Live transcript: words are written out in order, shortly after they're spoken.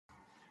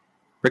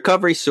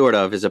Recovery Sort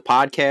Of is a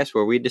podcast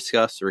where we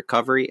discuss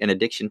recovery and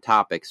addiction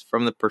topics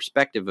from the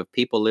perspective of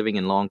people living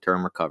in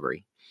long-term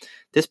recovery.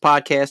 This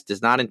podcast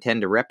does not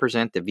intend to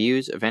represent the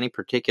views of any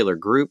particular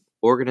group,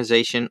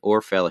 organization,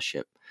 or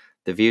fellowship.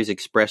 The views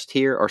expressed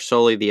here are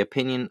solely the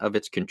opinion of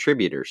its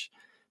contributors.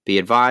 Be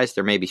advised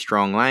there may be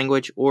strong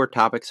language or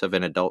topics of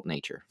an adult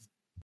nature.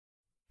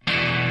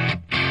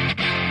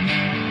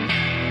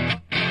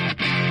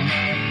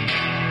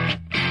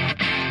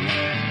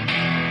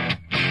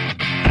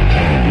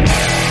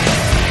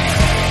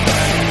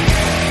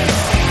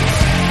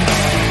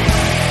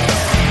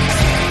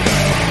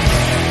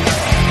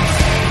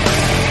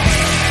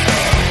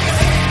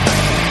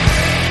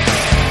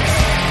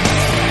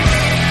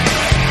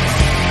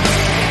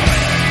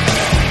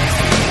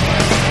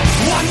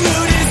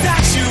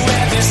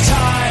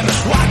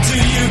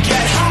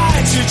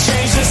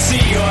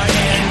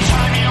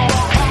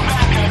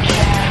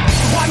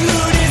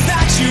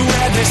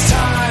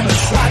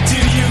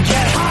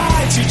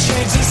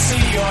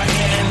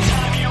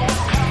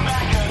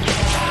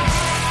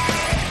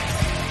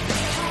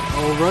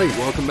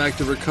 Welcome back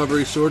to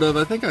Recovery Sort Of.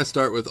 I think I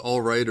start with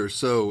all right or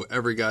so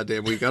every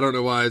goddamn week. I don't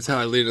know why. It's how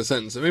I lead a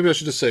sentence. Maybe I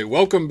should just say,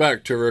 welcome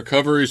back to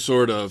Recovery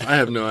Sort Of. I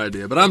have no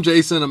idea. But I'm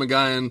Jason. I'm a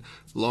guy in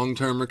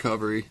long-term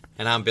recovery.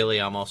 And I'm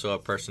Billy. I'm also a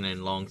person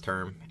in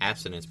long-term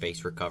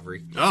abstinence-based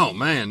recovery. Oh,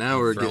 man. Now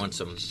we're throwing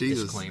some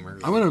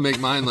disclaimers. I'm going to make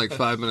mine like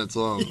 5 minutes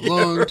long.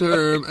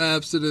 Long-term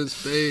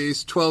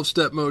abstinence-based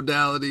 12-step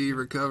modality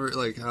recovery.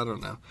 Like, I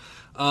don't know.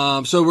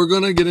 So we're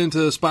going to get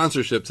into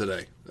sponsorship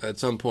today at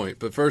some point.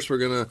 But first we're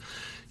going to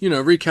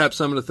recap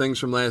some of the things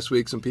from last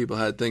week. Some people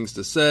had things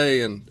to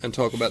say and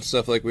talk about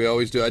stuff like we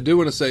always do. I do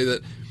want to say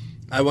that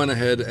I went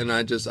ahead and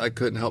I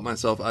couldn't help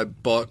myself. I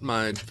bought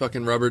my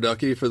fucking rubber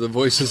ducky for the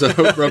Voices of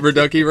Hope rubber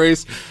ducky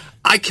race.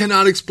 I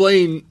cannot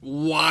explain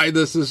why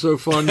this is so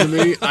fun to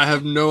me. I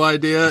have no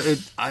idea.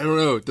 I don't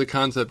know. The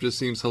concept just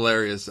seems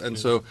hilarious. And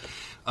so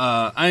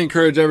I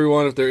encourage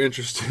everyone, if they're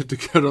interested, to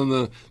get on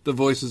the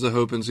Voices of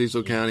Hope in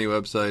Cecil County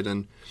website.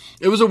 And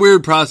it was a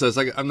weird process.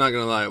 I'm not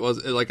going to lie.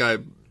 I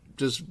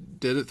just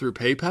did it through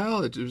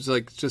PayPal. It was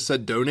just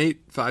said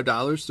donate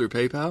 $5 through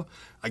PayPal.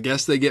 I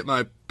guess they get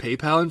my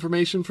PayPal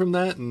information from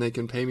that and they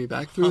can pay me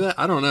back through that.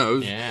 I don't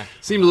know.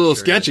 Seemed a little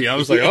sketchy. I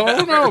was like, I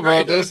don't know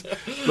about this.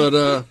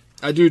 But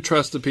I do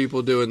trust the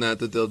people doing that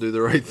they'll do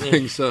the right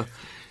thing. So,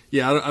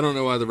 yeah, I don't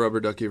know why the rubber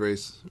ducky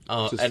race.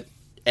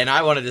 And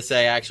I wanted to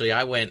say, actually,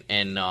 I went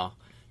and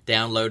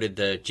downloaded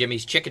the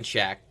Jimmy's Chicken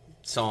Shack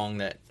song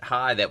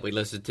that we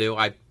listened to.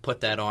 I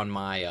put that on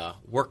my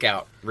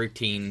workout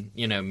routine,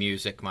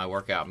 music, my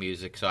workout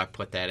music. So I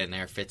put that in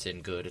there. Fits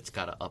in good. It's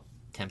got an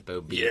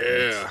up-tempo beat.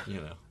 Yeah.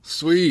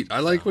 Sweet.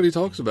 I like what he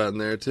talks about in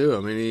there, too.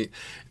 I mean, he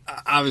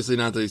obviously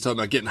not that he's talking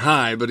about getting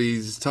high, but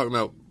he's talking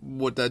about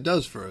what that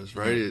does for us,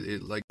 right?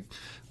 It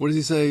what does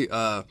he say?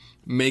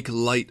 Make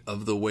light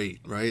of the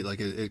weight, right? Like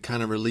it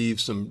kind of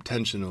relieves some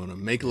tension on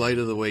him. Make light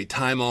of the weight.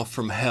 Time off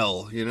from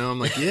hell. I'm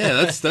like, yeah,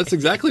 that's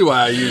exactly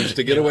why I use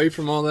to get away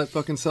from all that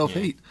fucking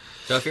self-hate.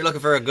 So if you're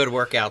looking for a good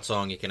workout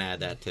song, you can add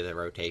that to the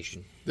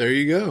rotation. There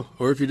you go.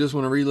 Or if you just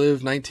want to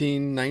relive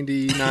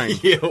 1999.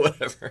 Yeah,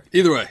 whatever.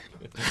 Either way,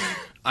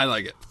 I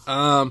like it.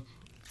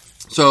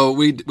 So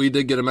we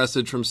did get a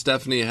message from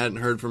Stephanie. I hadn't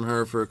heard from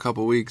her for a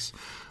couple weeks.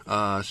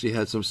 She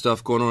had some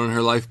stuff going on in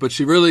her life, but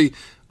she really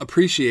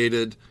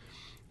appreciated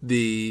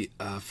the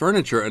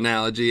furniture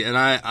analogy, and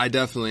I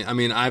definitely,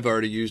 I've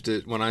already used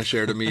it when I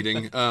shared a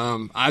meeting.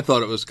 I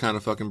thought it was kind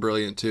of fucking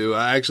brilliant, too.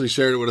 I actually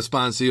shared it with a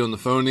sponsee on the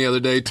phone the other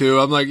day, too.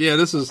 I'm like, yeah, I'm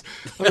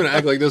going to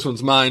act like this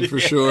one's mine for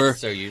sure.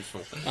 So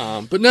useful.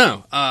 But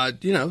no,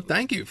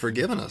 thank you for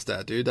giving us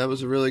that, dude. That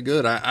was really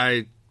good.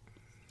 I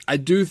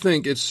do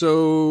think it's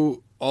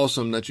so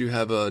awesome that you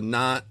have a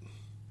not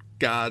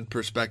God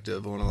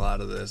perspective on a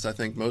lot of this. I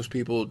think most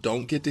people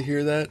don't get to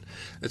hear that.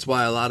 It's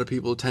why a lot of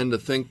people tend to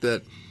think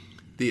that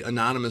the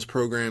anonymous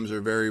programs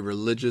are very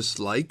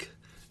religious-like.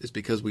 It's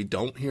because we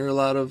don't hear a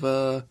lot of,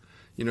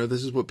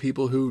 this is what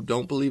people who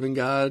don't believe in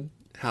God,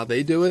 how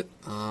they do it.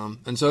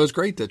 And so it's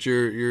great that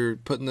you're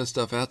putting this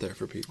stuff out there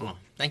for people. Oh,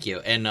 thank you.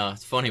 And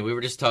it's funny, we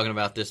were just talking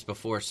about this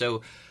before.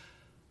 So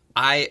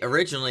I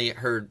originally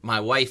heard my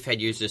wife had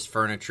used this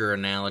furniture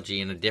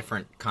analogy in a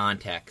different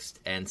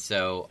context, and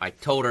so I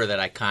told her that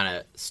I kind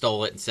of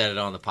stole it and said it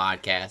on the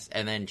podcast,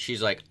 and then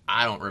she's like,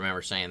 I don't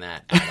remember saying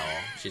that at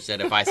all. She said,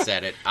 if I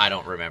said it, I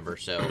don't remember,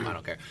 so I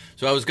don't care.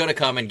 So I was going to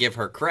come and give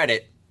her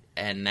credit,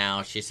 and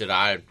now she said,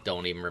 I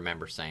don't even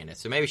remember saying it.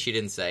 So maybe she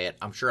didn't say it.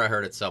 I'm sure I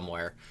heard it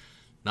somewhere.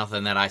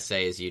 Nothing that I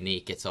say is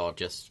unique. It's all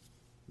just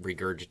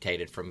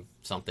regurgitated from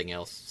something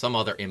else, some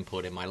other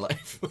input in my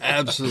life.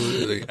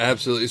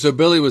 Absolutely. So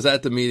Billy was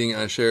at the meeting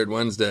I shared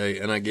Wednesday,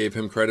 and I gave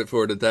him credit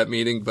for it at that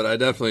meeting, but I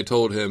definitely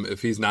told him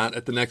if he's not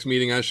at the next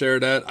meeting I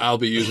shared at, I'll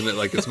be using it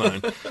like it's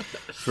mine,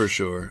 for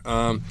sure.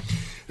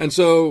 And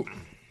so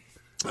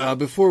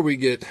before we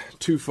get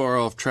too far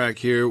off track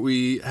here,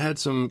 we had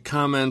some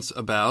comments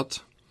about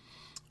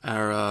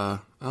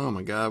our, oh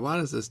my God, why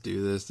does this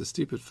do this? The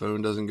stupid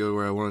phone doesn't go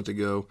where I want it to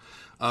go.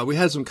 We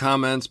had some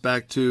comments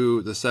back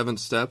to the 7th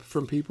step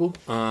from people.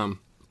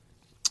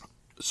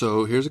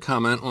 So here's a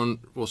comment on,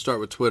 we'll start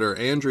with Twitter.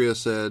 Andrea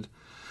said,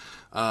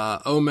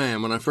 oh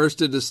man, when I first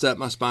did this step,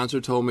 my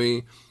sponsor told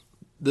me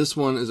this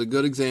one is a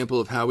good example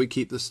of how we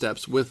keep the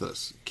steps with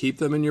us. Keep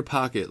them in your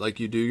pocket like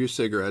you do your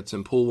cigarettes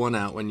and pull one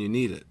out when you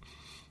need it.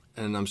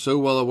 And I'm so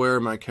well aware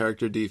of my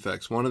character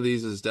defects. One of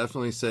these is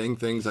definitely saying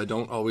things I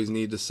don't always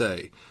need to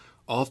say.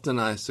 Often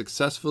I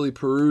successfully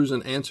peruse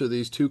and answer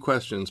these two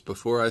questions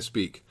before I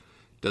speak.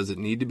 Does it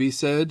need to be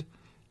said?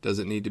 Does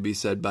it need to be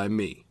said by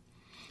me?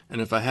 And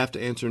if I have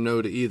to answer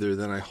no to either,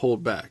 then I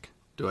hold back.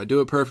 Do I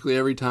do it perfectly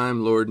every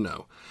time? Lord,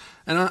 no.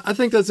 And I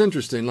think that's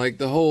interesting. Like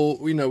the whole,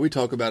 we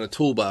talk about a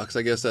toolbox.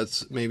 I guess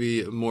that's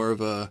maybe more of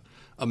a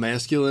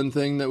masculine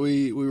thing that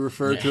we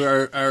refer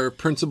to our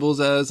principles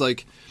as.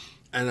 Like,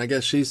 and I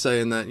guess she's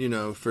saying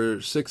that,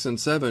 for 6 and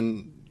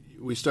 7,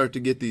 we start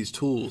to get these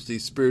tools,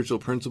 these spiritual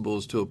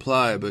principles to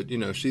apply. But,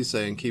 she's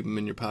saying keep them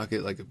in your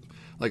pocket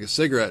like a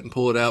cigarette and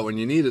pull it out when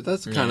you need it.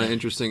 That's a kind of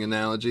interesting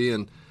analogy.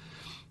 And,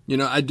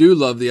 I do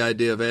love the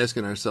idea of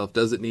asking ourselves,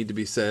 does it need to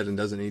be said and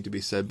does it need to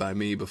be said by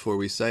me before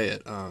we say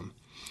it?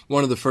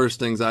 One of the first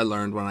things I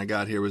learned when I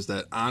got here was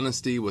that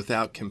honesty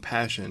without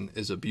compassion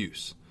is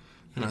abuse.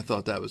 And I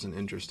thought that was an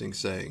interesting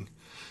saying.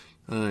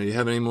 You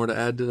have any more to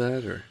add to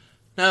that? Or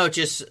No,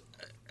 just,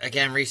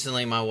 again,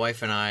 recently my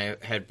wife and I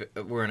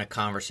were in a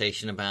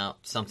conversation about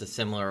something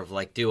similar of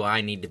like, do I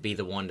need to be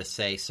the one to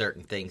say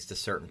certain things to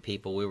certain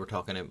people? We were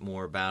talking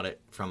more about it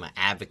from an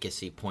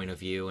advocacy point of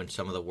view and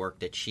some of the work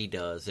that she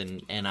does.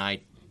 And I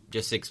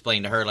just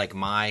explained to her, like,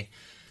 my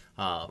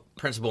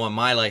principle in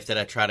my life that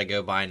I try to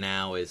go by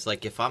now is,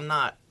 like, if I'm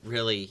not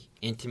really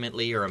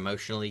intimately or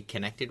emotionally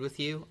connected with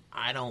you,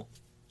 I don't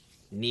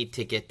need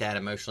to get that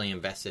emotionally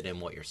invested in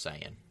what you're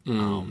saying.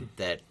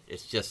 That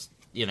it's just,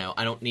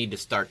 I don't need to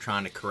start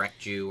trying to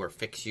correct you or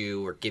fix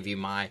you or give you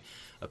my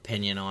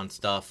opinion on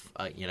stuff,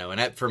 and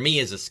that for me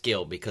is a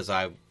skill because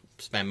I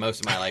spend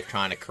most of my life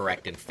trying to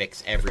correct and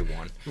fix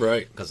everyone.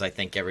 Right. Because I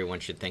think everyone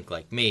should think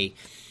like me.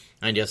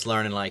 And just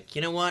learning, like,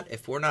 you know what,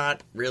 if we're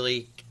not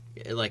really,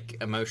 like,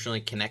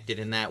 emotionally connected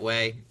in that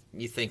way,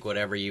 you think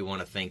whatever you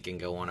want to think and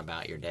go on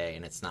about your day,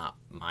 and it's not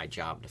my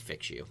job to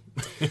fix you.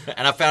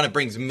 And I found it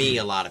brings me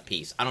a lot of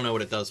peace. I don't know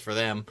what it does for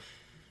them.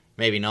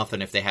 Maybe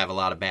nothing if they have a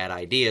lot of bad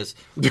ideas,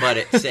 but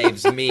it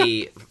saves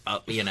me, a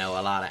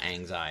lot of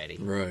anxiety.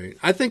 Right.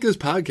 I think this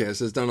podcast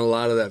has done a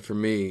lot of that for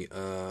me.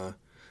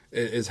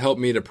 It's helped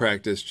me to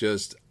practice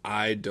just,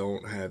 I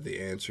don't have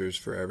the answers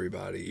for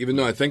everybody, even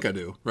though I think I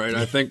do, right?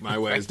 I think my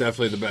way is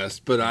definitely the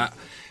best, but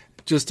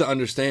just to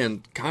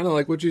understand, kind of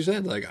like what you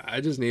said, like,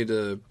 I just need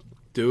to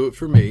do it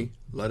for me,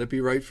 let it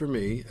be right for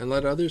me, and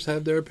let others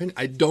have their opinion.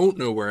 I don't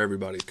know where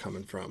everybody's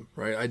coming from,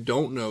 right? I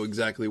don't know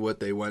exactly what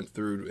they went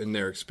through in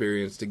their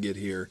experience to get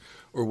here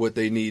or what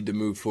they need to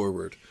move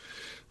forward.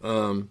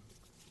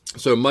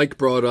 So Mike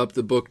brought up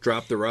the book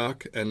Drop the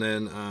Rock, and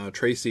then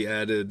Tracy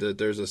added that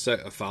there's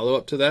a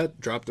follow-up to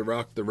that, Drop the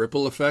Rock, The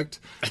Ripple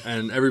Effect,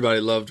 and everybody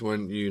loved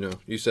when,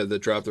 you said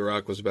that Drop the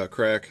Rock was about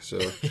crack, so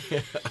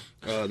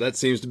that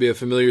seems to be a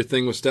familiar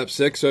thing with Step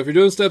 6. So if you're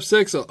doing Step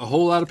 6, a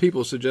whole lot of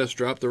people suggest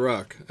Drop the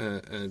Rock,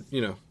 and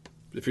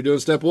if you're doing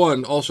Step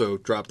 1, also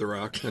Drop the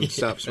Rock and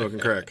stop smoking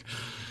crack.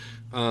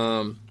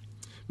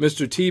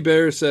 Mr.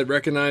 T-Bear said,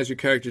 recognize your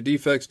character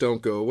defects,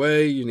 don't go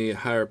away, you need a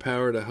higher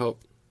power to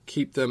help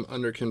keep them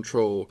under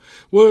control.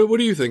 What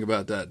do you think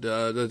about that?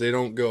 That they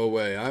don't go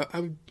away? I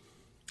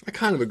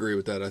kind of agree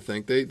with that. I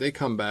think they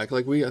come back.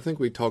 Like I think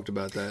we talked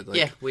about that. Like,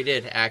 yeah, we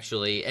did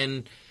actually.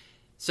 And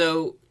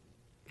so,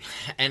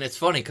 and it's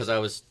funny because I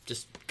was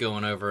just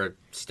going over a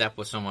step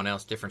with someone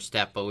else, different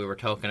step, but we were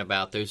talking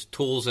about those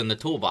tools in the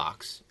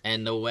toolbox,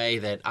 and the way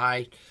that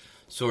I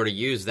sort of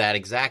use that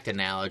exact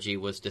analogy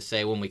was to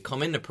say when we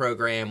come into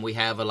program, we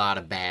have a lot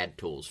of bad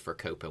tools for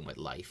coping with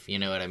life. You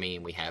know what I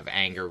mean? We have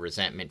anger,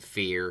 resentment,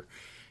 fear,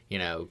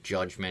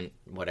 judgment,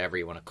 whatever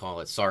you want to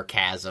call it,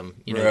 sarcasm.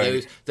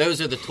 Right.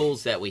 Those are the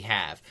tools that we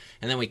have.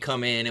 And then we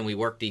come in and we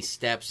work these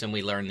steps and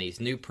we learn these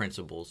new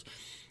principles.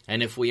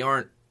 And if we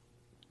aren't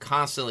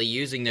constantly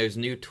using those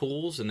new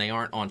tools and they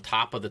aren't on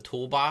top of the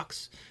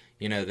toolbox,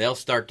 they'll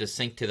start to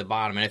sink to the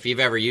bottom. And if you've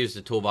ever used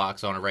the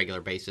toolbox on a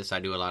regular basis, I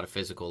do a lot of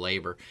physical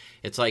labor.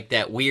 It's like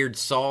that weird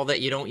saw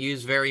that you don't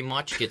use very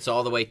much gets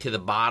all the way to the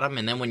bottom,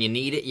 and then when you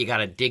need it, you got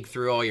to dig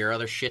through all your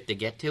other shit to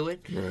get to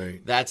it. Right.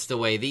 That's the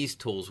way these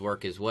tools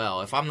work as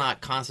well. If I'm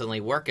not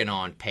constantly working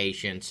on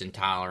patience and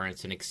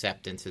tolerance and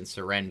acceptance and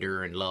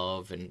surrender and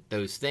love and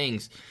those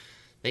things,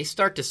 they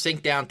start to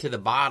sink down to the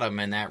bottom,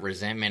 and that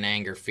resentment,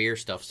 anger, fear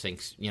stuff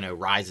sinks,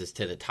 rises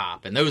to the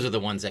top. And those are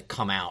the ones that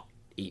come out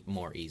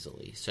more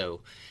easily. So,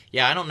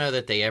 yeah, I don't know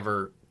that they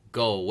ever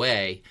go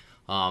away.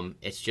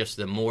 It's just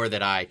the more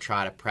that I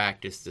try to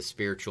practice the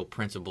spiritual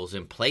principles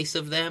in place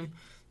of them,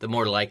 the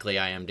more likely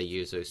I am to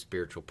use those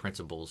spiritual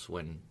principles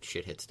when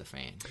shit hits the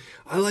fan.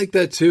 I like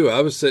that too.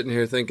 I was sitting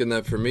here thinking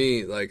that for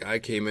me, like, I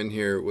came in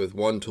here with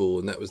one tool,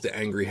 and that was the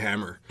angry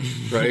hammer,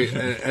 right?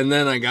 and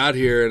then I got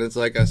here, and it's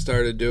like I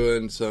started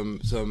doing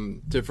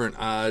some different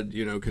odd,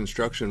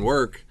 construction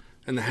work.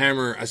 And the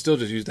hammer, I still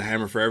just use the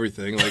hammer for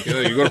everything. Like,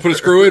 you're going to put a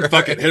screw in?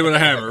 Fuck it, hit it with a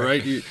hammer,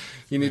 right?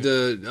 You need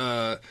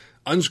to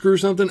unscrew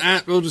something.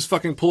 We'll just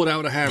fucking pull it out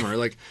with a hammer.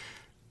 Like,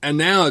 and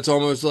now it's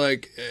almost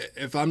like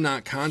if I'm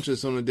not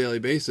conscious on a daily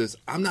basis,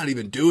 I'm not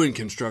even doing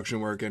construction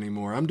work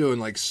anymore. I'm doing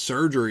like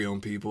surgery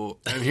on people.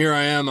 And here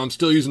I am. I'm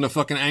still using a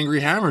fucking angry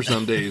hammer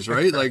some days,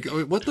 right? Like,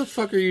 what the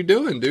fuck are you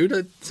doing, dude?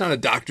 It's not a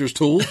doctor's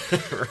tool.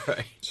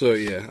 Right. So,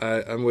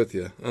 yeah, I'm with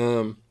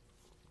you.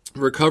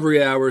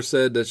 Recovery Hour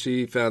said that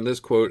she found this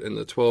quote in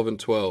the 12 and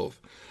 12.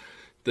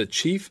 The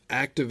chief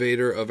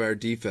activator of our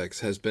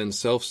defects has been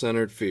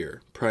self-centered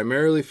fear,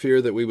 primarily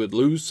fear that we would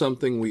lose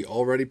something we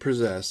already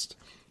possessed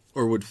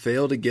or would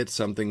fail to get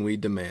something we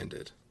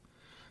demanded.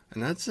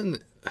 And that's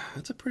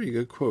a pretty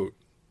good quote.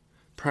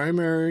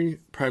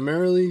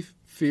 Primarily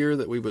fear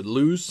that we would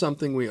lose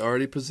something we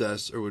already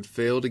possess or would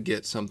fail to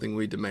get something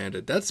we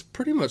demanded. That's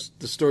pretty much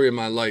the story of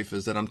my life,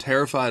 is that I'm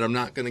terrified I'm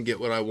not going to get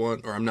what I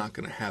want or I'm not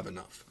going to have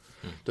enough.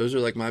 Those are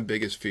like my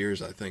biggest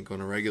fears, I think,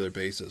 on a regular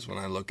basis when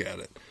I look at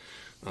it.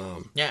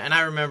 Yeah, and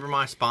I remember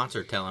my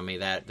sponsor telling me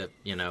that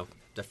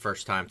the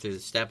first time through the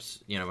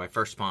steps, my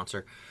first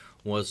sponsor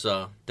was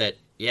that,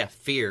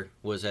 fear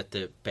was at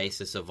the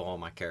basis of all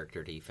my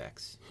character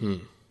defects.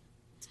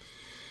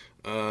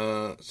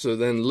 So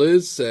then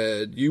Liz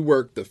said, you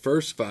work the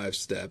first 5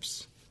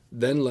 steps,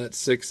 then let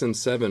 6 and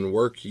 7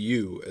 work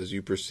you as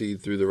you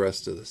proceed through the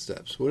rest of the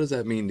steps. What does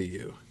that mean to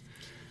you?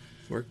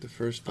 Work the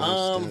first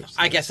 5 steps.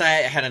 I guess I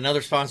had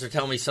another sponsor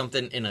tell me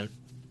something in a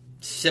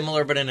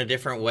similar but in a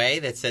different way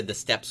that said the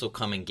steps will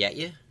come and get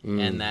you.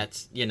 And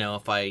that's,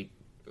 if I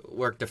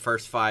work the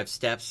first 5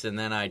 steps and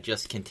then I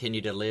just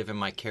continue to live in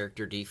my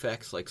character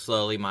defects, like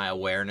slowly my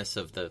awareness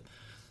of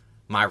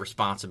my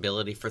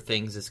responsibility for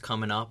things is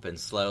coming up, and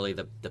slowly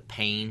the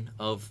pain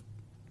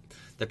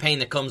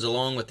that comes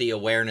along with the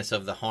awareness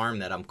of the harm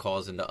that I'm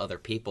causing to other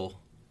people,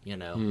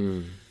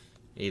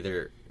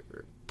 either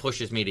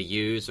pushes me to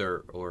use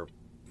or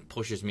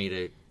pushes me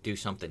to do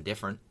something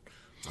different.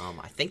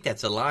 I think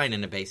that's a line in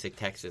the basic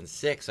text in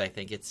 6. I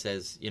think it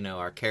says,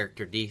 our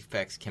character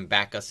defects can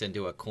back us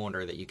into a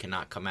corner that you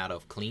cannot come out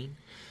of clean.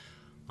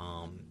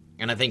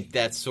 And I think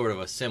that's sort of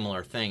a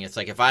similar thing. It's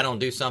like if I don't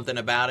do something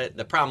about it,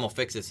 the problem will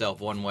fix itself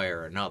one way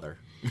or another.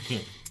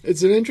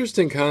 It's an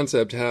interesting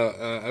concept how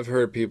I've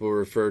heard people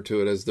refer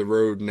to it as the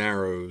road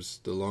narrows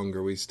the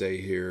longer we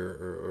stay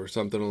here, or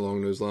something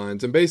along those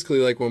lines. And basically,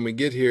 like when we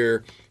get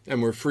here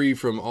and we're free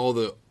from all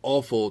the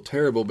awful,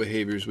 terrible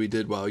behaviors we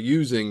did while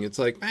using, it's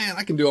like, man,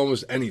 I can do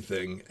almost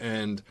anything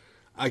and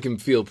I can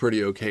feel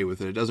pretty okay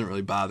with it. It doesn't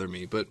really bother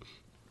me. But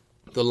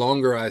the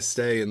longer I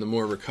stay and the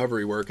more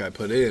recovery work I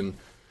put in,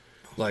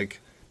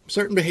 like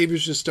certain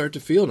behaviors just start to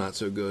feel not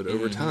so good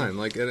over time.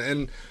 Like,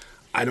 and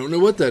I don't know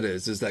what that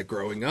is. Is that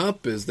growing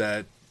up? Is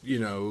that,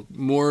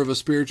 more of a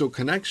spiritual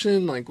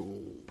connection? Like,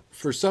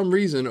 for some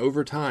reason,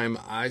 over time,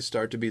 I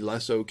start to be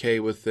less okay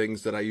with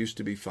things that I used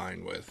to be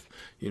fine with.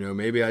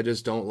 Maybe I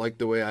just don't like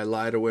the way I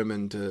lie to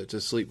women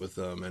to sleep with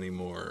them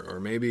anymore. Or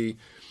maybe,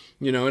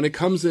 and it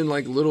comes in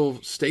like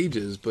little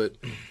stages, but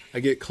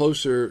I get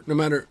closer no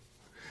matter.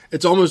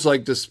 It's almost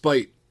like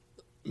despite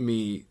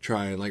me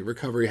trying, like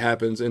recovery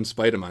happens in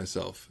spite of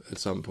myself at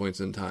some points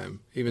in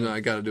time, even though I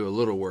got to do a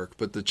little work,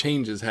 but the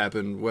changes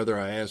happen whether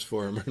I ask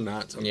for them or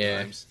not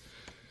sometimes.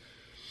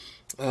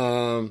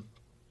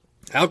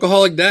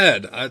 Alcoholic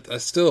Dad, I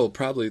still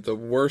probably the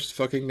worst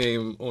fucking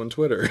name on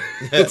Twitter.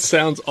 It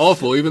sounds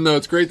awful, even though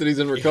it's great that he's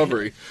in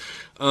recovery.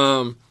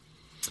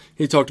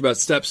 He talked about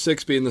step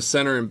 6 being the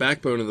center and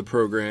backbone of the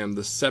program,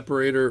 the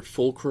separator,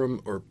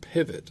 fulcrum, or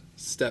pivot.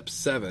 Step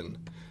 7,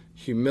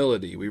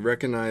 humility. We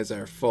recognize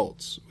our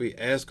faults. We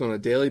ask on a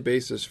daily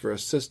basis for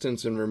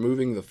assistance in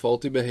removing the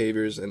faulty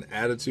behaviors and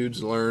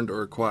attitudes learned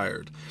or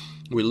acquired.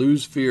 We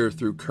lose fear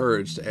through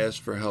courage to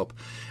ask for help.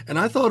 And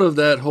I thought of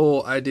that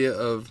whole idea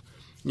of,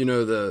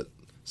 the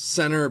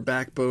center,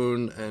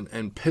 backbone,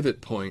 and pivot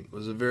point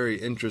was a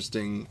very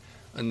interesting,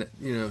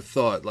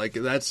 thought. Like,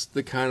 that's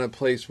the kind of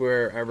place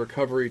where our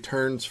recovery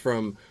turns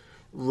from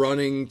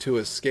running to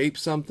escape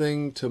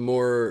something to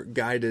more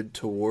guided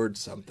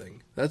towards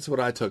something. That's what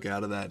I took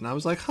out of that. And I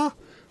was like,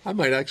 I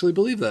might actually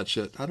believe that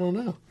shit. I don't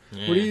know.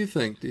 Yeah. What do you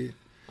think?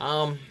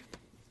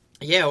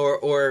 Yeah,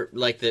 or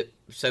like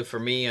so for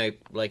me, I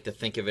like to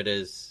think of it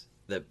as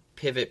the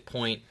pivot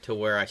point to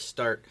where I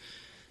start.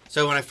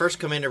 So when I first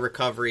come into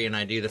recovery and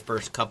I do the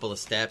first couple of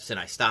steps and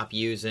I stop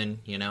using,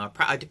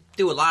 I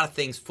do a lot of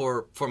things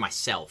for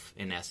myself,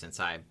 in essence.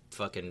 I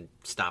fucking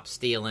stop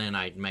stealing.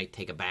 I might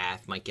take a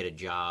bath, might get a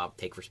job,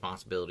 take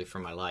responsibility for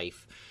my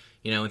life,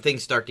 and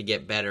things start to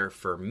get better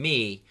for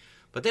me,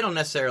 but they don't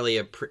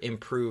necessarily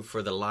improve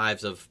for the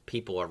lives of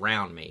people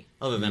around me,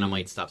 other than I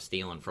might stop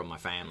stealing from my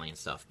family and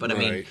stuff. But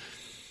right.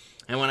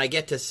 And when I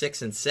get to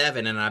 6 and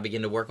 7 and I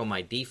begin to work on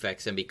my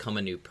defects and become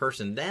a new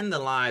person, then the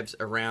lives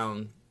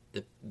around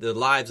the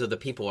lives of the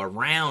people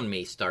around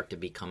me start to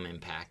become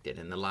impacted,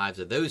 and the lives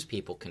of those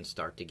people can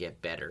start to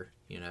get better,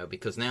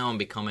 because now I'm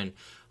becoming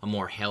a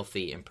more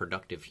healthy and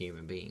productive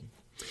human being.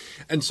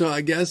 And so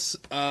I guess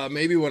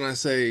maybe when I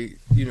say,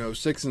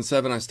 6 and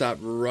 7, I stop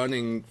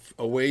running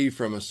away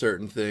from a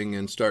certain thing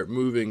and start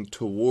moving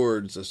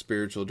towards a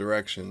spiritual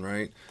direction,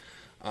 right?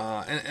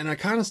 And I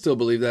kind of still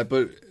believe that,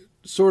 but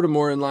sort of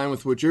more in line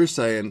with what you're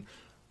saying.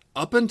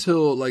 Up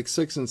until like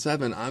 6 and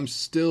 7, I'm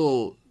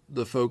still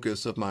the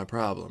focus of my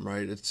problem,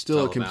 right? It's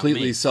still a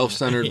completely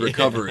self-centered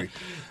recovery.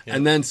 Yeah.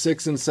 And then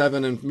 6 and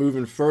 7 and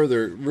moving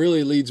further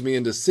really leads me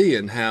into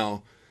seeing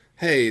how,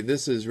 hey,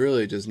 this is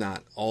really just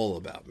not all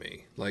about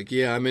me. Like,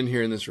 yeah, I'm in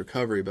here in this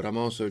recovery, but I'm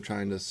also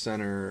trying to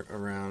center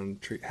around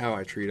how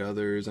I treat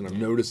others, and I'm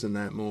noticing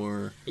that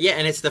more. Yeah,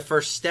 and it's the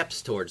first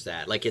steps towards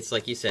that. Like, it's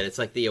like you said, it's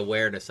like the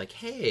awareness, like,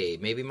 hey,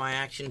 maybe my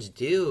actions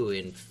do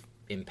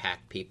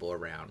impact people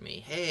around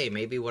me. Hey,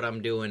 maybe what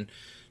I'm doing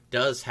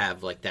does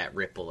have like that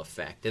ripple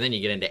effect. And then you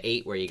get into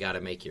 8 where you got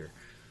to make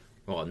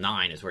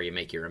 9 is where you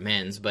make your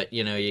amends, but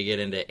you get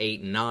into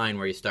 8 and 9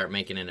 where you start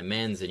making an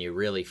amends and you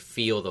really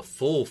feel the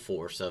full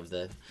force of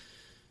the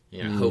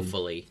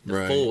hopefully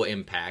the full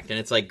impact. And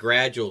it's like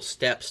gradual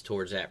steps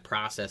towards that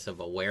process of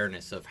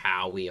awareness of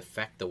how we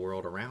affect the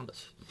world around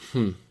us.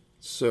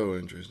 So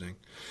interesting.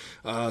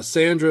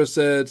 Sandra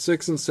said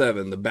 6 and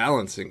 7, the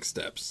balancing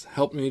steps,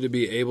 helped me to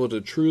be able to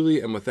truly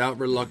and without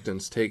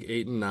reluctance take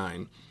 8 and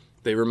 9.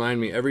 They remind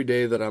me every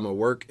day that I'm a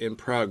work in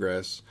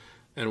progress,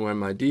 and when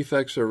my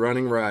defects are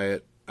running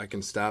riot, I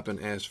can stop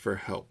and ask for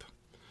help.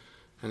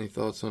 Any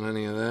thoughts on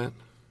any of that?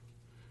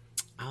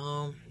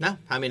 No.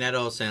 I mean, that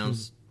all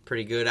sounds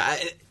pretty good.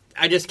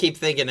 I just keep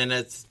thinking, and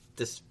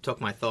this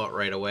took my thought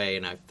right away,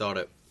 and I thought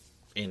it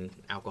in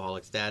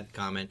Alcoholic's Dad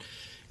comment.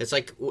 It's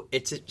like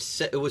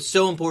it was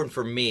so important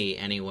for me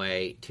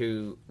anyway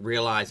to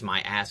realize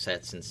my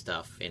assets and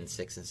stuff in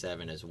 6 and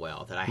 7 as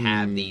well. That I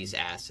have these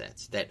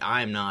assets. That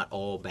I am not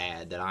all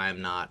bad. That I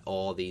am not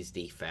all these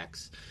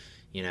defects.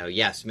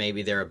 Yes,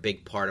 maybe they're a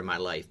big part of my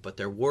life, but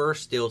there were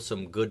still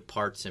some good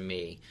parts of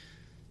me,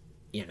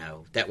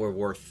 that were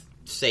worth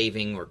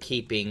saving or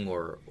keeping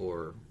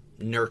or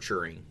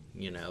nurturing.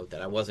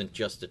 That I wasn't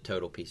just a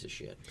total piece of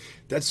shit.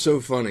 That's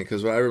so funny,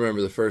 because I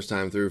remember the first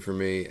time through for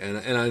me,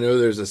 and I know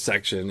there's a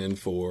section in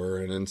 4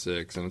 and in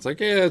 6, and it's like,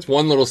 yeah, it's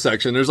one little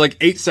section. There's like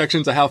 8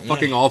 sections of how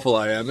fucking awful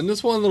I am, and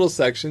this one little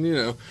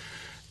section,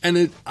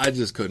 and I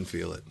just couldn't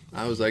feel it.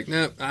 I was like,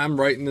 nah, I'm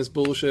writing this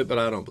bullshit, but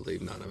I don't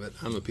believe none of it.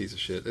 I'm a piece of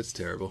shit. It's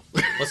terrible.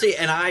 Well, see,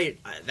 and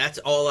that's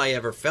all I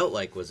ever felt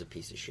like was a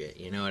piece of shit.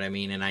 You know what I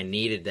mean? And I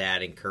needed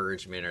that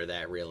encouragement or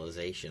that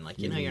realization. Like,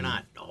 you're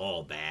not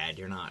all bad.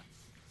 You're not.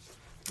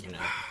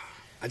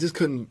 I just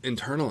couldn't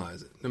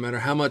internalize it, no matter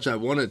how much I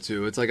wanted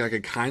to. It's like I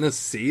could kind of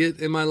see it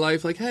in my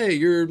life, like, hey,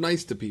 you're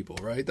nice to people,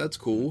 right? That's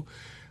cool.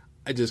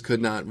 I just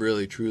could not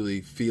really,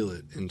 truly feel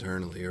it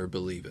internally or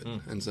believe it.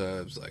 And so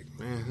I was like,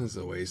 this is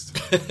a waste.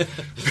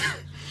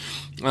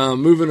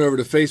 Moving over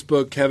to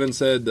Facebook, Kevin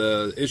said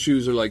the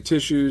issues are like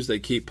tissues. They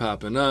keep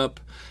popping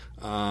up.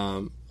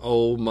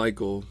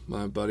 Michael,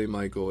 my buddy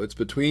Michael, it's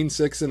between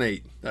 6 and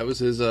 8. That was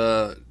his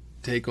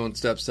take on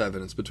step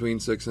 7. It's between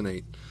 6 and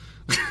 8.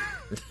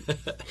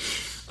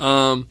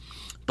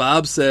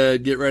 Bob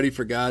said, get ready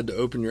for God to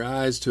open your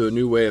eyes to a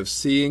new way of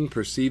seeing,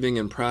 perceiving,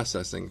 and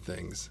processing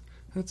things.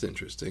 That's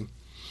interesting.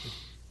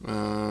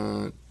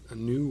 A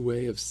new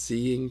way of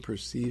seeing,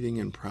 perceiving,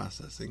 and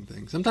processing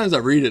things. Sometimes I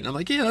read it and I'm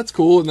like, yeah, that's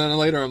cool. And then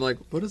later I'm like,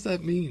 what does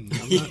that mean?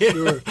 I'm not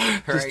sure.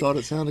 Just thought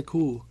it sounded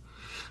cool.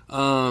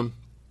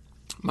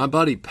 My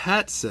buddy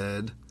Pat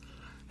said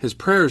his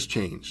prayers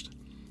changed.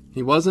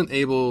 He wasn't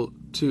able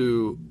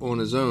to on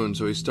his own,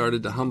 so he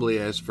started to humbly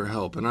ask for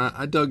help. And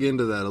I dug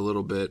into that a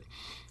little bit.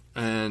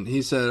 And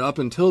he said up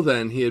until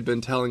then, he had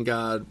been telling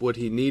God what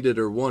he needed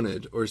or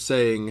wanted, or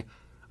saying,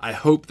 I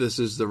hope this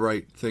is the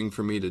right thing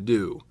for me to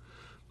do.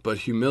 But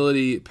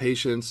humility,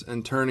 patience,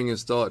 and turning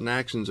his thought and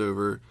actions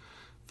over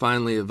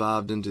finally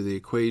evolved into the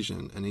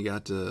equation. And he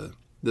got to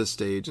this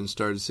stage and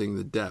started seeing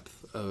the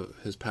depth of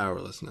his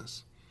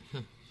powerlessness.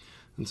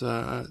 And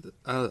so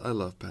I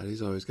love Pat.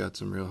 He's always got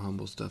some real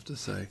humble stuff to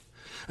say.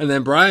 And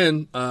then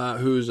Brian,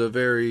 who's a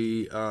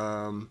very,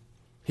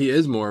 he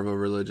is more of a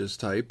religious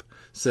type,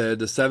 said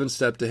the 7th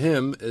step to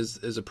him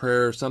is a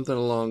prayer, something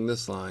along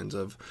this lines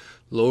of,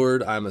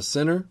 Lord, I'm a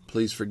sinner.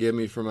 Please forgive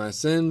me for my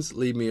sins.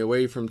 Lead me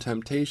away from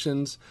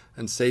temptations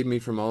and save me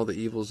from all the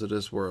evils of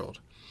this world.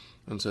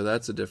 And so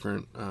that's a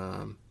different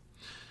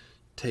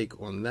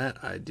take on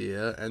that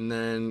idea. And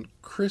then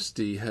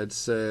Christy had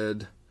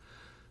said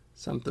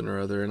something or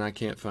other, and I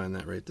can't find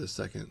that right this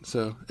second.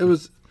 So it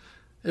was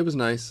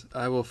nice.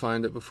 I will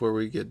find it before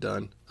we get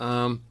done.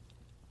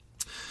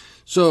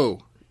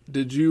 So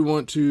did you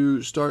want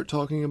to start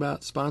talking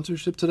about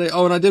sponsorship today?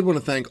 Oh, and I did want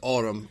to thank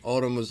Autumn.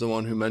 Autumn was the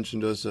one who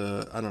mentioned to us,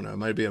 I don't know, it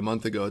might be a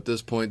month ago at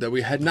this point, that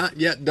we had not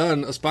yet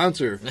done a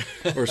sponsor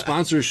or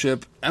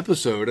sponsorship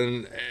episode.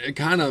 And it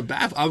kind of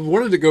baffled. I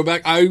wanted to go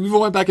back. I even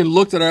went back and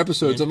looked at our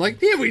episodes. I'm like,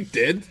 yeah, we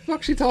did. What the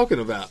fuck's she talking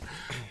about?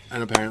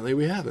 And apparently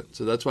we haven't.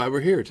 So that's why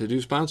we're here, to do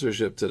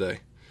sponsorship today.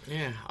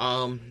 Yeah.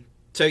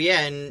 So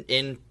yeah,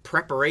 in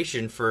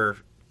preparation for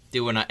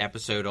doing an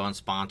episode on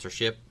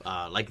sponsorship,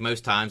 like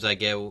most times I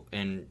go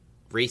and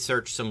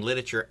research some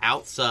literature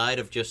outside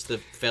of just the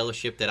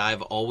fellowship that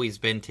I've always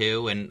been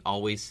to and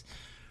always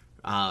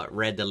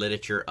read the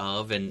literature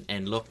of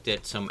and looked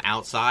at some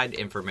outside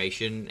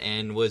information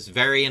and was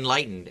very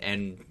enlightened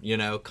and,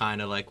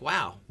 kind of like,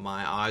 wow,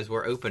 my eyes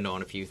were opened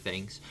on a few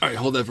things. All right,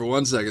 hold that for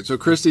 1 second. So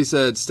Christy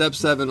said step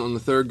 7 on the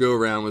third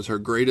go-around was her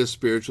greatest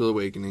spiritual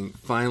awakening,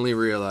 finally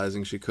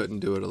realizing she couldn't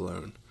do it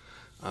alone.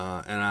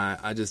 And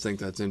I just think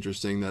that's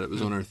interesting that it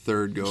was on her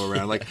third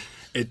go-around. Like,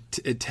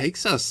 it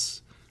takes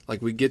us,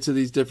 like, we get to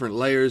these different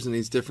layers and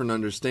these different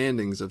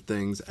understandings of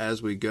things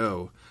as we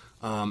go.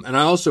 And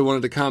I also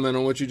wanted to comment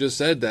on what you just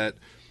said, that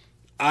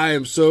I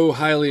am so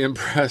highly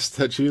impressed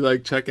that you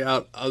check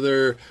out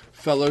other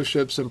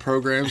fellowships and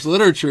programs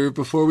literature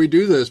before we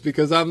do this,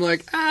 because I'm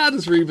like,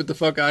 just read what the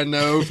fuck I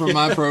know from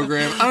my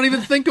program. I don't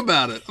even think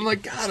about it. I'm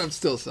like, God, I'm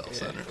still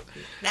self-centered.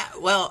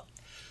 Well,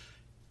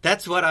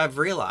 that's what I've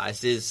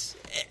realized is,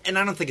 and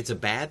I don't think it's a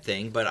bad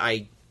thing, but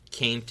I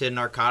came to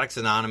Narcotics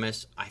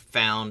Anonymous. I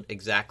found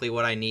exactly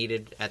what I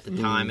needed at the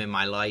time in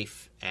my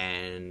life,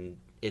 and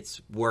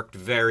it's worked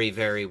very,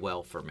 very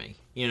well for me.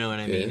 You know what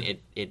I mean?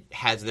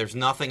 There's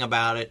nothing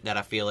about it that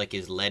I feel like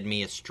has led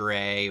me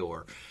astray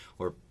or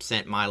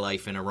sent my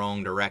life in a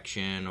wrong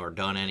direction or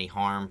done any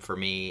harm for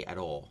me at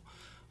all.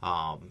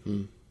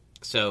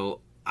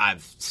 So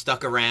I've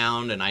stuck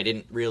around, and I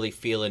didn't really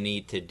feel a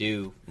need to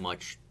do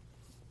much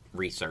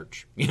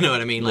research. You know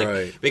what I mean?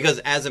 Right. Because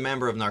as a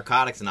member of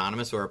Narcotics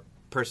Anonymous or a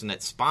person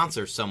that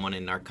sponsors someone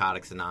in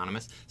Narcotics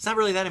Anonymous, it's not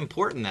really that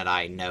important that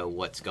I know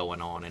what's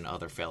going on in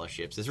other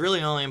fellowships. It's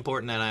really only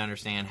important that I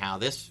understand how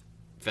this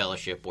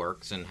fellowship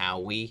works and how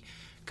we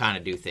kind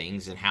of do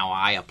things and how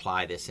I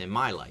apply this in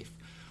my life.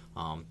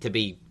 To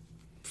be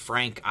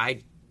frank,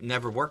 I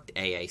never worked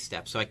AA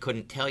steps, so I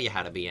couldn't tell you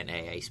how to be an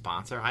AA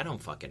sponsor. I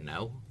don't fucking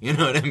know. You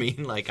know what I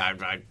mean? Like,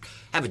 I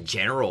have a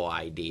general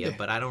idea,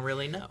 but I don't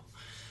really know.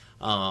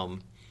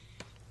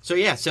 So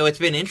it's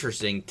been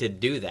interesting to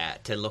do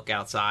that, to look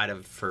outside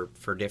of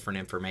for different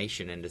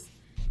information, and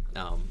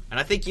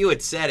I think you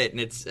had said it, and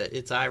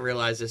it's I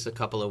realized this a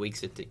couple of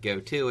weeks ago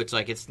too. It's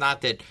like, it's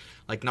not that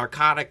like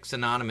Narcotics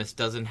Anonymous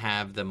doesn't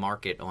have the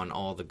market on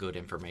all the good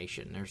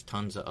information. There's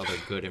tons of other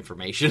good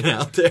information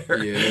out there,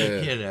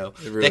 really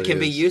that can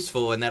be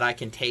useful and that I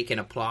can take and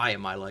apply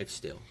in my life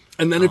still.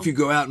 And then if you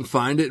go out and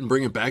find it and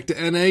bring it back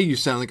to NA, you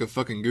sound like a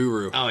fucking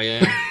guru. Oh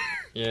yeah,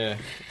 yeah.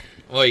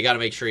 Well, you got to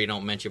make sure you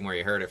don't mention where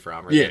you heard it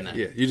from. Or yeah.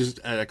 You just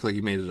act like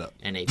you made it up.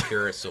 And a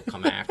purist will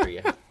come after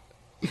you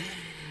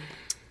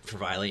for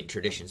violating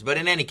traditions. But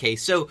in any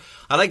case, so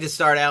I like to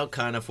start out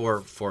kind of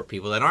for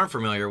people that aren't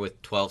familiar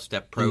with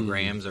 12-step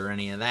programs or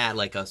any of that,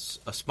 like a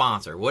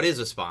sponsor. What is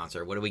a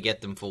sponsor? What do we get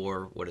them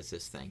for? What is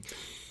this thing?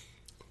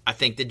 I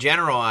think the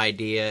general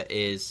idea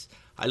is,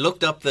 I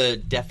looked up the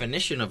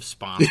definition of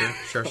sponsor.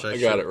 I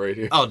got it right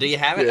here. Oh, do you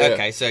have it? Yeah.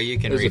 Okay, so you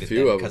can read it. There's a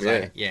few of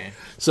them, yeah.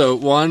 So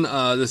one,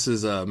 this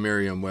is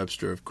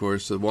Merriam-Webster, of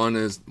course. So one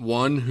is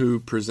one who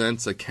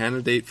presents a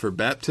candidate for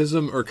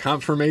baptism or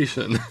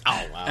confirmation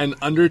and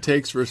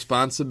undertakes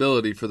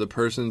responsibility for the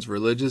person's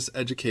religious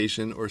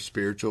education or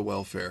spiritual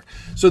welfare.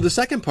 So the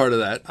second part of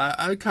that,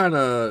 I kind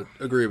of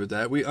agree with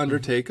that. We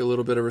undertake a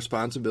little bit of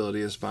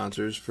responsibility as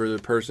sponsors for the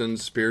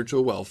person's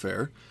spiritual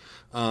welfare.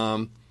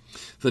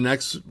 The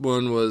next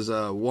one was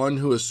one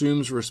who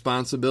assumes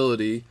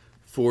responsibility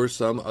for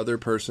some other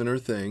person or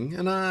thing.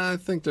 And I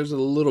think there's a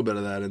little bit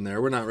of that in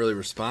there. We're not really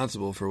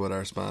responsible for what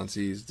our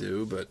sponsees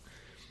do, but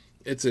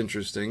it's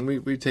interesting.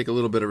 We take a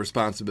little bit of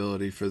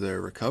responsibility for their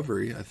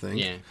recovery, I think.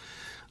 Yeah.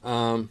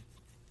 And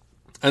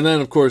then,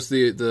 of course,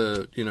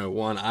 the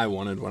one I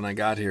wanted when I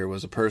got here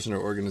was a person or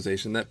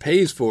organization that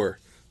pays for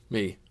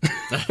me.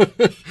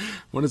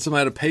 Wanted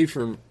somebody to pay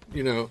for,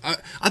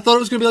 I thought it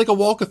was going to be like a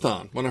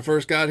walkathon when I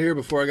first got here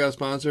before I got a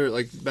sponsor.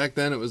 Like back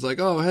then it was like,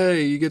 oh,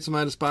 hey, you get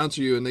somebody to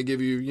sponsor you and they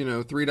give you,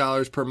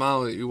 $3 per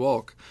mile that you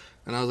walk.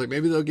 And I was like,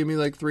 maybe they'll give me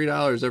like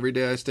 $3 every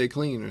day I stay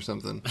clean or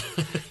something.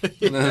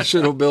 And that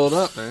shit will build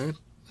up, man.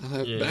 I'll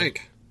have a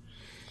bank.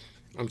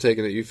 I'm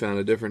taking it you found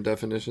a different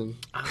definition.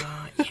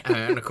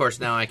 And of course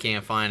now I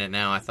can't find it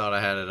now. I thought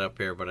I had it up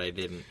here, but I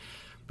didn't.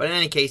 But in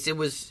any case, it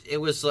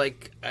was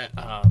like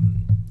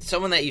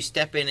someone that you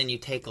step in and you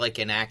take like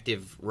an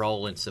active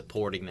role in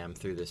supporting them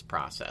through this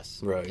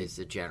process. Right. Is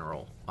the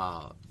general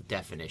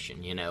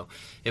definition.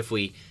 If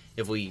we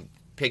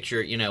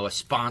picture a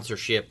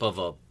sponsorship of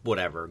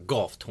a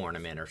golf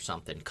tournament or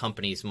something,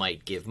 companies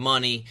might give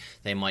money,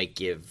 they might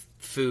give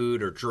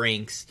food or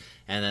drinks,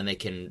 and then they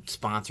can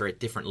sponsor at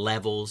different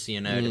levels,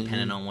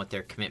 depending on what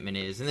their commitment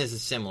is. And this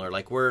is similar.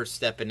 Like, we're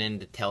stepping in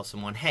to tell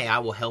someone, hey, I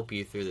will help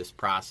you through this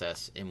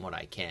process in what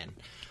I can.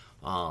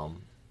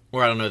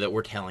 Or I don't know that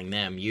we're telling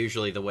them.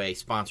 Usually the way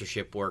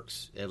sponsorship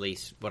works, at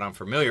least what I'm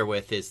familiar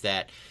with, is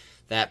that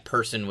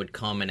person would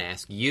come and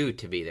ask you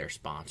to be their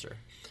sponsor.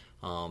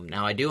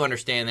 Now, I do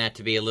understand that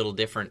to be a little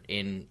different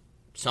in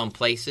some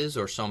places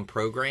or some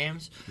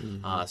programs.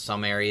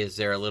 Some areas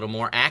they're a little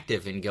more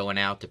active in going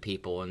out to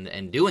people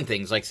and doing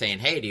things like saying,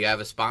 hey, do you have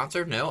a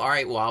sponsor? No? All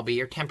right, well, I'll be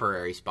your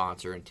temporary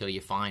sponsor until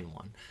you find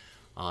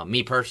one.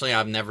 Me personally,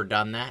 I've never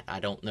done that. I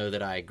don't know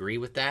that I agree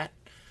with that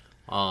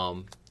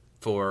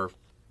for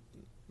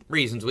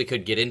reasons we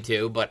could get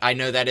into, but I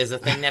know that is a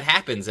thing that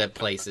happens at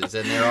places,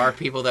 and there are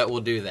people that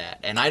will do that.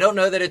 And I don't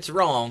know that it's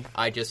wrong.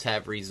 I just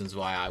have reasons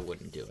why I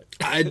wouldn't do it.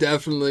 I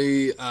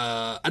definitely,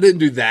 I didn't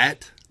do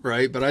that,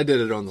 right? But I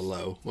did it on the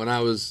low. When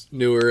I was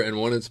newer and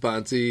wanted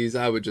sponsees,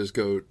 I would just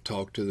go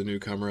talk to the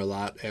newcomer a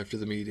lot after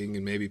the meeting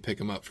and maybe pick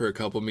him up for a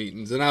couple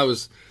meetings. And I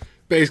was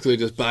basically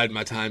just biding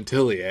my time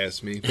till he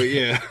asked me. But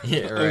yeah,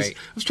 yeah, right.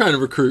 I was trying to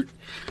recruit.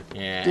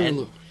 Yeah,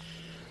 and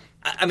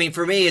I mean,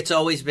 for me, it's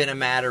always been a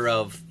matter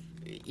of,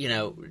 you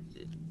know,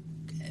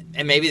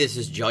 and maybe this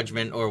is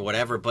judgment or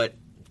whatever, but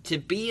to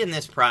be in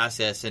this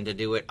process and to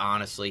do it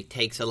honestly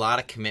takes a lot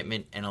of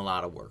commitment and a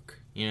lot of work.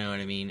 You know what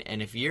I mean?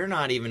 And if you're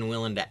not even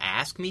willing to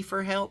ask me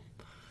for help,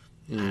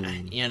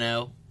 you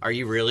know, are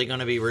you really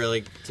going to be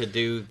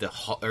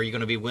are you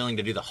going to be willing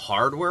to do the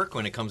hard work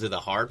when it comes to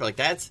the hard? Like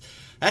that's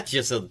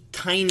just a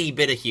tiny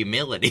bit of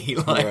humility.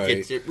 Like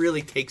right. it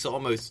really takes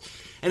almost.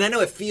 And I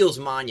know it feels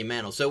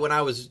monumental. So when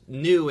I was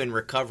new in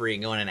recovery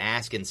and going and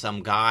asking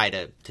some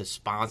guy to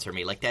sponsor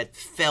me, like that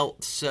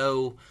felt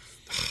so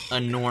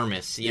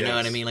enormous. You know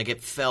what I mean? Like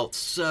it felt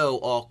so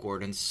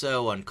awkward and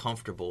so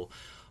uncomfortable.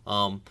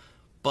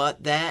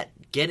 But that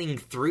getting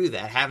through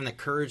that, having the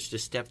courage to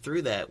step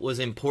through that was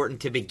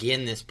important to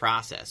begin this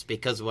process,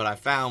 because what I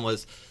found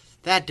was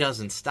that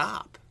doesn't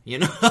stop. You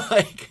know,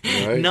 like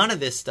right. None of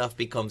this stuff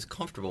becomes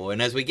comfortable.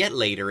 And as we get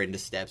later into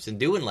steps and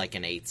doing like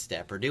an 8th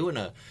step or doing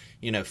a,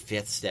 you know,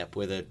 5th step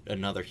with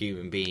another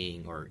human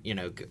being, or, you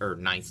know, or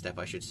 9th step,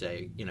 I should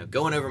say, you know,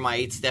 going over my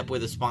 8th step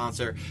with a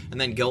sponsor and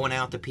then going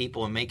out to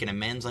people and making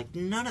amends, like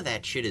none of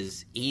that shit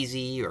is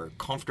easy or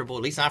comfortable,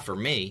 at least not for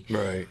me.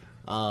 Right.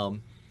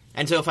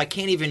 And so if I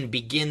can't even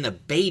begin the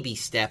baby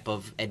step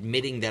of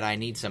admitting that I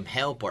need some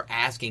help or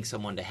asking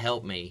someone to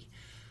help me,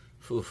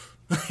 oof.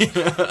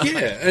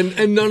 Yeah,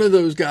 and none of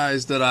those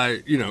guys that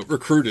I, you know,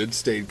 recruited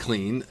stayed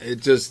clean. It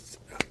just,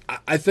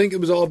 I think it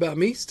was all about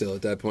me still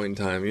at that point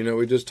in time. You know,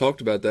 we just talked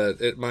about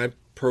that. My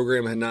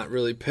program had not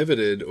really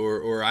pivoted,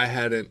 or I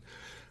hadn't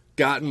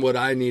gotten what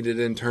I needed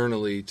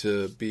internally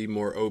to be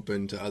more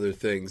open to other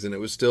things. And it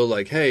was still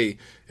like, hey,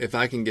 if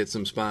I can get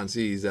some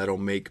sponsees, that'll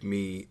make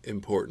me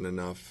important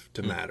enough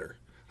to matter.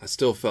 I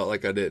still felt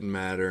like I didn't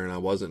matter and I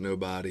wasn't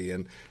nobody.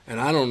 And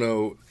I don't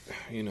know,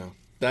 you know,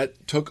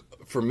 that took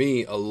for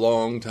me a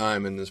long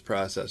time in this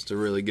process to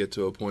really get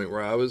to a point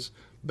where I was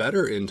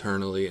better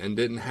internally and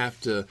didn't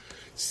have to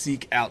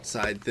seek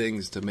outside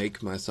things to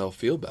make myself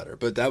feel better.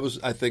 But that was,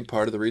 I think,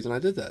 part of the reason I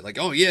did that. Like,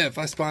 oh yeah, if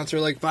I sponsor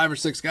like 5 or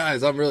 6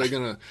 guys, I'm really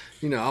gonna,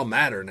 you know, I'll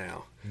matter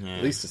now,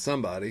 at least to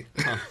somebody.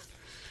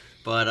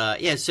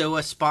 But yeah, so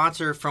a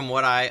sponsor, from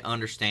what I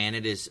understand,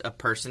 it is a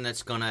person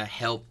that's gonna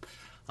help,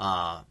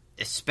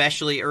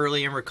 especially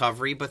early in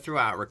recovery, but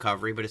throughout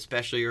recovery, but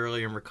especially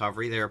early in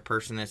recovery, they're a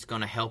person that's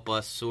going to help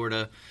us sort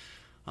of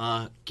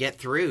get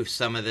through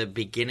some of the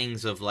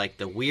beginnings of like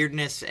the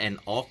weirdness and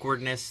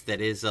awkwardness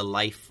that is a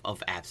life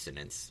of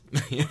abstinence.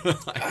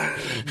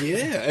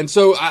 Yeah, and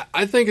so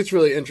I think it's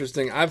really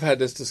interesting. I've had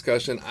this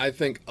discussion. I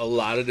think a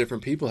lot of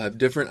different people have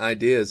different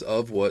ideas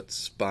of what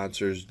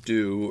sponsors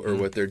do or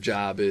what their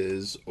job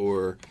is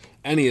or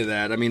any of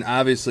that. I mean,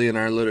 obviously in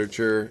our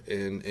literature,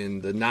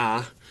 in the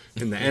NA,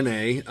 in the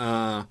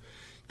NA,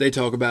 they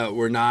talk about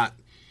we're not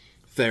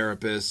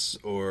therapists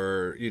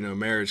or, you know,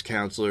 marriage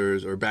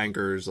counselors or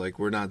bankers. Like,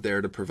 we're not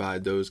there to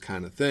provide those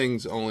kind of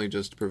things, only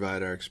just to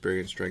provide our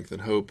experience, strength,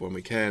 and hope when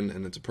we can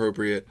and it's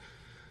appropriate.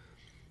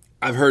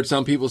 I've heard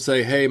some people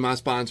say, hey, my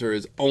sponsor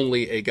is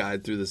only a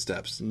guide through the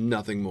steps,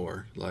 nothing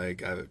more.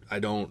 Like, I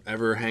don't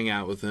ever hang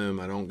out with him.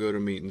 I don't go to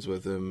meetings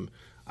with him.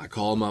 I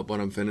call him up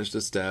when I'm finished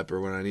a step or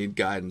when I need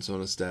guidance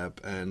on a step,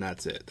 and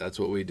that's it. That's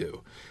what we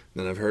do.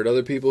 Then I've heard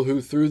other people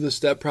who, through the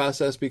step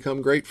process,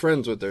 become great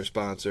friends with their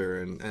sponsor,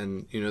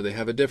 and you know, they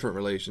have a different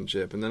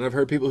relationship. And then I've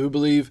heard people who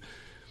believe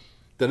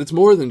that it's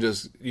more than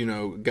just, you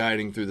know,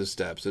 guiding through the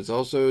steps. It's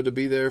also to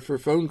be there for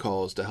phone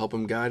calls to help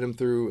them guide them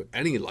through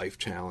any life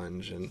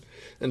challenge.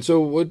 And so,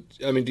 what,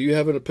 I mean, do you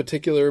have a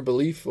particular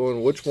belief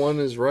on which one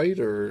is right,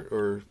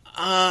 or?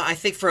 I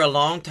think for a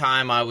long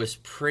time I was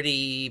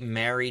pretty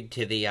married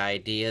to the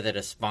idea that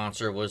a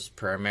sponsor was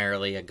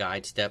primarily a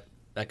guide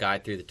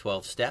through the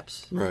 12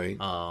 steps. Right.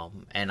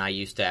 And I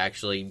used to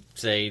actually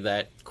say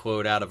that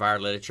quote out of our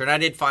literature. And I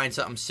did find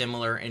something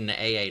similar in the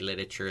AA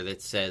literature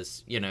that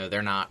says, you know,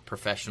 they're not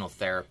professional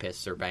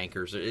therapists or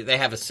bankers. They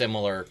have a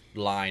similar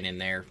line in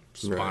their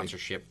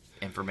sponsorship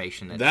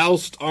information.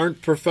 Thou'st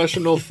aren't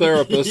professional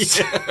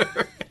therapists.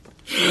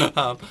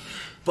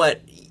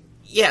 But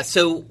yeah,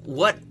 so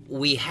what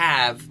we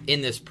have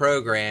in this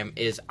program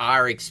is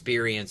our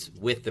experience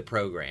with the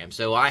program.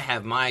 So I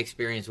have my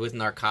experience with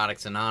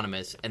Narcotics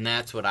Anonymous, and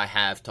that's what I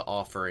have to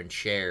offer and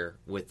share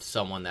with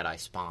someone that I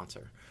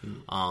sponsor.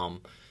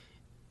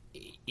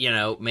 You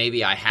know,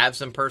 maybe I have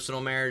some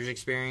personal marriage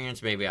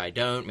experience, maybe I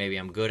don't, maybe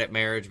I'm good at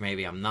marriage,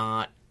 maybe I'm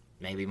not,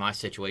 maybe my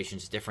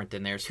situation's different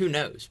than theirs, who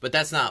knows? But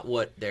that's not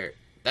what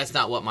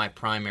my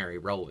primary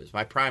role is.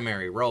 My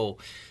primary role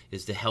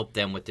is to help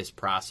them with this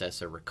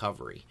process of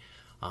recovery.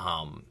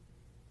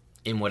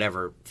 In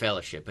whatever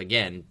fellowship.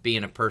 Again,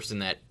 being a person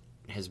that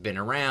has been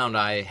around,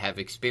 I have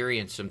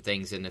experienced some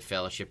things in the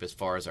fellowship as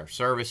far as our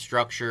service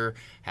structure,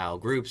 how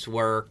groups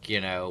work,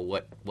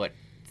 what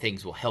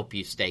things will help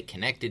you stay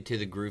connected to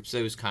the groups,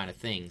 those kind of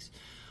things.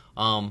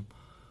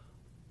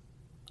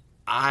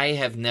 I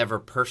have never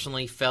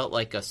personally felt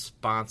like a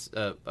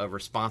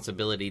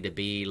responsibility to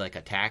be like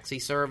a taxi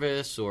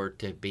service or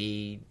to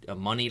be a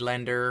money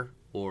lender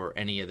or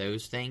any of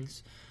those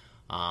things.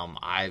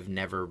 I've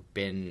never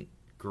been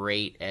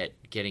great at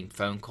getting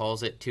phone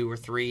calls at 2 or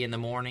 3 in the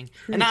morning.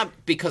 And not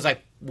because I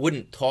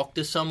wouldn't talk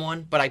to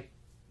someone, but I,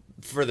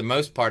 for the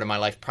most part of my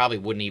life, probably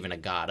wouldn't even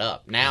have got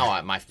up. Now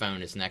my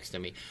phone is next to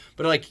me.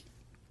 But like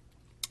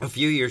a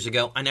few years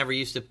ago, I never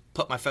used to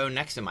put my phone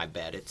next to my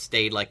bed. It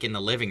stayed like in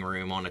the living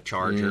room on a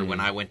charger when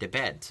I went to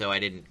bed, so I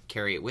didn't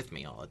carry it with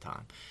me all the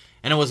time.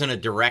 And it wasn't a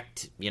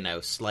direct,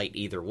 slight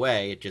either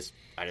way.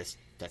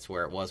 That's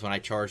where it was when I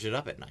charged it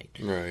up at night.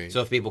 Right.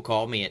 So if people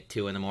called me at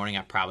 2 in the morning,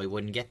 I probably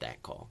wouldn't get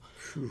that call.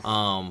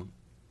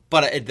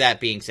 But that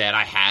being said,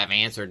 I have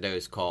answered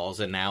those calls,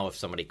 and now if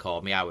somebody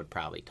called me, I would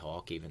probably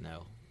talk, even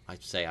though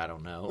I'd say I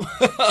don't know.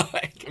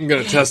 I'm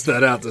going to test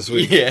that out this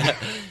week. Yeah.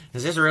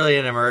 Is this really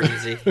an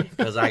emergency?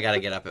 Because I got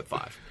to get up at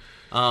 5.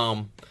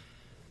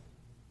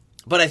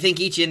 But I think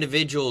each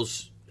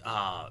individual's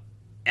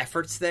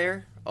efforts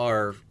there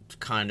are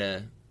kind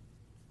of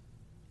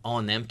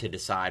on them to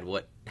decide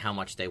how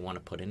much they want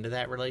to put into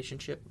that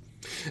relationship.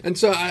 And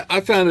so I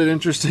found it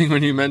interesting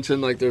when you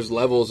mentioned like there's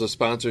levels of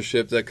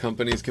sponsorship that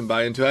companies can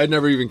buy into. I'd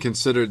never even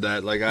considered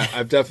that. Like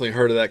I've definitely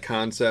heard of that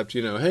concept.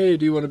 Hey,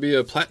 do you want to be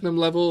a platinum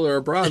level or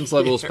a bronze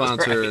level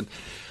sponsor? Right. And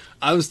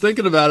I was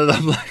thinking about it.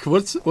 I'm like,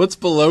 what's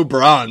below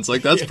bronze?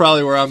 Like that's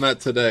probably where I'm at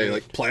today.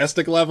 Like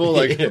plastic level.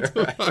 Like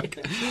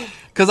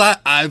because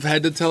I've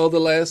had to tell the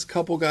last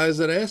couple guys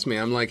that asked me.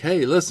 I'm like,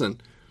 hey,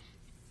 listen.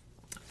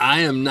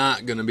 I am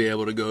not going to be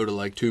able to go to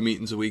like 2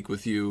 meetings a week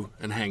with you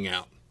and hang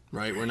out,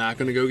 right? We're not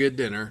going to go get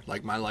dinner.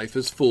 Like my life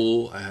is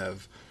full. I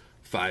have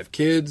 5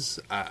 kids.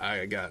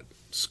 I got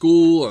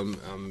school.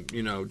 I'm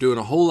doing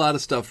a whole lot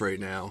of stuff right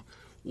now.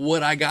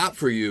 What I got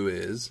for you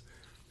is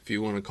if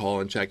you want to call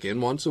and check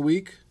in once a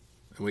week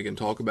and we can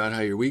talk about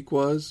how your week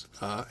was.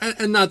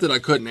 And not that I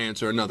couldn't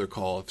answer another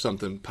call if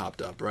something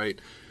popped up,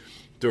 right?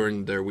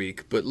 During their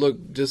week. But look,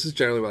 this is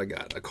generally what I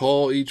got. A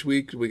call each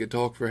week. We could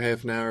talk for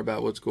half an hour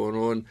about what's going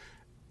on.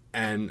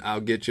 And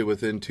I'll get you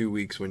within 2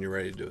 weeks when you're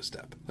ready to do a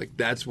step. Like,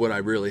 that's what I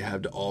really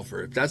have to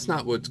offer. If that's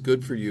not what's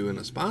good for you and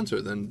a sponsor,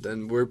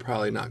 then we're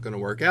probably not going to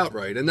work out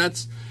right. And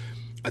that's,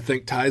 I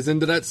think, ties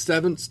into that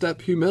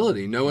 7-step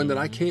humility, knowing that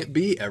I can't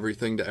be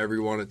everything to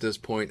everyone at this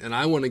point. And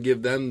I want to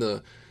give them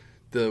the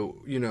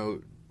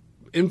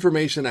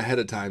information ahead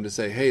of time to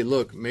say, hey,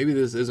 look, maybe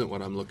this isn't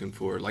what I'm looking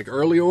for. Like,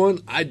 early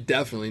on, I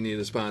definitely need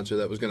a sponsor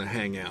that was going to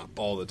hang out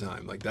all the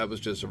time. Like, that was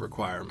just a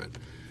requirement.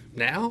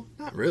 Now,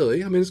 not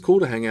really. I mean, it's cool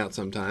to hang out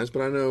sometimes,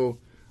 but I know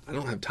I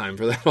don't have time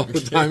for that all the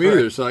time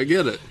either, so I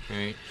get it.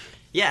 Right.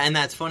 Yeah, and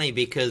that's funny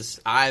because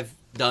I've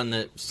done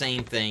the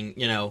same thing.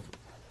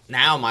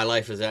 Now my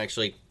life is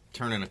actually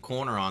turning a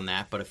corner on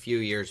that, but a few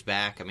years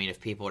back, I mean,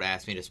 if people would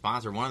ask me to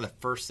sponsor, one of the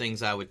first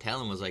things I would tell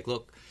them was like,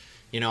 look,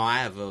 I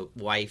have a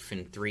wife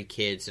and 3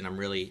 kids, and I'm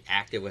really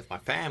active with my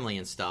family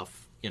and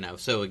stuff,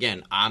 So,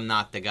 again, I'm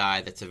not the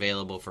guy that's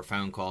available for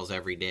phone calls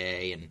every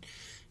day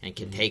and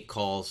can take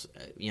calls,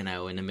 in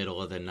the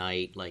middle of the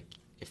night. Like,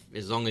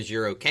 as long as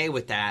you're okay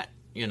with that,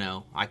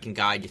 I can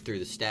guide you through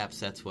the steps.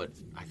 That's what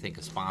I think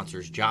a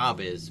sponsor's job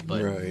is.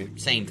 But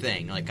Same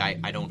thing. Like,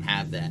 I don't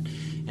have that.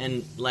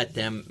 And let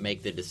them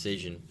make the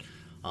decision.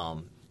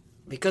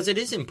 Because it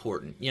is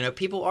important.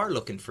 People are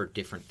looking for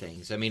different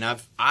things. I mean,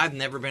 I've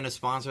never been a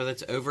sponsor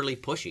that's overly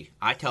pushy.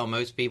 I tell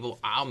most people,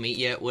 I'll meet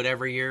you at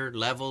whatever your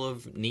level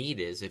of need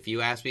is. If you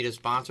ask me to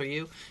sponsor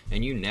you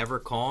and you never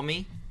call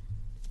me,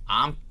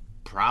 I'm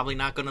probably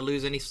not going to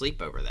lose any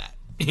sleep over that.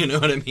 You know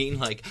what I mean?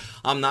 Like,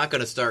 I'm not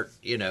going to start,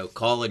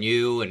 calling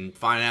you and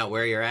finding out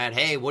where you're at.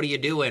 Hey, what are you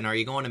doing? Are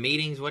you going to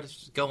meetings?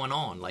 What's going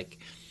on? Like,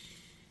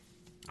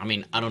 I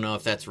mean, I don't know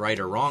if that's right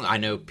or wrong. I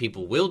know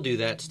people will do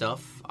that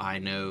stuff. I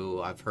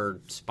know I've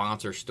heard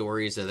sponsor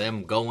stories of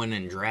them going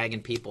and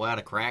dragging people out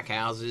of crack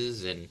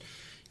houses and,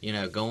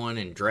 going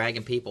and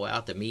dragging people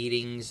out to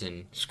meetings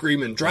and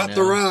screaming, drop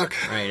the rock.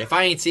 Right. If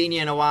I ain't seen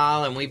you in a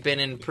while and we've been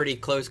in pretty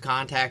close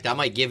contact, I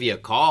might give you a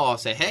call,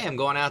 say, hey, I'm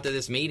going out to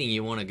this meeting.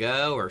 You want to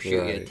go? Or shoot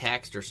you a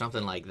text or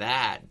something like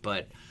that.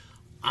 But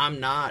I'm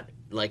not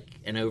like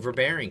an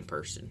overbearing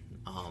person.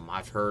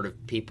 I've heard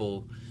of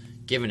people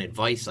giving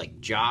advice like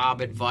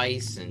job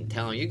advice and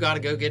telling you got to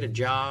go get a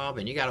job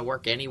and you got to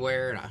work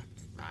anywhere. And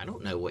I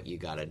don't know what you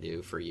got to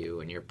do for you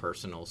and your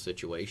personal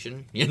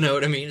situation. You know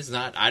what I mean?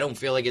 I don't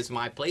feel like it's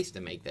my place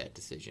to make that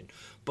decision.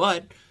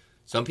 But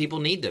some people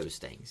need those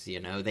things,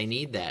 They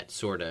need that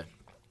sort of,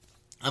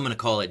 I'm going to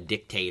call it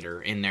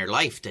dictator in their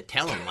life to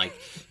tell them, like,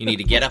 you need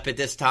to get up at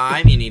this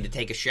time, you need to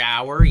take a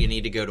shower, you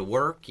need to go to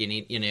work, you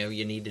need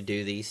to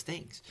do these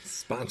things.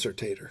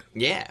 Sponsor-tator.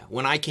 Yeah.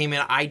 When I came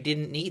in, I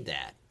didn't need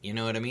that. You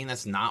know what I mean?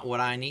 That's not what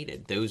I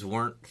needed. Those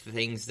weren't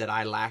things that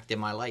I lacked in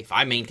my life.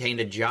 I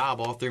maintained a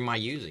job all through my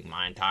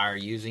entire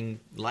using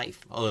life,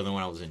 other than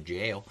when I was in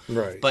jail.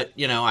 Right. But,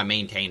 I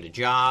maintained a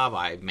job.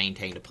 I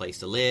maintained a place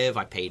to live.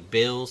 I paid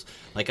bills.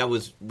 Like, I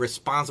was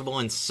responsible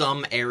in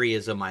some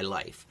areas of my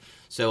life.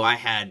 So I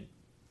had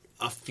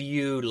a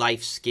few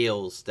life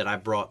skills that I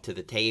brought to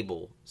the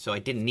table. So I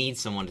didn't need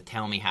someone to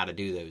tell me how to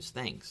do those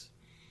things.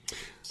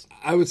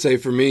 I would say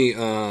for me,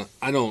 I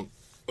don't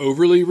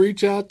overly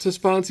reach out to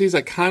sponsees.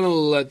 I kind of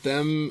let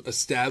them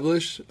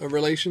establish a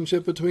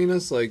relationship between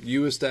us. Like,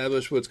 you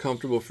establish what's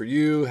comfortable for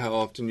you, how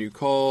often you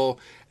call.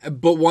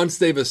 But once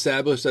they've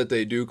established that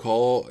they do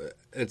call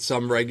at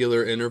some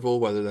regular interval,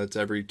 whether that's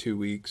every 2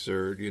 weeks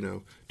or,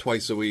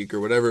 twice a week or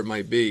whatever it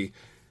might be,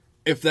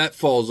 if that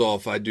falls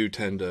off, I do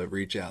tend to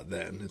reach out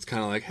then. It's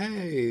kind of like,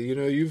 hey,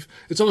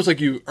 it's almost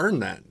like you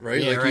earned that,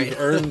 right? Yeah, like right. You've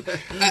earned,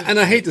 and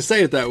I hate to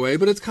say it that way,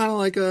 but it's kind of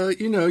like,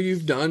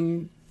 you've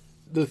done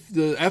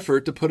the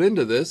effort to put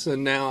into this,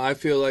 and now I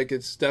feel like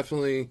it's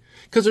definitely,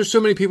 because there's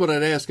so many people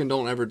that ask and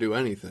don't ever do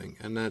anything,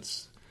 and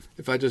that's,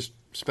 if I just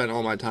spent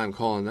all my time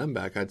calling them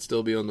back, I'd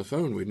still be on the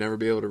phone. We'd never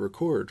be able to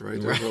record, right?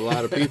 There's a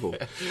lot of people.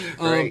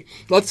 Right.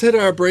 Let's hit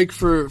our break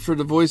for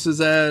the Voices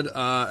ad,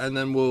 and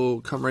then we'll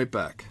come right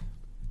back.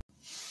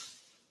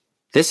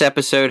 This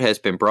episode has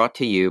been brought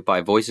to you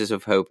by Voices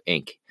of Hope,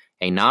 Inc.,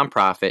 a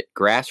nonprofit,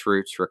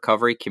 grassroots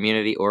recovery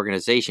community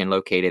organization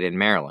located in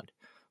Maryland.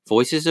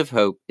 Voices of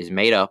Hope is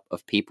made up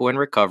of people in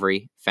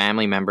recovery,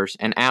 family members,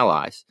 and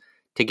allies.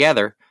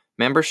 Together,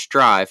 members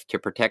strive to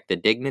protect the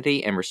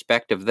dignity and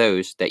respect of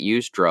those that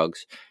use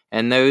drugs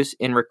and those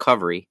in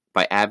recovery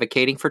by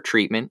advocating for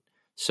treatment,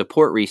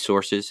 support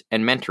resources,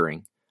 and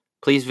mentoring.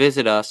 Please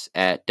visit us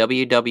at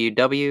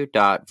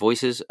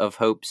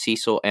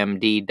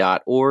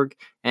www.voicesofhopececilmd.org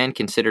and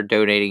consider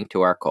donating to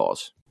our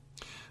cause.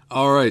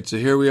 All right, so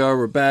here we are.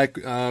 We're back.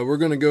 We're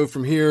going to go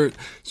from here.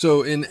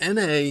 So in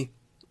NA,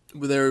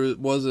 there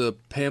was a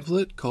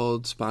pamphlet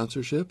called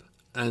Sponsorship,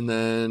 and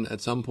then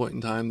at some point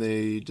in time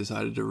they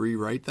decided to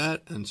rewrite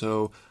that, and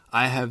so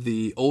I have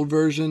the old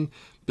version,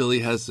 Billy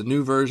has the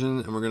new version,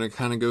 and we're going to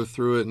kind of go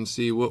through it and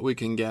see what we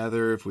can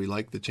gather, if we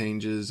like the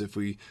changes, if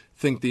we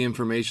think the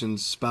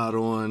information's spot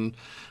on.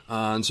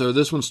 And so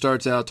this one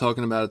starts out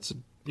talking about it's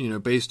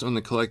based on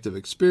the collective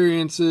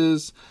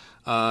experiences,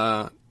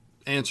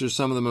 answers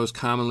some of the most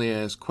commonly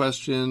asked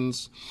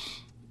questions.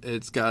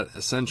 It's got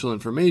essential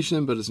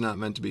information, but it's not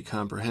meant to be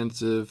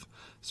comprehensive.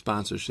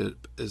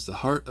 Sponsorship is the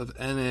heart of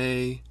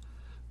the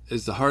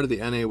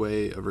NA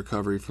way of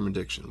recovery from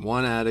addiction.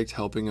 One addict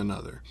helping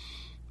another.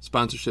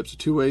 Sponsorship's a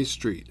two-way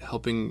street,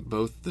 helping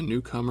both the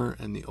newcomer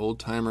and the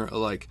old-timer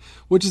alike,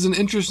 which is an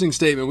interesting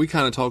statement. We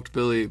kind of talked to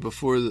Billy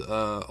before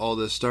all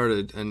this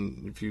started,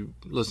 and if you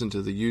listen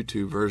to the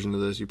YouTube version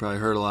of this, you probably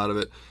heard a lot of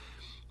it,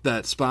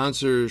 that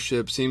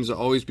sponsorship seems to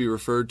always be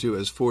referred to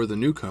as for the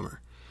newcomer.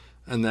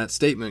 And that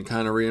statement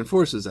kind of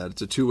reinforces that.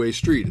 It's a two-way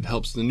street. It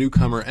helps the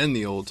newcomer and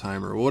the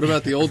old-timer. What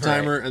about the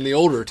old-timer and the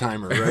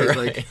older-timer, right? Right.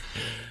 Like,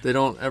 they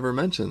don't ever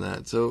mention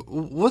that. So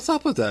what's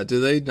up with that? Do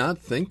they not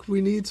think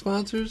we need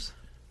sponsors?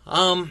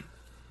 I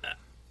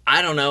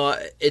don't know.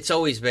 It's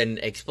always been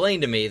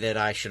explained to me that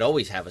I should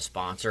always have a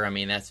sponsor. I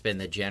mean, that's been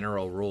the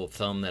general rule of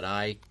thumb that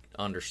I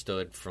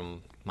understood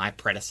from my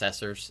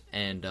predecessors.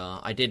 And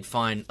I did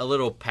find a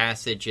little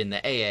passage in the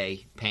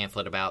AA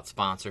pamphlet about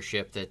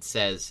sponsorship that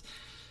says,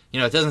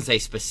 it doesn't say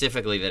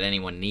specifically that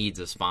anyone needs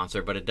a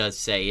sponsor, but it does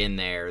say in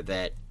there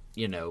that,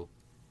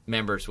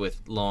 members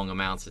with long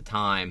amounts of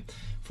time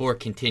for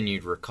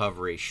continued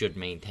recovery should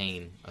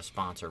maintain a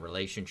sponsor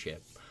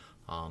relationship.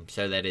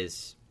 So that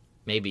is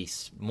maybe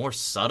more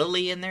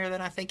subtly in there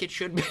than I think it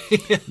should be.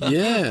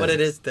 Yeah. But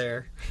it is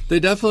there. They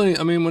definitely,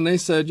 when they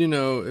said,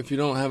 if you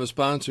don't have a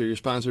sponsor, you're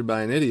sponsored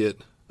by an idiot.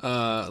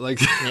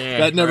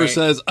 That never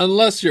says,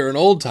 unless you're an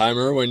old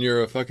timer when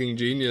you're a fucking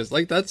genius.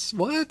 Like, that's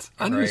what?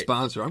 I need a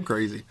sponsor. I'm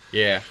crazy.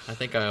 Yeah, I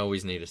think I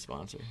always need a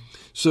sponsor.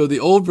 So the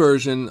old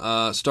version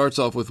starts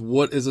off with,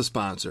 what is a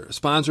sponsor? A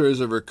sponsor is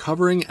a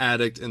recovering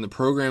addict in the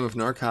program of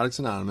Narcotics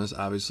Anonymous,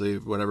 obviously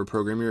whatever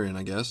program you're in,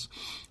 I guess.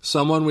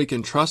 Someone we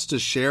can trust to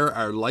share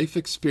our life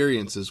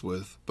experiences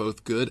with,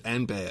 both good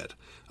and bad.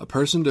 A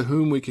person to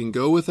whom we can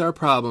go with our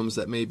problems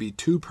that may be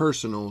too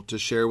personal to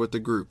share with the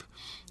group.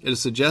 It is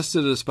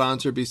suggested that a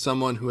sponsor be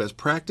someone who has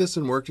practiced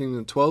in working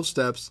the 12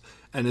 steps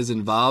and is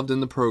involved in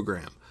the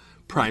program.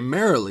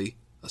 Primarily,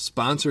 a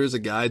sponsor is a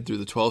guide through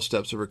the 12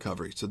 steps of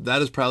recovery. So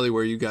that is probably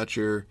where you got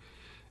your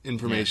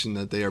information,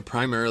 that they are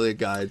primarily a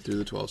guide through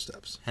the 12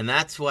 steps. And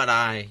that's what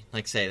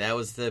that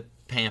was the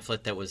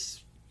pamphlet that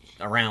was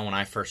around when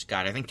I first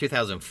got it. I think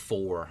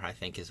 2004,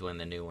 is when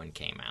the new one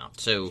came out.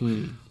 So,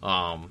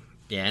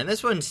 yeah, and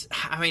this one's,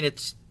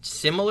 it's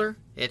similar.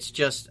 It's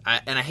just,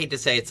 and I hate to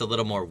say it's a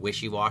little more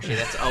wishy-washy.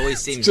 That's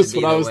always seems just to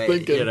be what the I was way.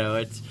 thinking.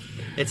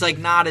 It's like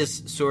not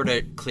as sort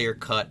of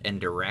clear-cut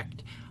and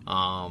direct.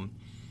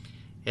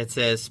 It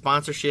says,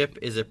 sponsorship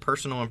is a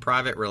personal and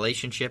private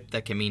relationship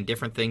that can mean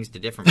different things to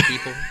different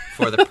people.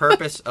 For the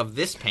purpose of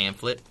this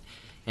pamphlet,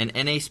 An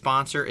NA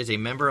sponsor is a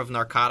member of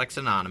Narcotics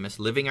Anonymous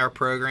living our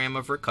program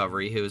of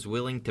recovery who is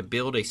willing to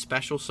build a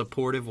special,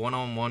 supportive,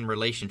 one-on-one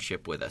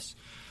relationship with us.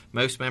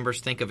 Most members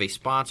think of a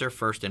sponsor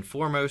first and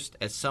foremost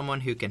as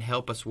someone who can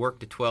help us work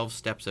the 12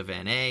 steps of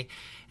NA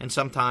and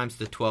sometimes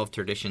the 12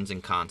 traditions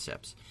and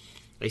concepts.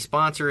 A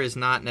sponsor is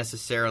not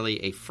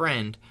necessarily a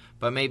friend,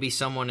 but maybe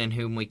someone in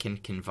whom we can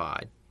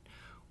confide.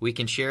 We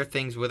can share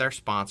things with our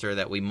sponsor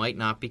that we might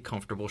not be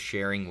comfortable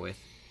sharing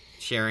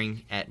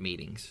at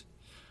meetings.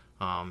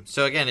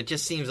 So again, it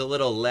just seems a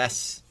little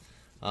less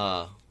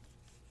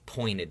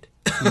pointed.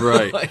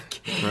 Right.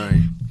 Like,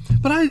 right.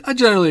 But I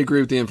generally agree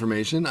with the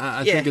information.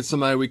 I Yeah. think it's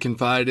somebody we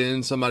confide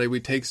in, somebody we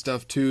take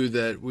stuff to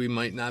that we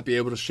might not be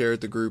able to share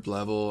at the group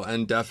level,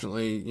 and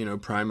definitely,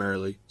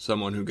 primarily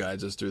someone who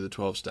guides us through the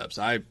 12 steps.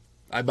 I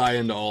buy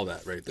into all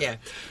that right there. Yeah,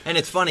 and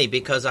it's funny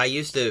because I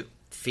used to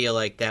feel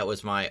like that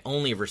was my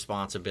only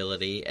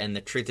responsibility, and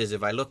the truth is,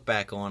 if I look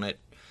back on it,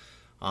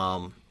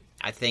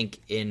 I think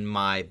in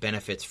my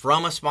benefits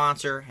from a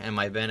sponsor and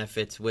my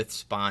benefits with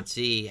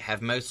sponsee have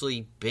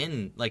mostly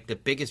been, like, the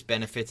biggest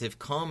benefits have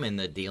come in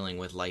the dealing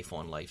with life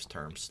on life's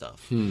terms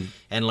stuff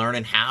and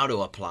learning how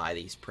to apply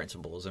these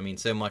principles. I mean,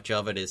 so much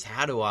of it is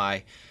how do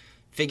I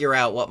figure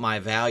out what my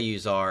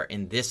values are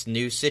in this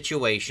new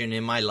situation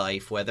in my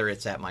life, whether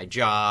it's at my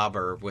job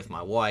or with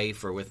my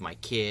wife or with my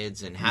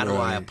kids, and how do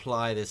I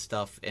apply this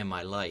stuff in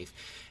my life?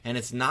 And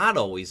it's not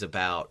always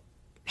about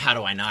how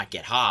do I not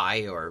get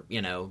high or,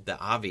 the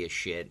obvious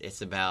shit.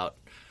 It's about,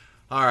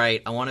 all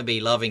right, I want to be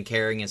loving,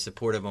 caring, and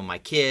supportive of my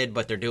kid,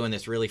 but they're doing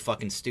this really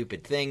fucking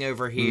stupid thing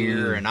over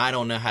here, and I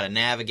don't know how to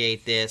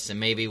navigate this, and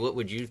maybe what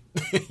would you,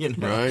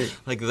 Right.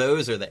 Like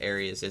those are the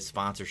areas that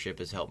sponsorship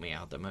has helped me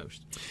out the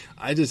most.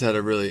 I just had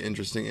a really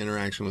interesting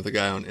interaction with a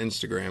guy on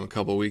Instagram a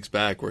couple weeks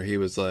back where he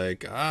was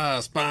like,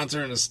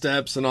 sponsor and the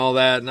steps and all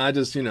that. And I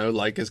just,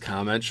 like his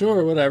comment,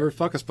 sure, whatever,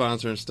 fuck a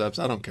sponsor and steps,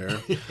 I don't care.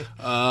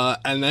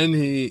 And then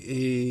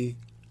he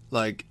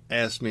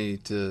asked me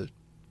to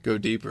go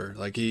deeper.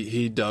 Like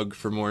he dug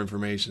for more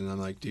information. I'm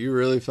like, do you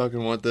really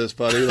fucking want this,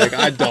 buddy? Like,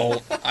 I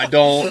don't.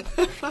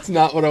 It's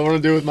not what I want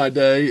to do with my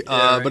day.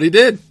 But he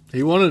did.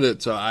 He wanted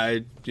it. So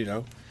I,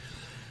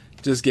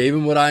 just gave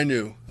him what I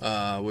knew,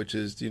 which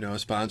is, a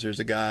sponsor is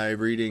a guy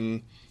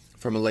reading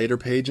from a later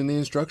page in the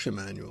instruction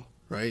manual,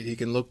 right? He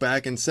can look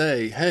back and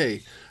say,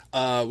 hey,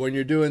 when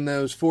you're doing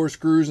those 4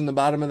 screws in the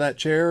bottom of that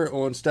chair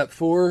on step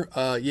 4,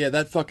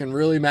 that fucking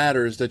really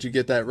matters that you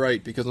get that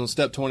right, because on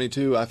step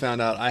 22, I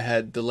found out I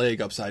had the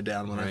leg upside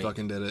down when I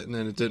fucking did it, and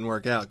then it didn't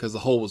work out because the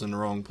hole was in the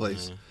wrong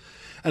place.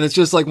 And it's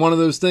just like one of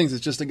those things.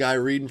 It's just a guy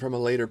reading from a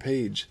later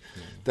page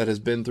that has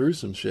been through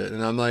some shit.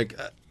 And I'm like,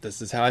 this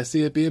is how I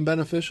see it being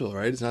beneficial,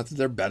 right? It's not that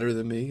they're better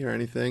than me or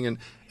anything. And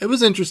it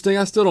was interesting.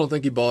 I still don't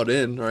think he bought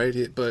in,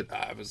 right? But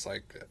I was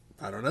like,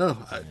 I don't know.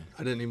 I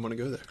didn't even want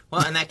to go there.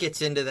 Well, and that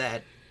gets into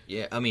that.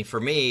 Yeah, I mean, for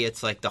me,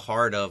 it's like the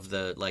heart of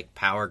the, like,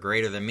 power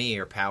greater than me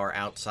or power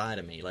outside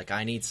of me. Like,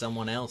 I need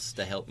someone else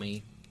to help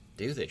me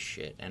do this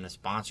shit. And a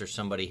sponsor,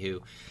 somebody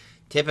who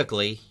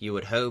typically you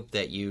would hope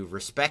that you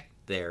respect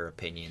their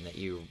opinion, that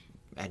you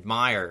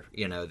admire,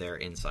 their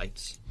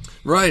insights.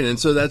 Right, and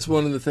so that's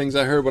one of the things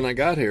I heard when I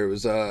got here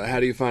was, how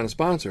do you find a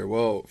sponsor?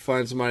 Well,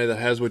 find somebody that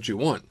has what you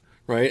want,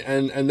 right?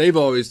 And they've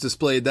always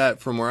displayed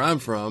that from where I'm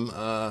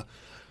from,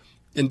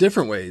 in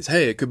different ways.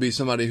 Hey, it could be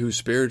somebody who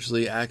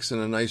spiritually acts in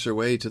a nicer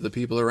way to the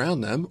people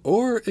around them,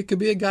 or it could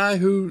be a guy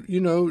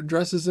who,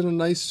 dresses in a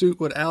nice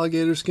suit with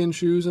alligator skin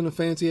shoes and a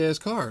fancy-ass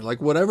car.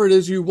 Like, whatever it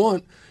is you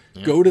want,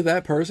 go to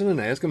that person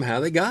and ask them how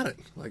they got it.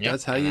 Like,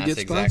 that's how you get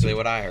sponsored. That's exactly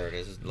what I heard,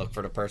 is look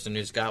for the person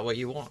who's got what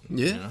you want.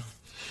 Yeah.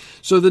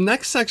 So the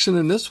next section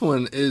in this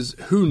one is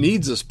who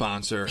needs a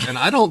sponsor, and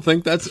I don't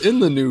think that's in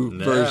the new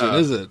version,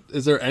 is it?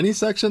 Is there any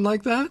section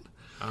like that?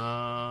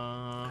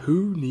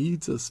 Who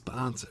needs a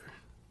sponsor?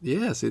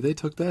 Yeah, see, they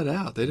took that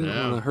out. They didn't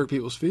want to hurt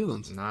people's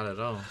feelings. Not at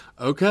all.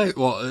 Okay,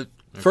 well,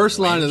 first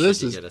line of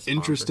this is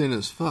interesting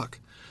as fuck.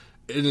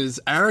 It is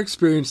our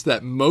experience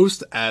that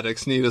most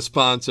addicts need a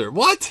sponsor.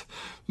 What?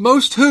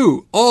 Most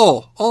who?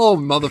 All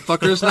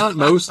motherfuckers, not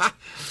most.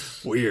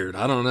 Weird,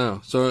 I don't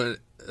know. So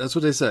that's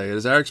what they say. It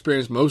is our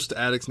experience most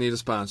addicts need a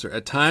sponsor.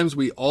 At times,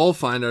 we all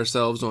find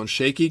ourselves on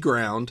shaky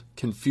ground,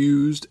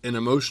 confused, in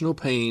emotional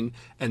pain,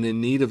 and in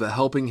need of a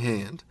helping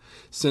hand.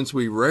 Since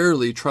we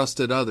rarely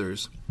trusted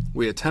others,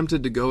 we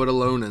attempted to go it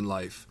alone in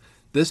life.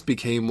 This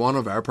became one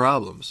of our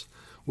problems.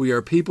 We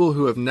are people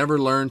who have never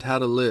learned how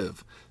to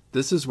live.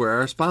 This is where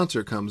our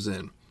sponsor comes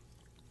in.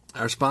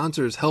 Our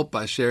sponsors help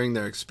by sharing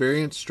their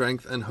experience,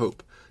 strength, and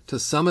hope. To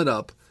sum it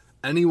up,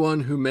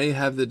 anyone who may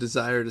have the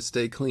desire to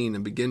stay clean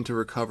and begin to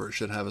recover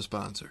should have a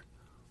sponsor.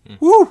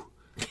 Woo!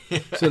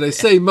 So they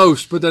say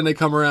most, but then they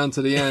come around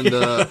to the end.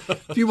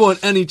 If you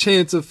want any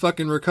chance of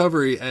fucking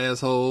recovery,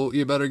 asshole,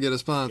 you better get a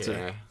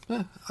sponsor.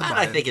 Yeah.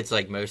 I think it's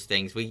like most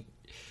things.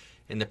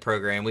 In the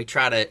program, we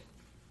try to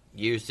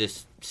use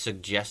this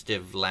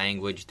suggestive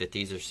language that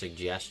these are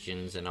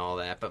suggestions and all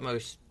that, but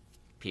most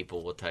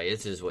people will tell you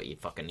this is what you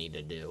fucking need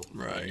to do.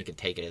 Right. And you can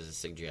take it as a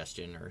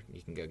suggestion, or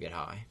you can go get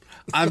high.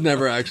 I've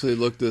never actually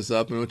looked this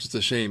up, and which is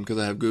a shame because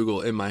I have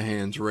Google in my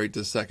hands right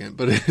this second.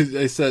 But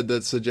they said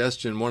that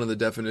suggestion, one of the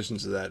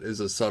definitions of that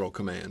is a subtle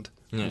command.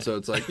 Yeah. And so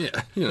it's like,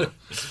 yeah, you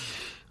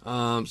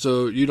know.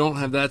 So you don't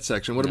have that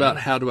section. What about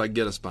how do I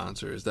get a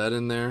sponsor? Is that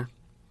in there?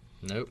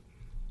 Nope.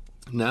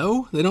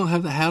 No? They don't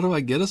have the how do I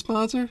get a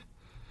sponsor?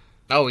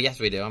 Oh, yes,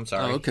 we do. I'm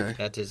sorry. Oh, okay.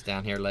 That is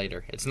down here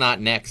later. It's not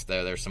next,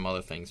 though. There's some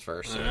other things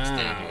first, so it's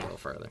down here a little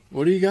further.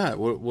 What do you got?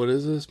 What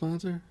is a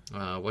sponsor?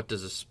 What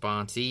does a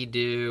sponsee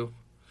do?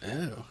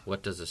 Oh.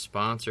 What does a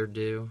sponsor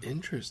do?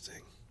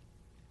 Interesting.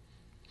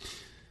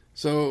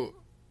 So,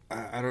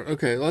 I don't...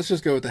 Okay, let's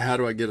just go with the how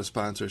do I get a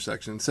sponsor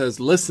section. It says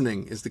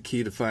listening is the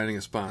key to finding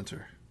a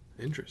sponsor.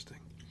 Interesting.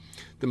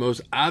 The most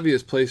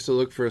obvious place to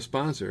look for a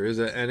sponsor is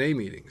at NA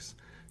meetings.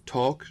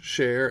 Talk,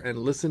 share, and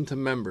listen to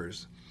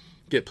members.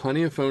 Get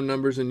plenty of phone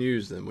numbers and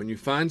use them. When you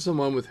find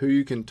someone with who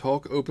you can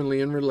talk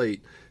openly and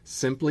relate,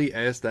 simply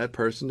ask that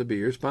person to be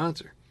your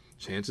sponsor.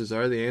 Chances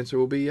are the answer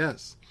will be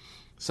yes.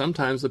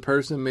 Sometimes the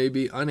person may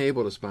be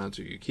unable to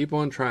sponsor you. Keep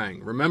on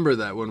trying. Remember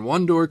that when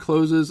one door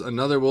closes,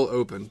 another will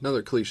open.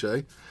 Another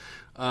cliche.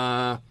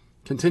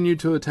 Continue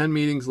to attend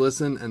meetings,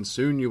 listen, and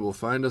soon you will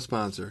find a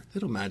sponsor.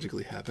 It'll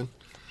magically happen.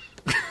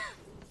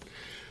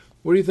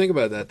 What do you think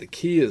about that? The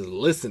key is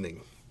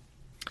listening.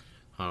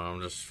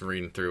 I'm just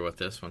reading through what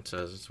this one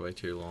says. It's way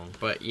too long.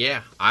 But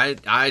yeah,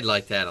 I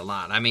like that a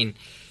lot. I mean,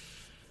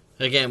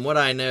 again, what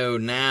I know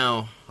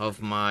now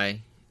of my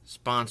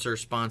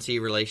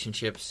sponsor-sponsee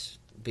relationships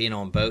being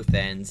on both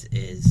ends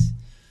is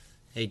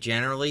they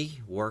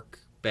generally work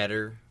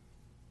better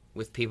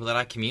with people that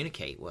I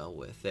communicate well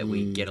with, that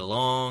we get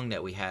along,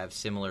 that we have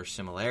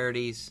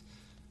similarities,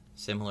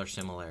 yeah.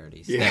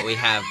 that we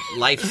have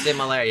life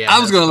similarities. Yeah, I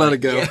was going to let it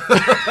go.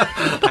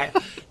 Yeah.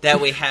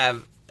 That we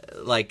have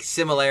like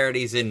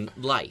similarities in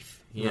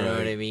life, you know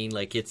what I mean?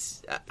 Like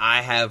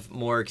I have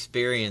more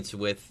experience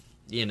with,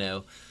 you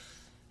know,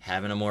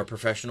 having a more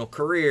professional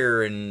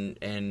career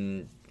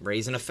and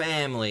raising a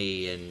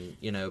family and,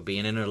 you know,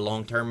 being in a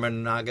long-term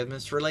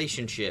monogamous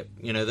relationship.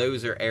 You know,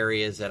 those are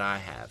areas that I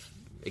have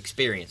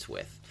experience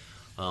with.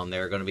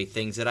 There are going to be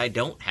things that I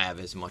don't have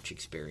as much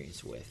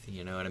experience with.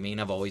 You know what I mean?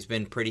 I've always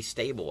been pretty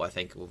stable. I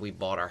think we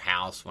bought our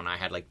house when I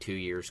had like 2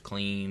 years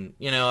clean.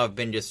 You know, I've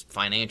been just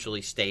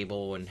financially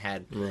stable and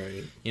had,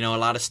 you know, a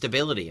lot of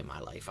stability in my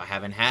life. I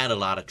haven't had a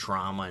lot of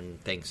trauma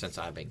and things since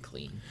I've been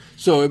clean.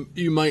 So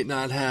you might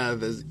not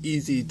have as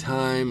easy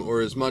time or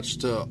as much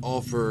to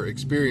offer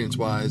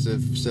experience-wise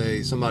if,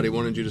 say, somebody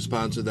wanted you to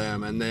sponsor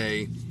them and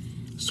they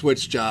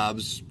switch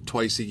jobs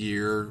twice a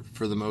year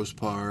for the most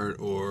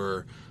part,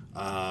 or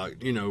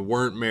you know,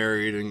 weren't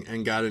married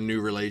and got in new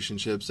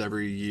relationships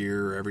every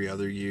year or every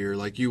other year.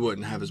 Like, you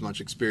wouldn't have as much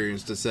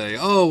experience to say,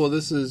 oh, well,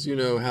 this is, you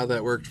know, how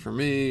that worked for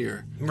me.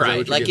 Or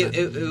right. Like,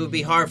 it would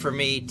be hard for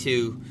me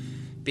to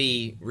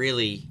be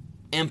really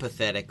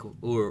empathetic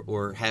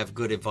or have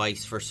good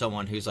advice for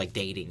someone who's, like,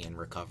 dating in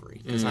recovery.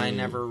 Because I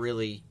never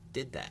really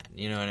did that.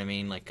 You know what I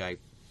mean? Like, I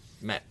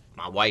met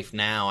my wife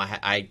now.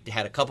 I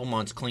had a couple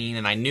months clean,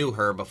 and I knew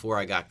her before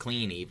I got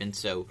clean even,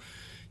 so...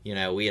 You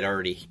know, we had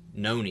already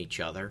known each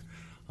other,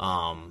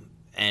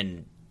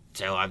 and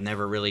so I've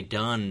never really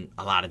done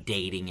a lot of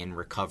dating in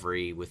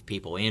recovery with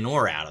people in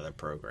or out of the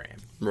program.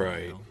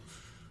 Right. You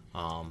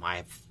know?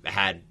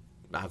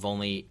 I've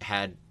only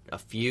had a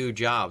few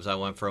jobs. I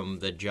went from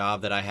the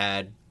job that I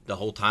had the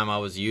whole time I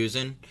was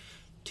using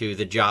to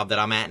the job that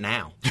I'm at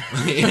now.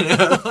 You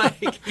know,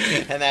 like,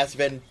 and that's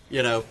been,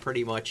 you know,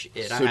 pretty much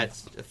it. So, I had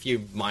a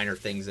few minor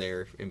things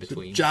there in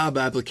between. So job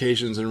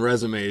applications and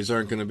resumes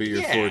aren't going to be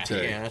your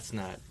forte. Yeah, that's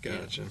not.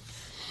 Gotcha.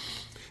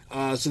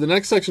 Yeah. So the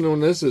next section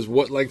on this is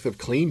what length of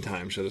clean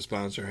time should a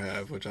sponsor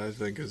have, which I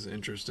think is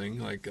interesting.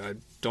 Like, I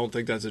don't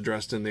think that's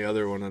addressed in the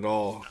other one at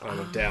all, out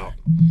of doubt.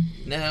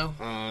 No.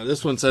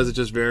 This one says it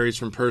just varies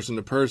from person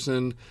to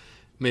person.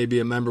 Maybe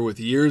a member with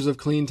years of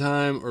clean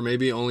time, or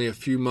maybe only a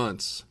few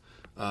months.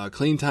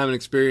 Clean time and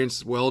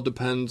experience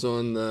depends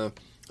on the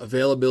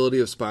availability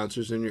of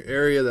sponsors in your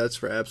area. That's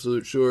for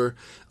absolute sure.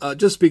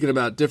 Just speaking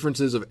about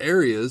differences of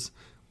areas,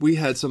 we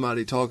had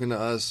somebody talking to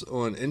us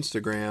on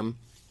Instagram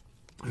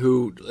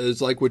who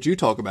is like what you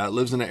talk about,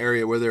 lives in an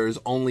area where there is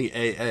only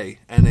AA.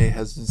 NA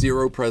has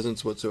zero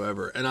presence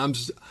whatsoever. And I'm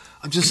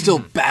just still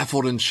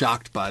baffled and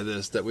shocked by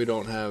this, that we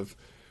don't have...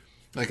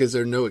 Like, is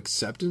there no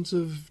acceptance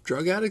of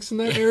drug addicts in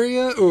that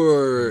area?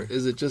 Or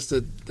is it just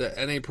that the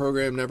NA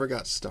program never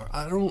got started?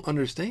 I don't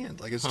understand.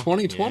 Like, it's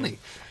 2020. Yeah.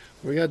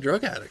 We got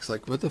drug addicts.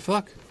 Like, what the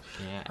fuck?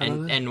 Yeah,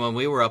 and when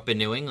we were up in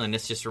New England,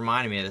 this just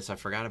reminded me of this. I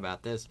forgot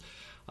about this.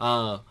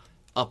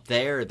 Up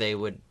there, they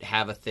would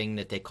have a thing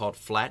that they called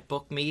flat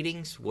book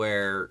meetings,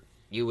 where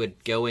you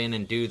would go in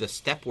and do the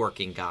step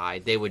working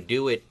guide. They would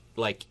do it,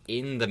 like,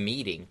 in the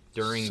meeting,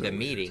 during the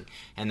meeting.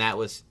 And that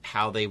was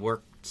how they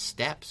worked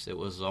steps. It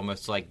was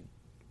almost like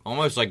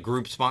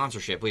group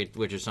sponsorship,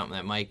 which is something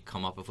that might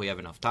come up if we have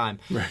enough time.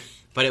 Right.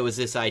 But it was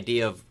this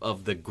idea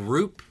of the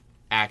group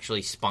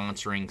actually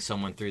sponsoring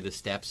someone through the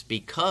steps,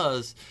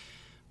 because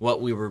what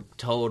we were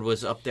told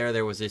was up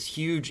there was this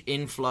huge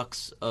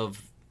influx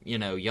of,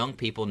 young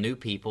people, new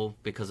people,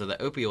 because of the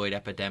opioid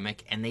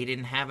epidemic, and they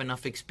didn't have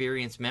enough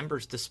experienced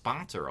members to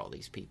sponsor all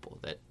these people.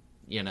 That,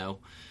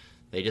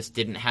 they just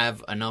didn't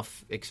have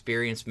enough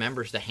experienced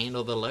members to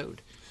handle the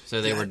load. So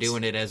they were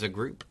doing it as a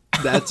group.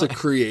 That's a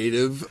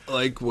creative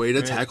way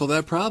to tackle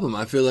that problem.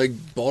 I feel like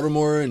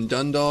Baltimore and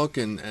Dundalk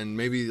and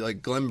maybe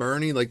like Glen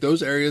Burnie, like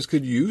those areas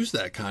could use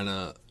that kind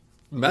of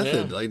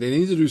method. Yeah. Like they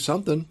need to do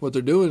something. What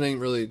they're doing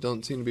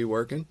don't seem to be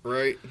working.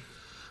 Right.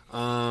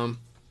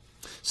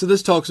 So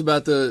this talks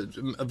about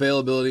the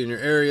availability in your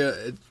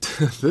area.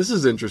 This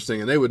is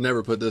interesting, and they would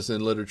never put this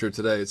in literature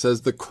today. It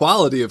says the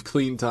quality of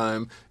clean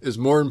time is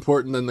more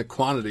important than the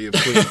quantity of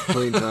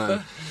clean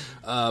time.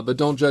 But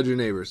don't judge your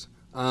neighbors.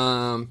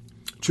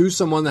 Choose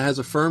someone that has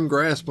a firm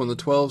grasp on the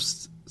 12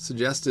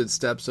 suggested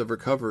steps of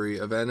recovery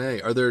of NA.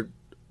 Are there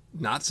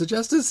not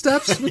suggested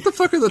steps? What the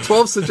fuck are the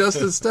 12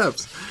 suggested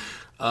steps?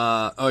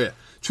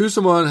 Choose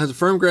someone that has a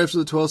firm grasp of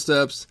the 12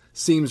 steps,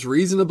 seems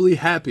reasonably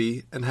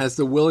happy, and has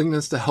the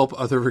willingness to help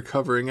other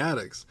recovering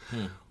addicts.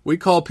 We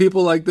call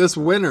people like this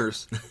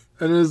winners.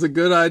 And it is a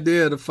good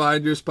idea to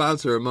find your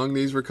sponsor among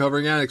these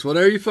recovering addicts. Well,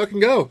 there you fucking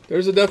go.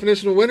 There's a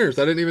definition of winners.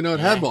 I didn't even know it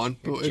had one.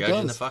 You're it judging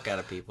does. the fuck out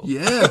of people.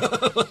 Yeah.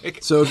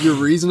 So if you're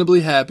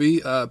reasonably happy,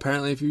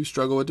 apparently if you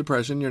struggle with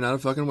depression, you're not a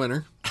fucking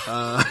winner.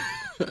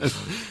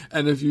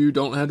 And if you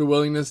don't have the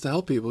willingness to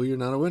help people, you're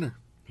not a winner.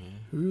 Yeah.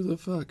 Who the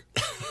fuck?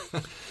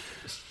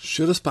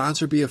 Should a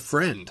sponsor be a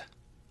friend?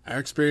 Our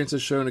experience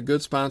has shown a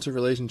good sponsor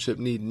relationship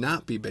need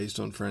not be based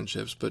on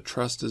friendships, but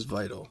trust is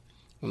vital.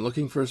 When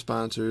looking for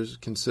sponsors,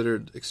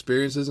 consider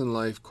experiences in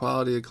life,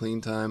 quality of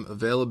clean time,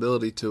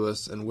 availability to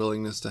us, and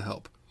willingness to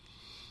help.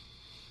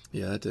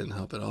 Yeah, that didn't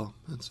help at all.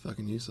 That's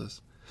fucking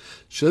useless.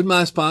 Should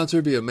my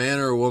sponsor be a man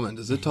or a woman?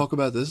 Does it talk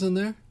about this in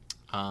there?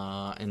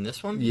 In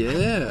this one?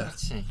 Yeah.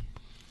 Let's see.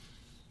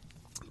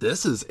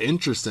 This is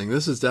interesting.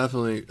 This is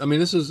definitely...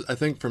 this is, I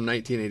think, from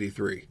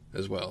 1983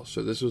 as well.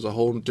 So this was a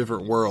whole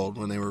different world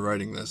when they were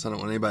writing this. I don't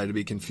want anybody to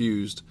be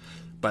confused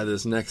by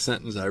this next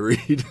sentence I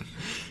read.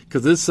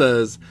 Because this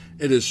says,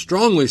 it is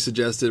strongly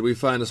suggested we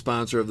find a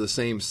sponsor of the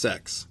same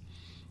sex.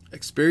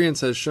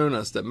 Experience has shown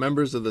us that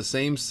members of the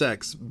same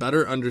sex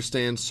better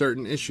understand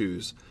certain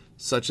issues,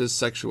 such as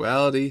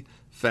sexuality,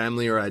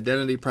 family or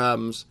identity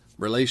problems,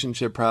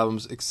 relationship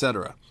problems,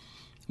 etc.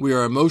 We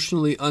are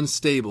emotionally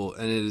unstable,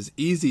 and it is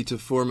easy to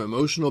form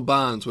emotional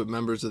bonds with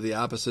members of the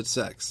opposite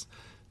sex.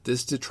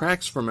 This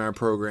detracts from our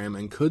program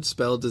and could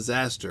spell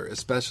disaster,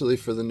 especially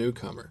for the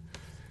newcomer.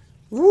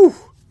 Woo!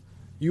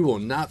 You will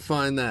not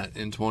find that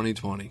in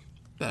 2020.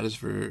 That is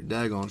for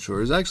daggone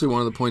sure. It's actually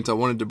one of the points I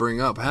wanted to bring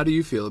up. How do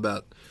you feel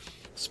about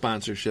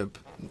sponsorship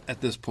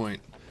at this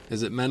point?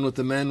 Is it men with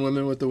the men,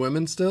 women with the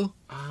women still?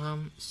 I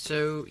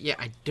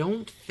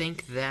don't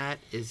think that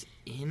is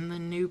in the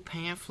new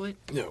pamphlet.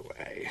 No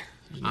way.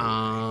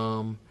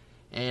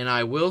 And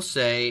I will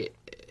say,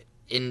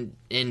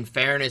 in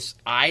fairness,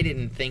 I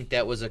didn't think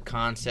that was a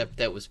concept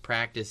that was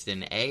practiced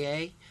in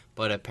AA,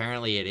 but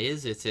apparently it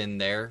is. It's in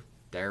their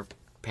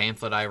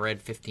pamphlet I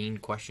read, 15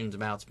 questions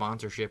about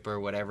sponsorship or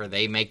whatever.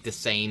 They make the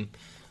same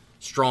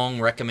strong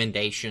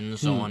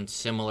recommendations on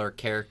similar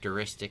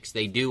characteristics.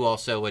 They do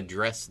also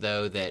address,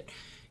 though, that,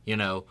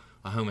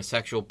 a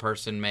homosexual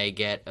person may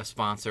get a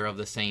sponsor of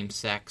the same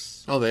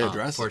sex. Oh, they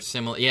address for it.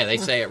 similar. Yeah, they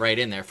say it right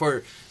in there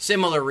for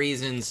similar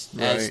reasons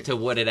as Right. to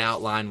what it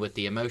outlined with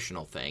the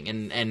emotional thing,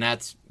 and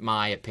that's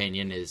my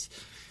opinion. Is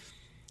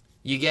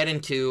you get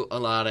into a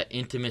lot of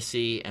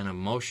intimacy and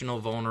emotional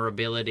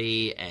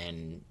vulnerability,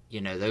 and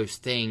those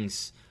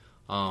things.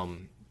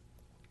 And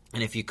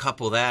if you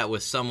couple that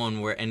with someone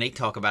and they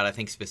talk about, I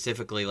think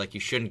specifically, like you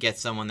shouldn't get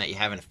someone that you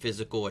have a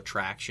physical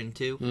attraction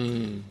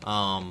to.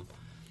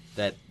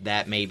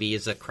 That maybe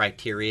is a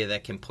criteria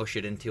that can push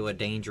it into a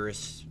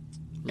dangerous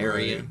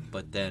area. Right.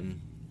 But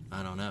then,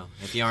 I don't know.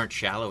 If you aren't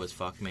shallow as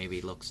fuck,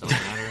 maybe looks don't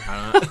matter.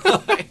 I don't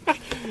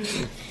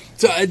know.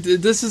 So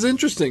this is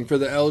interesting for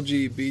the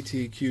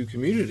LGBTQ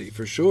community,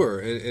 for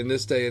sure. In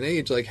this day and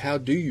age, like, how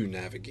do you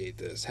navigate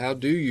this? How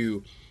do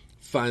you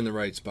find the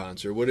right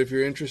sponsor? What if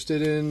you're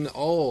interested in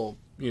all,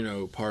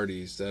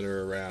 parties that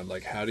are around?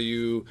 Like, how do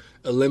you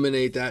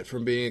eliminate that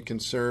from being a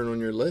concern on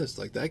your list?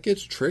 Like, that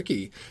gets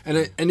tricky.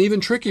 And even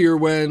trickier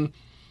when,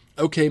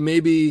 okay,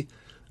 maybe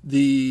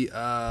the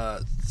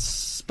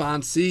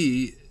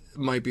sponsee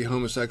might be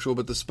homosexual,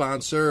 but the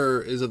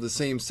sponsor is of the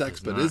same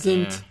sex, but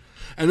isn't. Yeah.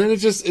 And then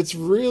it's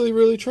really,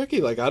 really tricky.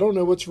 Like, I don't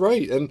know what's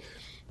right. And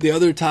the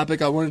other topic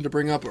I wanted to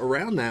bring up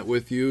around that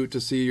with you to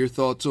see your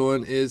thoughts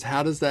on is,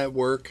 how does that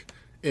work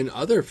in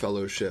other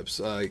fellowships?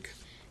 Like,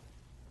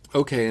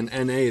 okay, in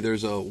NA,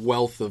 there's a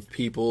wealth of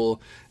people,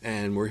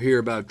 and we're here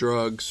about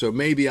drugs, so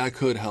maybe I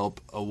could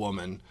help a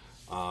woman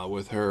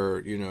with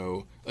her,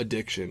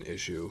 addiction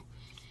issue.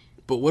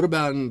 But what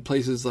about in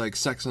places like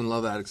Sex and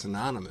Love Addicts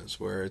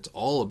Anonymous, where it's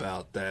all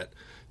about that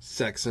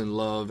sex and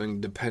love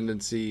and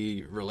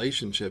dependency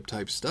relationship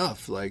type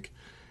stuff? Like,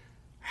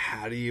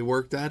 how do you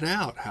work that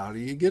out? How do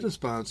you get a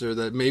sponsor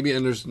that maybe,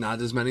 and there's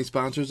not as many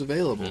sponsors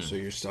available, so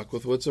you're stuck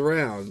with what's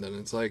around, and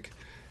it's like,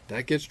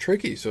 that gets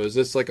tricky. So is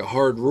this like a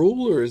hard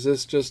rule, or is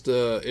this just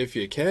if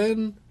you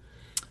can?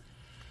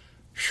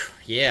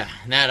 Yeah,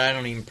 that I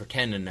don't even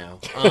pretend to know.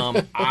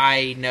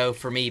 I know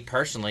for me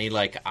personally,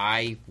 like,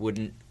 I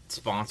wouldn't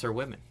sponsor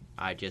women.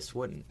 I just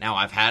wouldn't. Now,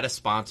 I've had a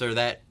sponsor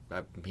that,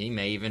 he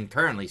may even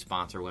currently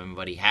sponsor women,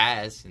 but he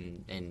has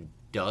and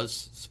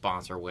does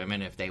sponsor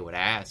women if they would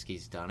ask.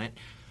 He's done it.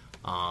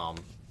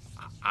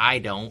 I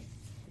don't,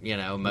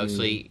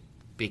 mostly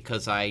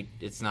because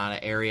it's not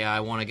an area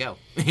I want to go.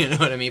 You know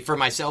what I mean? For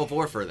myself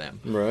or for them.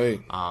 Right.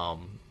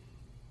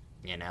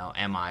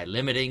 Am I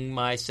limiting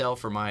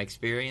myself or my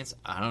experience?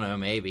 I don't know,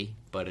 maybe.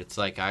 But it's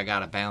like I got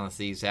to balance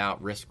these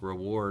out,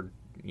 risk-reward,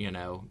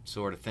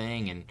 sort of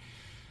thing. And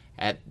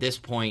at this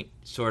point,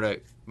 sort of,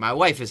 my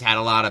wife has had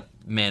a lot of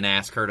men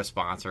ask her to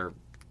sponsor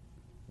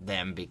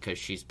them because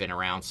she's been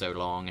around so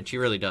long. And she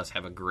really does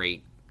have a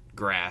great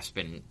grasp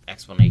and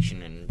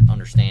explanation and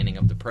understanding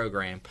of the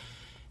program.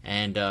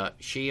 And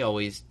she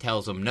always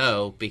tells them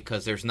no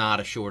because there's not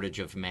a shortage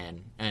of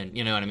men. And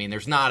you know what I mean?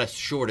 There's not a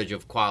shortage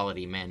of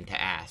quality men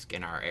to ask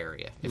in our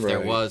area. If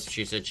there was,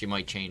 she said she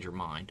might change her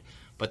mind.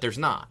 But there's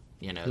not.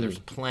 There's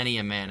plenty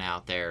of men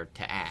out there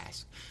to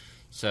ask.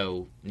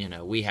 So,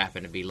 we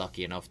happen to be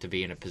lucky enough to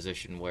be in a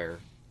position where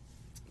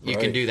you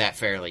can do that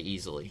fairly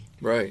easily.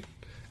 Right.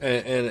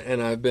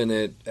 And I've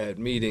been at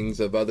meetings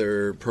of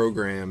other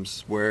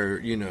programs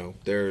where,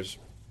 there's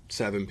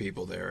 7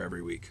 people there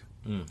every week.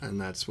 And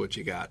that's what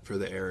you got for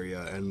the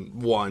area.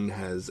 And one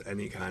has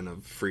any kind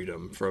of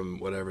freedom from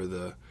whatever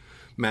the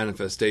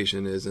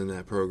manifestation is in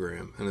that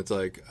program. And it's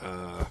like,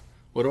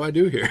 what do I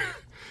do here?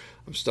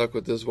 I'm stuck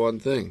with this one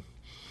thing.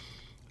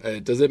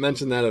 Does it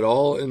mention that at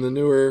all in the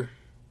newer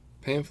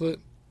pamphlet?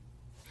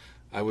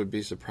 I would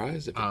be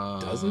surprised if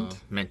it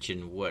doesn't.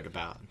 Mention what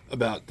about?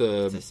 About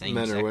the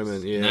men or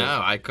women, yeah.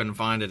 No, I couldn't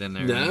find it in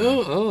there.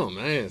 No? Oh,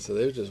 man. So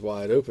they're just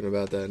wide open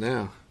about that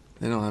now.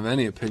 They don't have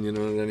any opinion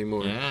on it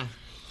anymore. Yeah.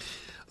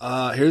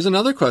 Here's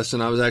another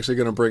question I was actually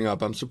going to bring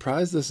up. I'm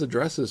surprised this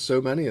addresses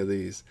so many of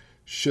these.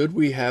 Should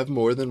we have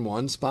more than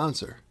one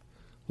sponsor?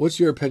 What's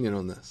your opinion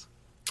on this?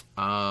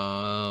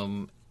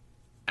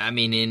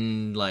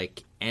 In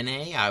like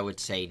NA, I would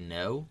say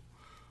no.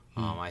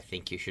 I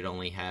think you should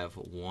only have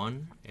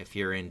one. If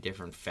you're in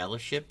different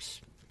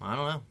fellowships, I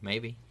don't know,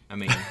 maybe.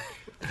 It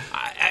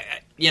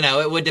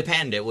would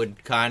depend. It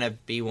would kind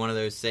of be one of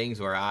those things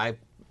where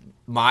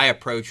my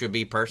approach would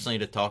be personally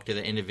to talk to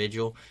the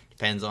individual.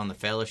 Depends on the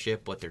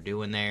fellowship, what they're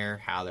doing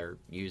there, how they're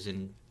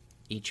using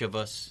each of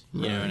us.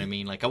 You know what I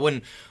mean? Like, I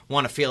wouldn't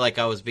want to feel like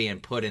I was being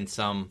put in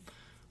some,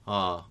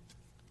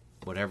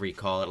 whatever you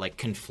call it, like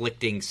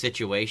conflicting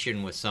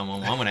situation with someone.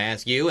 Well, I'm going to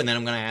ask you, and then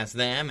I'm going to ask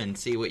them, and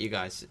see what you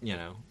guys,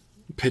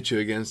 pitch you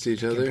against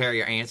each other. Compare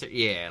your answer.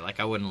 Yeah, like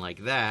I wouldn't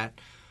like that.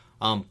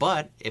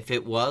 But if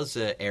it was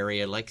an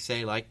area, like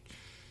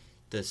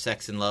the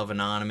Sex and Love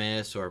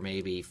Anonymous, or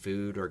maybe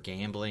food or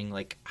gambling,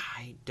 like,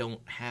 I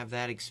don't have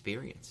that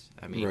experience.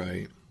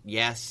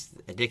 Yes,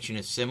 addiction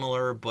is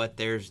similar, but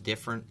there's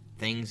different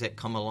things that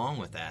come along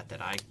with that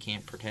I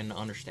can't pretend to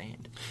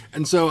understand.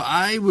 And so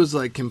I was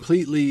like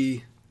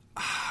completely,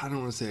 I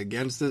don't want to say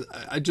against it.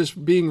 I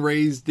just being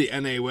raised the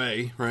NA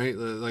way, right?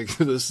 Like,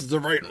 this is the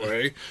right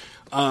way.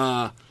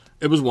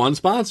 It was one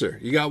sponsor.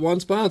 You got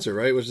one sponsor,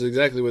 right? Which is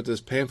exactly what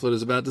this pamphlet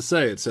is about to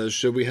say. It says,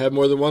 should we have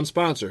more than one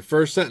sponsor?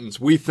 First sentence,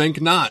 we think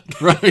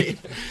not, right?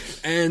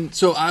 And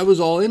so I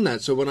was all in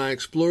that. So when I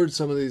explored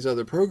some of these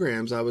other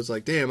programs, I was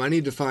like, damn, I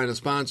need to find a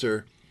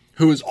sponsor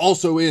who is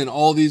also in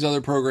all these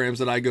other programs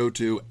that I go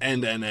to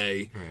and NA.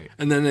 Right.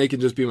 And then they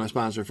can just be my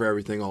sponsor for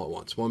everything all at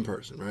once. One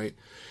person, right?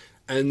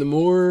 And the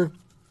more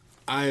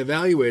I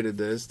evaluated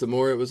this, the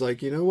more it was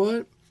like, you know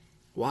what?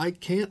 Why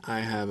can't I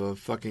have a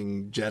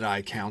fucking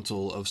Jedi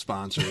council of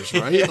sponsors,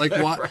 right? Yeah, like,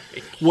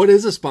 what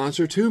is a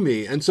sponsor to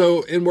me? And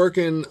so in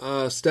working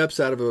steps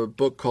out of a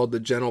book called The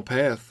Gentle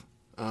Path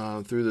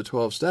through the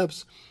 12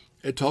 Steps,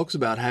 it talks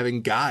about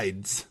having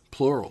guides,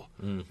 plural,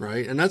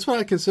 right? And that's what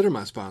I consider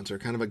my sponsor,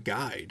 kind of a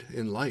guide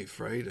in life,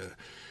 right?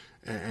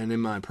 And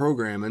in my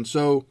program. And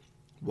so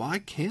why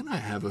can't I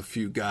have a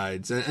few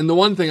guides? And the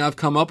one thing I've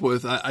come up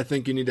with, I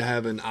think you need to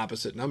have an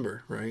opposite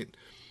number, right?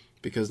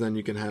 Because then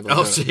you can have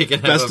like so you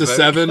can best have of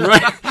 7,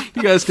 right?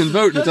 You guys can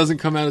vote, and it doesn't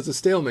come out as a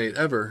stalemate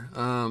ever.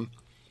 And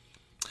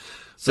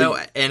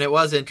it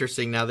was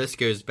interesting. Now this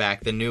goes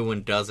back. The new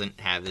one doesn't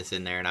have this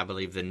in there, and I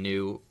believe the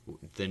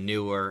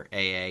newer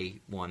AA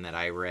one that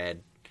I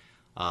read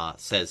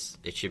says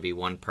it should be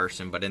one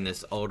person. But in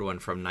this old one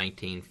from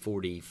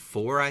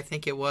 1944, I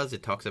think it was,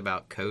 it talks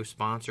about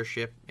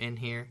co-sponsorship in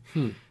here.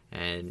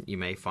 And you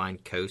may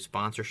find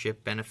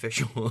co-sponsorship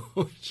beneficial.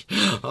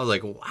 I was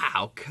like,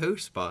 wow,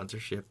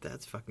 co-sponsorship,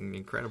 that's fucking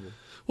incredible.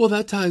 Well,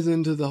 that ties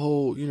into the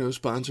whole,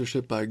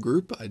 sponsorship by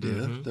group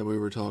idea that we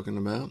were talking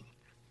about.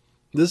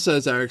 This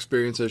says our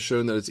experience has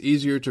shown that it's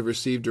easier to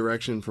receive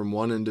direction from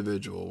one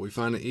individual. We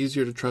find it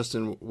easier to trust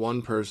in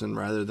one person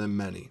rather than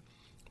many.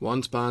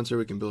 One sponsor,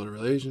 we can build a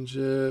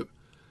relationship.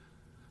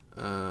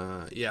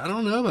 I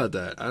don't know about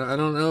that. I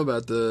don't know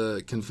about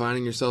the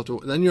confining yourself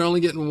to... Then you're only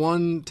getting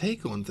one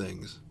take on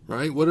things.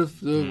 right? What if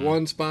the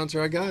one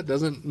sponsor I got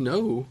doesn't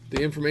know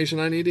the information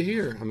I need to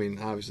hear? I mean,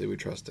 obviously we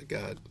trust that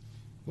God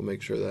will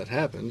make sure that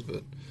happens,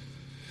 but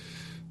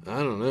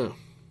I don't know.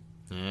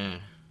 Yeah.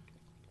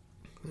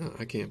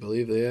 I can't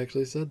believe they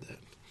actually said that.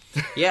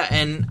 Yeah,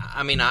 and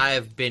I mean, I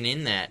have been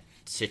in that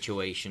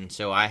situation,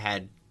 so I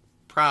had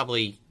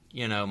probably,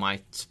 my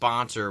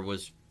sponsor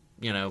was,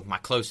 my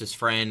closest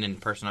friend and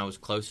person I was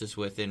closest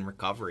with in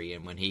recovery,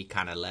 and when he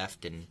kind of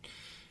left and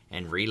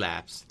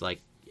relapsed,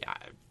 like,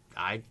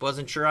 I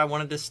wasn't sure I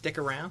wanted to stick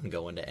around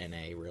going to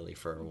NA really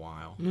for a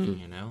while,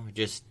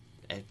 just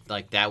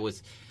like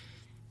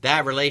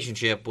that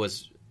relationship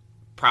was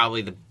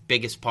probably the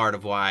biggest part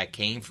of why I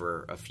came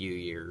for a few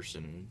years,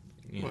 and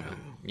Wow.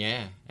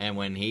 yeah, and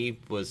when he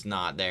was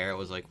not there, it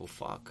was like, well,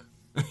 fuck.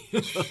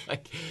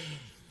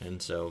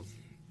 And so,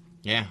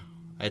 yeah,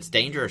 it's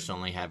dangerous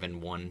only having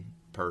one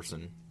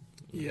person.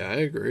 Yeah, I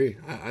agree.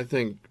 I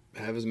think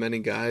have as many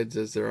guides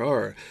as there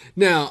are.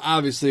 Now,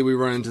 obviously, we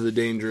run into the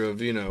danger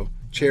of,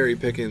 cherry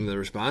picking the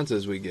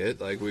responses we get.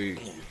 Like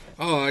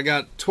I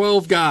got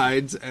 12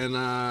 guides, and,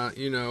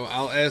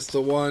 I'll ask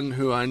the one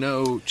who I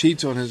know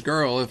cheats on his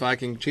girl if I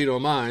can cheat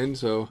on mine,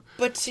 so.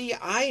 But see,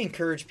 I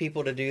encourage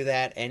people to do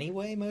that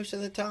anyway most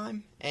of the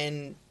time,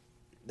 and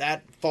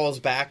that falls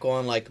back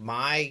on, like,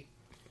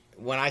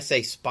 when I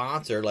say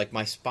sponsor, like,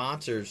 my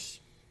sponsor's,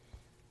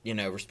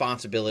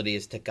 responsibility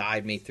is to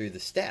guide me through the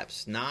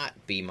steps, not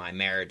be my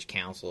marriage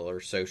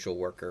counselor, social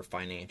worker,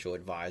 financial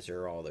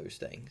advisor, all those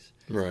things.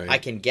 Right. I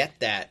can get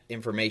that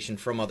information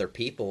from other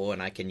people,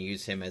 and I can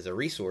use him as a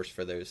resource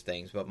for those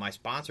things, but my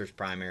sponsor's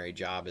primary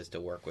job is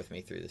to work with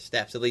me through the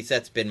steps. At least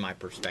that's been my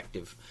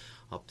perspective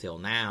up till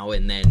now,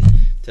 and then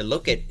to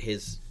look at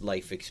his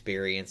life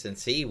experience and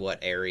see what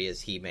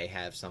areas he may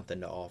have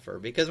something to offer,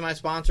 because my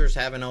sponsors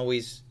haven't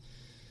always...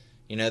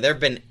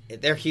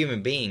 they're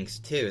human beings,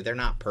 too. They're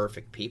not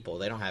perfect people.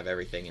 They don't have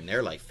everything in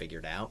their life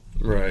figured out.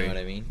 Right. You know what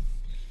I mean?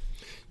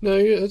 No,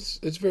 yeah,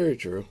 it's very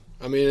true.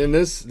 I mean, and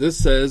this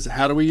says,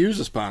 how do we use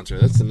a sponsor?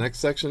 That's the next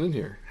section in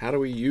here. How do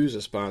we use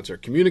a sponsor?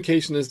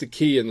 Communication is the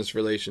key in this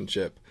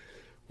relationship.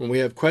 When we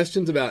have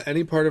questions about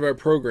any part of our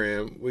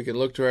program, we can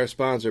look to our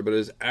sponsor, but it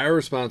is our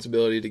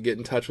responsibility to get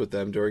in touch with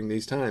them during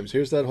these times.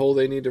 Here's that hole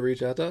they need to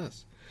reach out to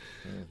us.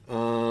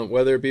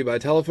 Whether it be by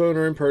telephone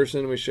or in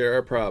person, we share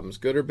our problems.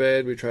 Good or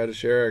bad, we try to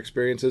share our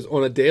experiences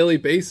on a daily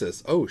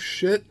basis. Oh,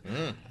 shit.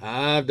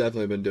 I've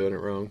definitely been doing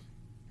it wrong.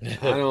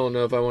 I don't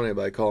know if I want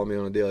anybody calling me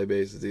on a daily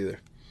basis either.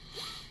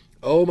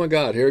 Oh, my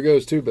God. Here it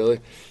goes, too, Billy.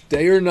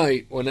 Day or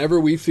night, whenever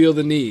we feel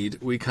the need,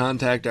 we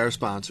contact our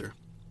sponsor.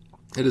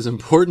 It is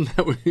important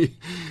that we...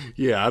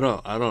 Yeah, I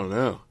don't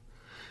know.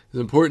 It's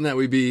important that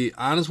we be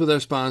honest with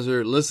our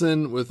sponsor,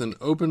 listen with an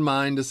open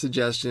mind to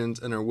suggestions,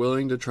 and are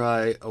willing to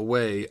try a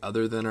way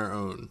other than our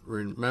own.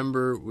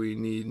 Remember, we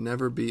need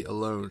never be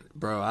alone.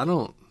 Bro, I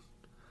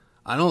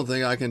don't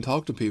think I can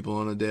talk to people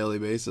on a daily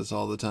basis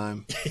all the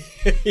time.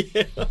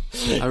 Yeah.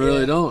 I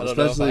really don't, I don't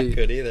especially know if I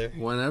could either.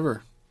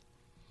 Whenever.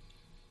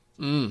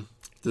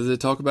 Does it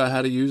talk about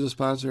how to use a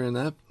sponsor in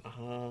that?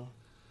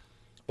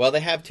 Well,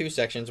 they have two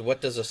sections.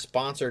 What does a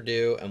sponsor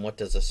do, and what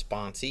does a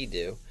sponsee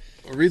do?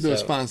 Read the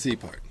sponsee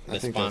part. The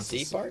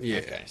sponsee part? Yeah.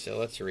 Okay, so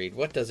let's read.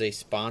 What does a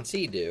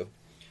sponsee do?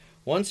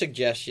 One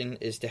suggestion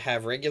is to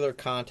have regular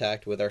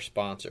contact with our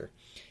sponsor.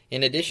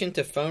 In addition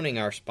to phoning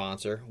our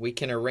sponsor, we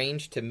can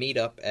arrange to meet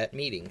up at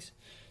meetings.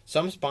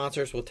 Some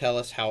sponsors will tell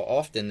us how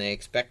often they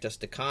expect us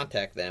to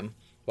contact them,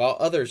 while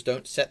others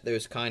don't set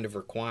those kind of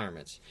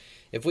requirements.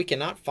 If we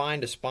cannot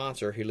find a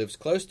sponsor who lives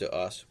close to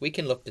us, we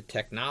can look to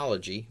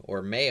technology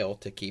or mail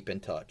to keep in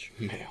touch.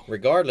 Mail.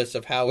 Regardless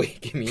of how we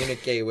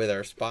communicate with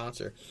our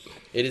sponsor,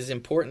 it is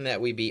important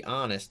that we be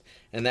honest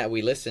and that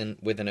we listen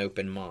with an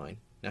open mind.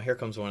 Now here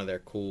comes one of their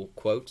cool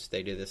quotes.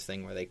 They do this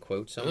thing where they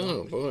quote someone.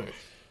 Oh, boy.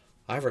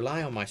 I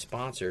rely on my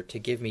sponsor to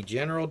give me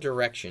general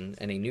direction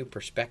and a new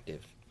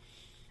perspective.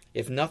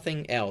 If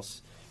nothing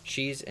else,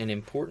 she's an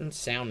important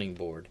sounding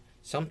board.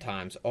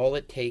 Sometimes all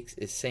it takes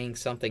is saying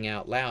something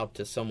out loud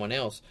to someone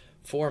else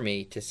for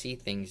me to see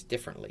things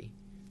differently.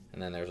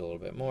 And then there's a little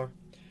bit more.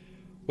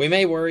 We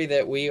may worry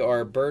that we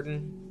are a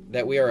burden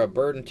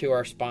to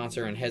our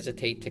sponsor and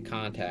hesitate to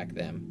contact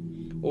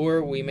them.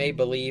 Or we may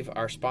believe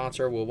our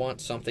sponsor will want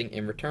something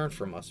in return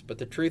from us. But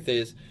the truth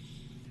is,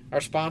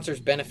 our sponsors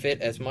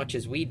benefit as much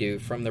as we do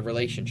from the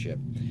relationship.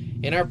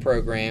 In our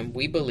program,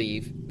 we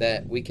believe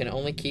that we can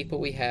only keep what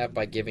we have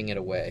by giving it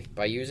away.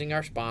 By using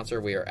our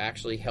sponsor, we are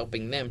actually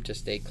helping them to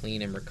stay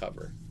clean and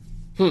recover.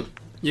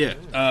 Yeah.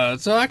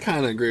 So I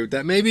kind of agree with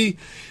that. Maybe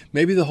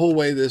the whole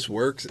way this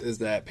works is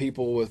that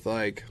people with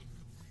like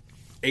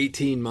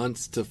 18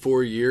 months to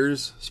 4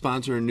 years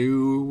sponsor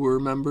newer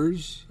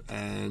members,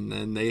 and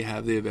then they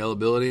have the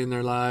availability in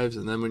their lives.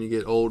 And then when you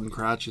get old and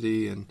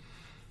crotchety and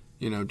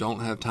don't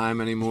have time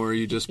anymore,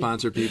 you just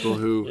sponsor people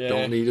who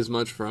don't need as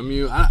much from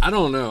you. I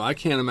don't know. I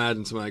can't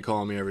imagine somebody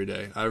calling me every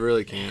day. I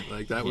really can't.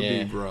 Like, that would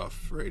be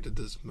rough right at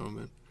this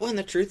moment. Well, and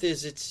the truth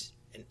is,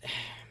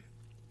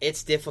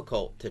 it's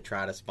difficult to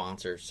try to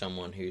sponsor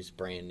someone who's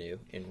brand new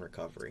in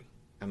recovery.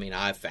 I mean,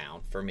 I've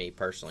found, for me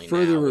personally,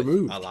 Further now, with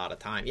removed. a lot of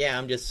time. Yeah,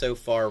 I'm just so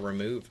far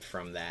removed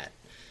from that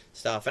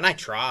stuff. And I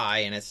try,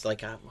 and it's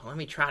like, let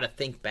me try to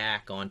think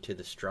back onto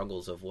the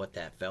struggles of what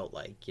that felt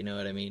like. You know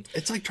what I mean?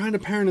 It's like trying to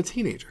parent a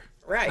teenager.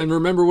 Right. And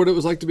remember what it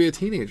was like to be a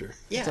teenager.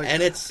 Yeah, It's like,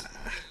 and it's,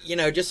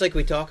 just like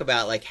we talk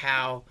about, like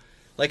how,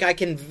 like I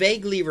can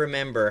vaguely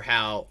remember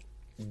how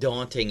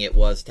daunting it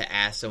was to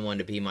ask someone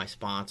to be my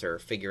sponsor,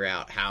 figure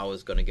out how I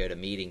was going to go to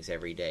meetings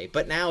every day.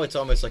 But now it's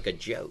almost like a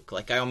joke.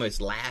 Like I almost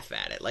laugh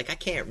at it. Like I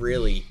can't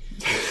really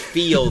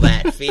feel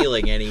that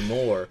feeling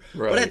anymore.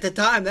 Right. But at the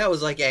time, that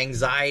was like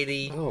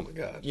anxiety. Oh my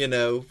God.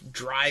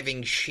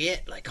 Driving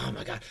shit. Like, oh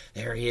my God,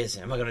 there he is.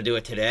 Am I going to do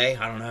it today?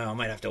 I don't know. I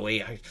might have to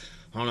wait. I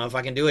don't know if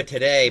I can do it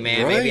today,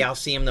 man. Right. Maybe I'll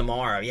see him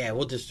tomorrow. Yeah,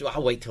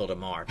 I'll wait till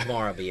tomorrow.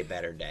 Tomorrow will be a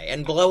better day.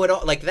 And blow it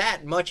all. Like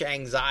that much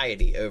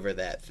anxiety over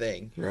that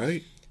thing.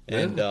 Right.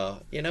 And,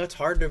 it's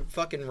hard to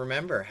fucking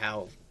remember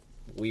how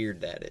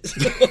weird that is.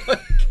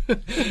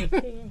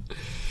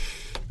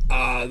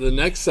 The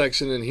next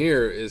section in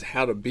here is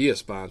how to be a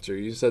sponsor.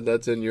 You said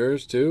that's in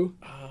yours too?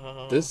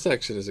 This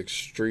section is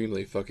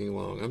extremely fucking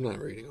long. I'm not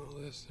reading all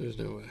this. There's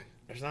no way.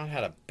 There's not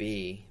how to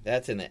be.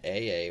 That's in the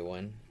AA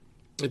one.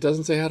 It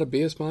doesn't say how to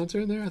be a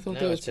sponsor in there? I thought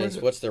that No, was it says, part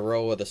of what's the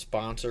role of the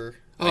sponsor?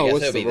 Oh, I guess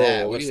what's it'll the be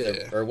that. role? What's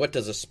Yeah. or what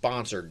does a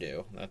sponsor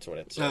do? That's what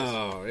it says.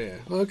 Oh, yeah.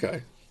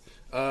 Okay.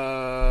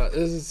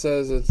 This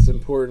says it's an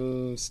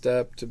important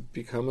step to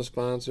become a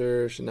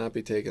sponsor. Should not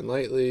be taken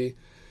lightly.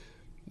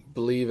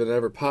 Believe it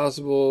ever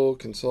possible.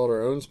 Consult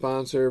our own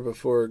sponsor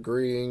before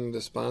agreeing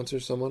to sponsor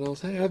someone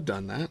else. Hey, I've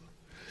done that.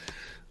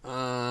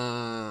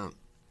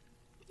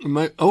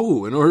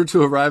 In order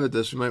to arrive at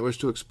this, we might wish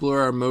to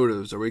explore our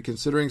motives. Are we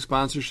considering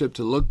sponsorship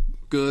to look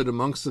good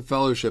amongst the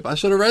fellowship? I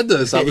should have read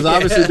this. I was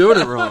obviously doing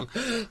it wrong.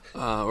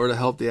 Or to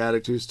help the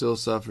addict who still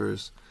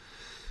suffers.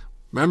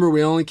 Remember,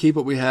 we only keep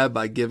what we have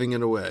by giving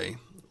it away.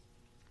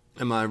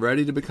 Am I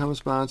ready to become a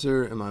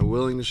sponsor? Am I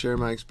willing to share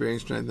my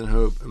experience, strength, and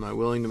hope? Am I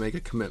willing to make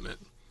a commitment?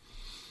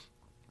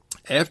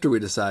 After we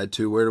decide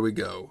to, where do we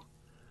go?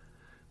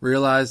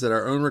 Realize that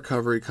our own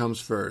recovery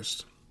comes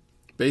first.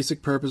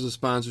 Basic purpose of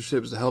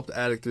sponsorship is to help the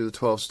addict through the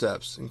 12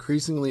 steps.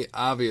 Increasingly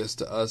obvious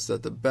to us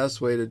that the best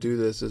way to do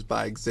this is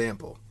by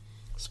example.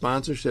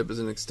 Sponsorship is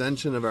an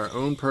extension of our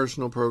own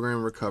personal program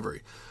of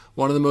recovery.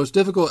 One of the most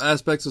difficult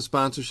aspects of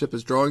sponsorship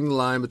is drawing the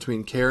line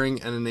between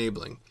caring and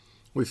enabling.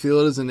 We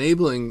feel it is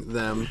enabling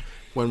them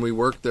when we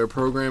work their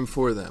program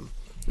for them.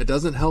 It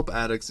doesn't help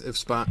addicts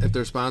if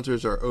their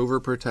sponsors are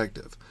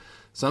overprotective.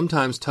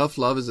 Sometimes tough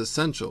love is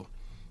essential.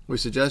 We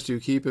suggest you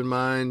keep in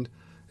mind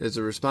it's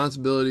our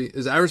responsibility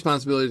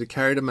to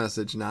carry the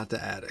message, not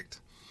the addict.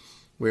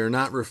 We are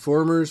not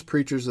reformers,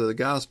 preachers of the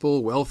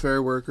gospel,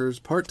 welfare workers,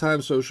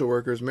 part-time social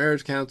workers,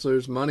 marriage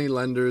counselors, money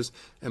lenders,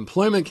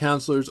 employment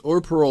counselors,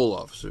 or parole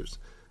officers.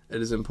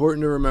 It is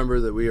important to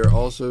remember that we are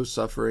also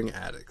suffering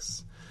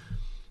addicts.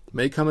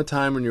 May come a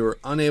time when you are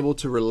unable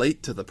to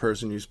relate to the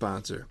person you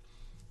sponsor.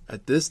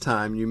 At this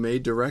time, you may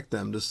direct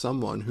them to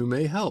someone who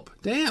may help.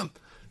 Damn!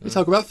 We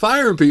talk about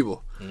firing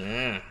people.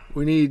 Yeah.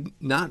 We need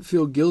not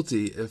feel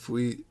guilty if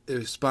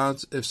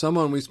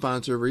someone we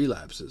sponsor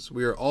relapses.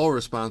 We are all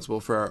responsible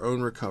for our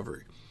own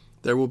recovery.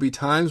 There will be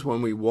times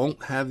when we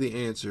won't have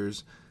the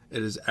answers.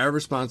 It is our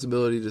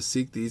responsibility to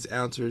seek these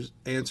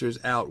answers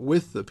out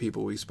with the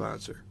people we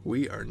sponsor.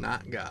 We are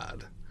not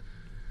God.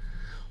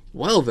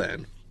 Well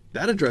then,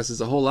 that addresses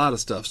a whole lot of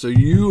stuff. So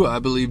you, I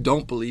believe,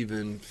 don't believe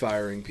in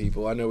firing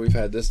people. I know we've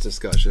had this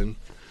discussion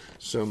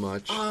so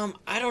much.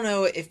 I don't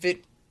know if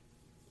it...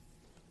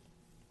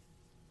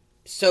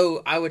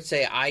 So I would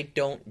say I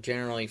don't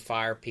generally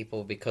fire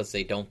people because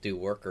they don't do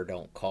work or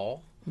don't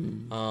call.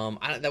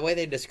 The way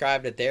they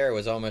described it there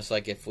was almost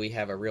like if we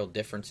have a real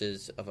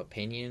differences of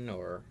opinion,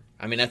 or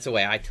I mean that's the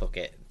way I took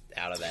it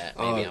out of that.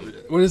 Maybe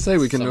what did it say?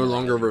 We can no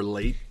longer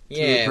relate to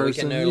the person? We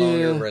can no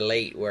longer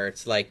relate, where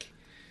it's like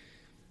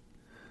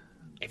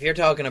if you're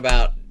talking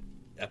about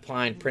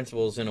applying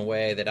principles in a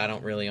way that I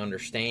don't really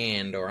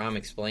understand, or I'm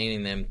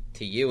explaining them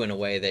to you in a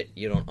way that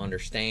you don't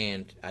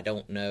understand, I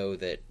don't know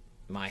that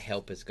my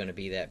help is going to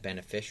be that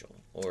beneficial.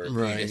 Or if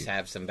you just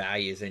have some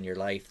values in your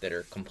life that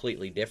are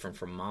completely different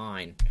from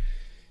mine,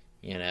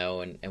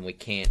 and we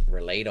can't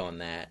relate on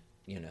that,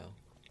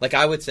 Like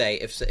I would say,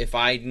 if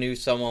I knew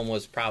someone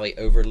was probably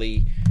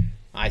overly,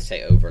 I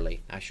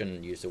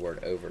shouldn't use the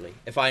word overly.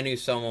 If I knew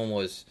someone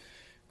was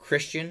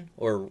Christian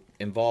or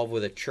involved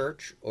with a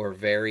church or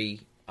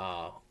very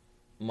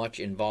much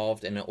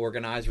involved in an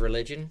organized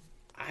religion,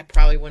 I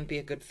probably wouldn't be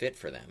a good fit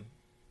for them.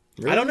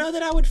 Really? I don't know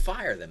that I would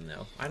fire them,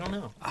 though. I don't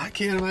know. I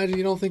can't imagine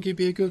you don't think you'd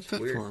be a good fit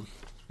for them.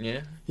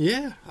 Yeah?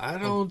 Yeah. I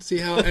don't see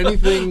how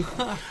anything...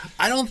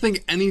 I don't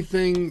think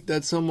anything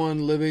that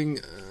someone living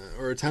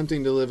or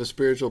attempting to live a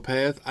spiritual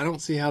path, I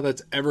don't see how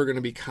that's ever going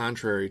to be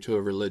contrary to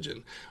a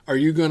religion. Are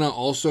you going to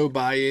also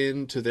buy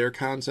into their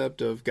concept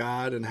of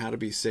God and how to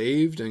be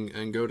saved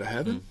and go to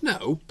heaven?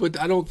 No, but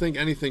I don't think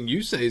anything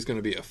you say is going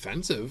to be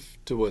offensive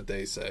to what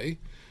they say.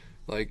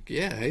 Like,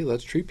 yeah, hey,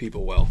 let's treat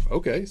people well.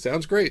 Okay,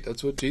 sounds great.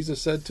 That's what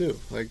Jesus said, too.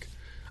 Like,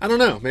 I don't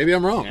know. Maybe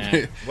I'm wrong.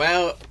 Yeah.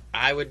 Well,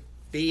 I would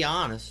be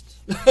honest.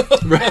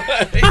 Right.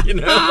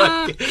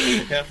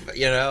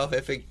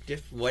 If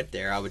it went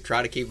there, I would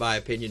try to keep my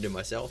opinion to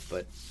myself.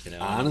 But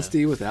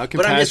honesty without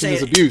but I'm just compassion saying,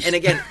 is abuse. And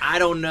again, I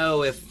don't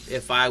know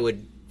if I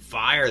would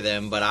fire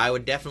them, but I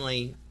would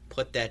definitely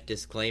put that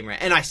disclaimer.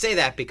 And I say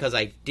that because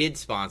I did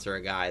sponsor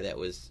a guy that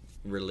was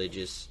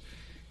religious,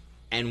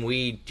 and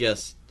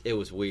it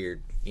was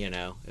weird.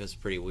 It was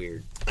pretty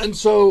weird. And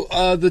so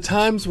the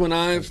times when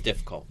It was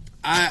difficult.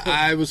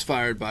 I was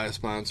fired by a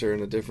sponsor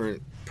in a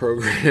different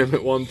program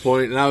at one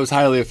point, and I was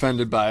highly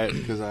offended by it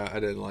because I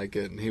didn't like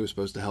it, and he was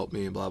supposed to help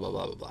me, and blah, blah,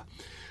 blah, blah, blah.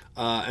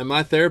 And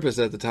my therapist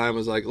at the time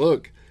was like,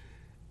 look,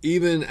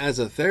 even as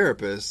a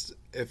therapist,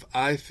 if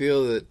I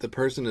feel that the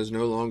person is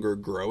no longer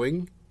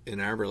growing in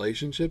our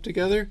relationship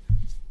together,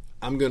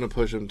 I'm going to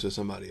push them to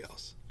somebody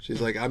else. She's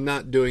like, I'm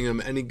not doing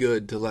them any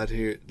good to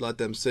let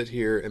them sit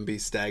here and be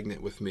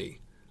stagnant with me.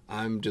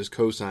 I'm just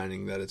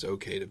co-signing that it's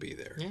okay to be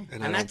there. Yeah.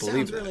 And that I don't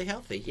believe sounds really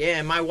healthy. Yeah,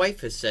 and my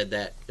wife has said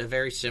that, a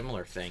very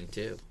similar thing,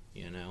 too.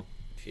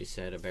 She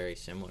said a very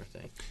similar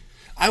thing.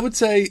 I would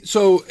say,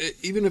 so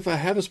even if I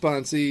have a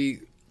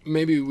sponsee,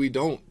 maybe we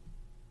don't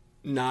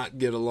not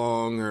get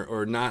along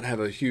or not have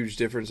a huge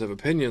difference of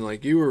opinion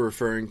like you were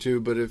referring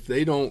to, but if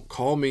they don't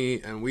call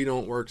me and we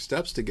don't work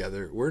steps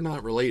together, we're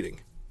not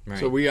relating. Right.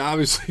 So we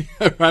obviously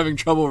are having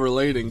trouble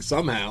relating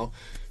somehow.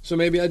 So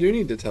maybe I do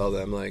need to tell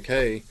them, like,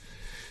 hey,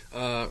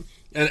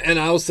 and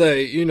I'll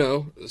say,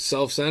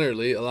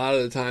 self-centeredly, a lot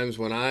of the times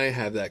when I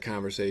have that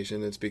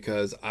conversation, it's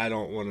because I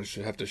don't want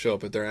to have to show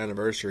up at their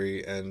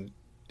anniversary and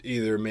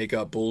either make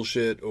up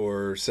bullshit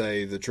or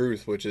say the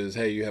truth, which is,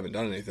 hey, you haven't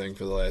done anything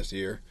for the last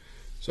year.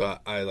 So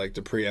I like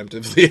to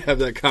preemptively have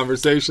that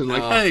conversation,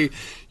 like, hey,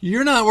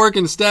 you're not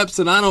working steps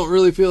and I don't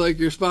really feel like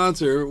your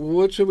sponsor.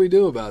 What should we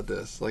do about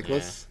this? Like,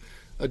 let's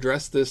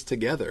address this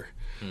together.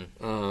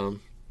 I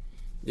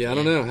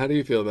don't know. How do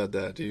you feel about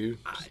that? Do you...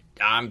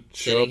 I'm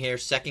sitting here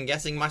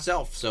second-guessing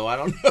myself, so I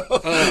don't know.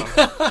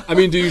 I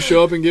mean, do you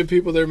show up and give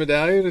people their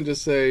medallion and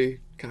just say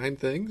kind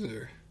things?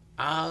 Or?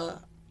 I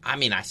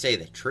mean, I say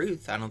the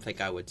truth. I don't think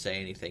I would say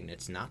anything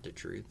that's not the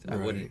truth.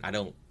 Right. I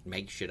don't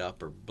make shit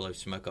up or blow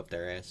smoke up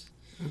their ass.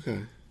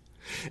 Okay.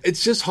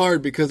 It's just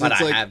hard because but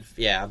it's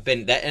I've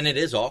been that, and it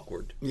is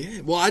awkward.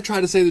 Yeah, well, I try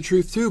to say the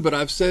truth too, but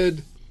I've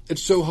said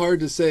it's so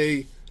hard to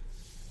say,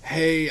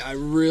 hey, I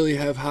really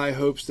have high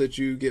hopes that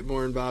you get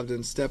more involved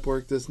in step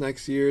work this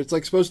next year. It's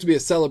like supposed to be a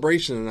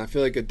celebration, and I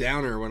feel like a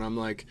downer when I'm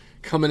like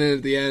coming in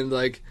at the end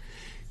like,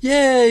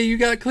 yay, you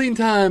got clean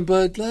time,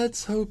 but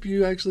let's hope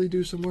you actually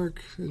do some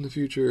work in the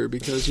future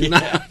because you're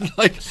not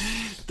like,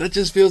 that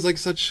just feels like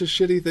such a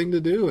shitty thing to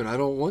do, and I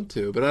don't want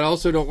to. But I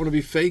also don't want to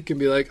be fake and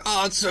be like,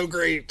 oh, it's so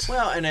great.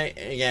 Well, and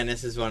again,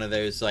 this is one of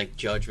those like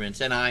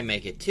judgments, and I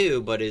make it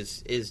too, but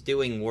is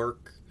doing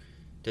work,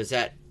 does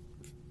that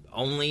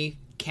only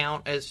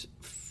count as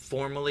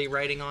formally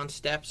writing on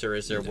steps, or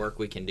is there work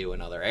we can do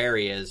in other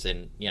areas?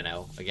 And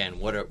again,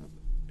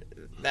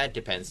 that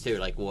depends too,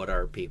 like what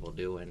are people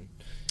doing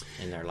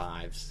in their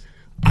lives?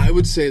 I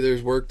would say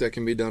there's work that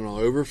can be done all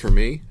over for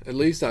me. At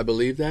least I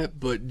believe that.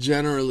 But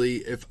generally,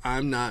 if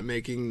I'm not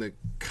making the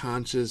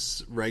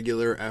conscious,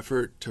 regular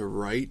effort to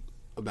write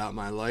about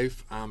my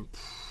life, I'm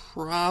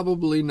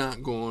probably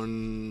not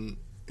going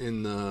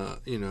in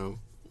the,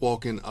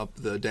 walking up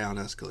the down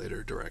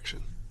escalator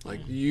direction.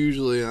 Like,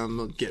 usually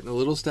I'm getting a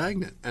little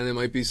stagnant. And it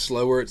might be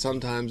slower at some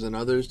times than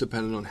others,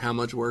 depending on how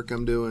much work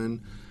I'm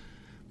doing.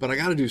 But I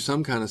got to do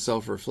some kind of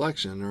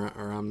self-reflection,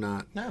 or I'm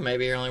not. No,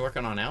 maybe you're only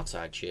working on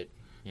outside shit.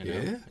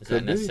 Yeah, is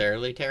that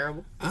necessarily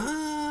terrible?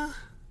 I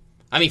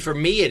mean, for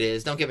me it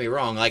is. Don't get me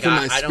wrong. Like, for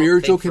my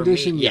spiritual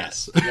condition,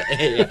 yes.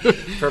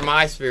 For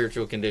my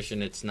spiritual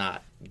condition, it's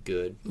not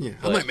good. Yeah,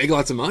 I might make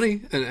lots of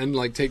money and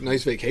like take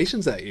nice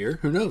vacations that year.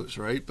 Who knows,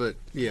 right? But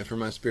yeah, for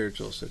my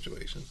spiritual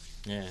situation.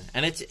 Yeah,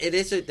 and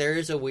there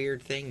is a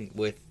weird thing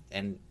with,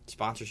 and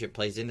sponsorship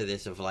plays into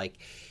this, of like,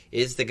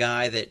 is the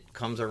guy that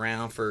comes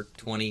around for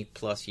 20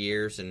 plus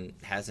years and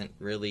hasn't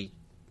really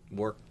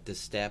worked the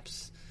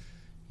steps,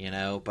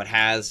 but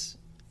has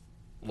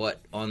what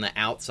on the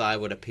outside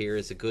would appear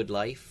as a good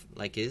life,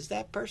 like, is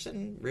that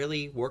person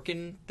really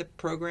working the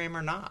program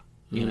or not?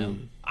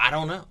 I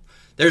don't know.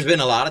 There's been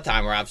a lot of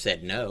time where I've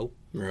said no,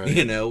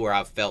 right. Where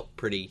I've felt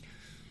pretty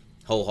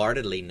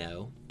wholeheartedly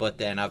no, but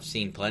then I've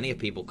seen plenty of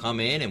people come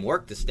in and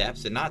work the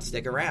steps and not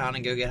stick around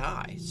and go get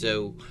high.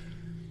 So,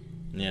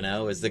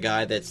 is the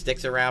guy that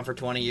sticks around for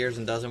 20 years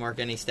and doesn't work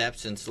any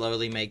steps and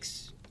slowly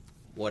makes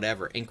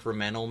whatever,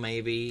 incremental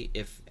maybe,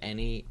 if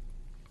any,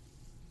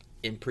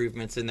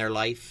 improvements in their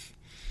life,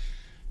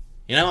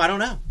 I don't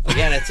know.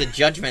 Again, it's a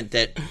judgment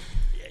that,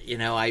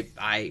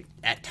 I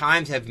at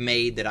times have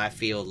made that I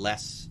feel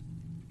less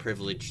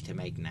privileged to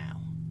make now.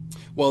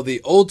 Well,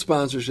 the old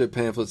sponsorship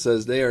pamphlet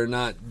says they are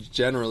not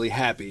generally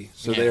happy,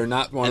 so they are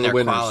not one of the winners.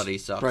 And their quality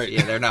sucks. Right.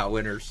 Yeah, they're not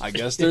winners. I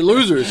guess they're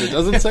losers. It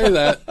doesn't say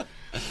that,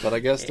 but I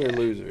guess they're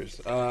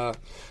losers.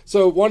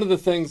 So one of the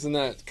things in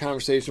that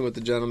conversation with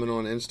the gentleman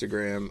on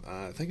Instagram,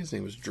 I think his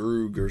name was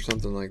Droog or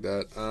something like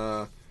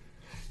that,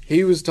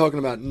 He was talking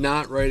about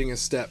not writing a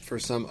step for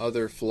some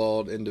other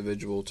flawed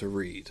individual to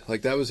read.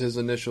 Like, that was his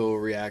initial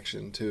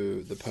reaction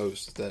to the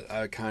post, that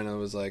I kind of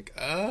was like,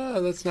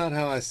 that's not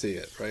how I see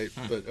it, right?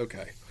 But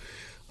okay.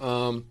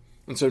 And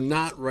so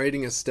not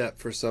writing a step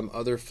for some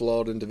other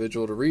flawed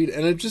individual to read.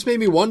 And it just made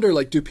me wonder,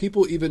 like, do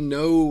people even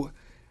know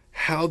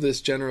how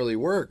this generally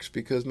works?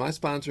 Because my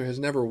sponsor has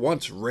never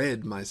once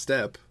read my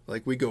step.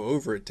 Like, we go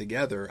over it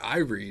together. I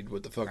read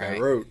what the fuck I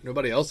wrote.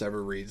 Nobody else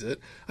ever reads it.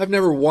 I've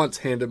never once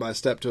handed my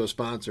step to a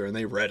sponsor and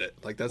they read it.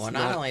 Like, that's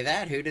not only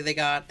that, who do they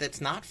got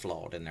that's not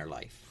flawed in their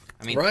life?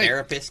 I mean,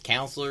 therapists,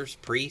 counselors,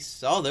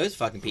 priests, all those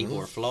fucking people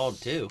are flawed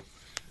too.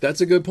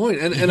 That's a good point.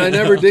 And I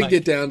never did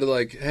get down to,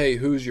 like, hey,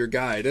 who's your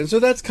guide? And so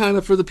that's kind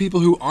of for the people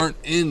who aren't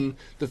in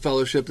the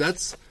fellowship.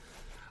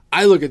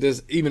 I look at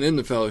this, even in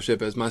the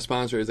fellowship, as my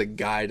sponsor is a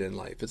guide in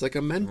life. It's like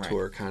a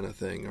mentor kind of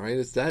thing, right?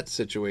 It's that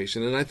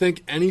situation. And I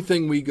think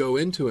anything we go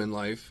into in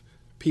life,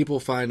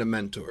 people find a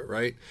mentor,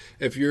 right?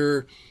 If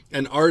you're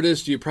an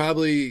artist, you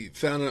probably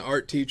found an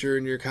art teacher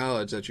in your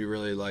college that you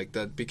really liked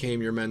that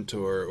became your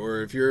mentor.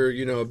 Or if you're,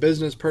 a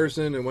business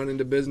person and went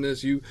into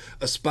business, you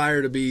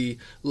aspire to be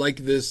like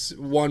this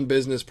one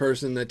business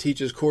person that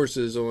teaches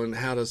courses on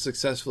how to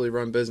successfully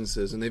run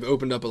businesses, and they've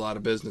opened up a lot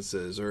of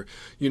businesses. Or,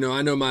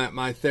 I know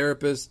my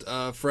therapist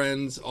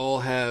friends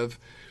all have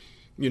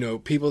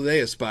people they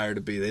aspire to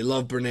be. They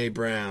love Brene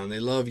Brown. They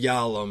love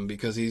Yalom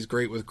because he's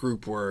great with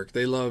group work.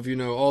 They love,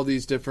 all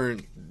these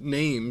different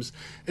names.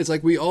 It's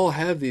like we all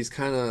have these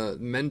kind of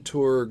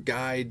mentor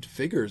guide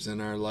figures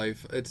in our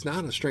life. It's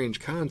not a strange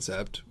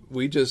concept.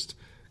 We just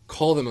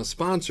call them a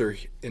sponsor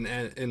in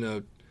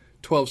a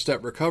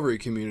 12-step recovery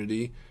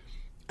community,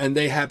 and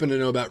they happen to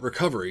know about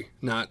recovery,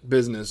 not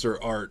business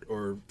or art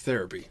or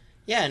therapy.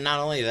 Yeah, and not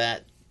only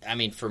that, I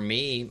mean, for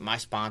me, my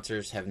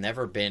sponsors have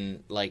never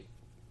been like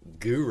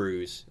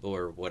gurus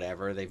or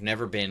whatever. They've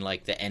never been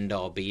like the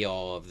end-all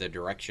be-all of the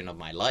direction of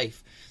my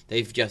life.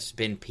 They've just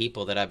been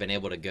people that I've been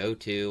able to go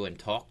to and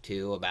talk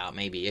to about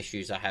maybe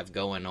issues I have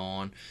going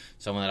on,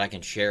 someone that I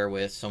can share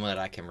with, someone that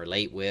I can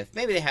relate with.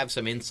 Maybe they have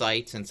some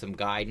insights and some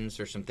guidance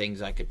or some things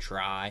I could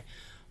try.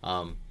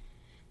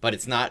 But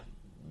it's not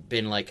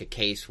been like a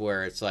case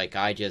where it's like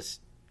I just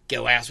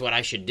go ask what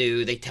I should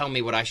do. They tell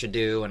me what I should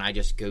do and I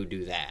just go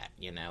do that.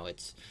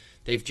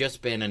 They've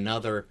just been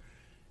another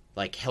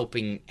like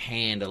helping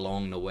hand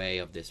along the way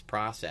of this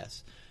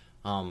process.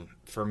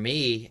 For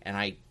me, and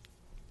I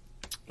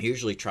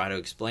usually try to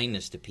explain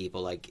this to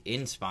people, like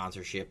in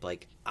sponsorship,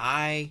 like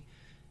I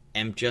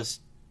am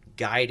just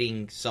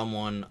guiding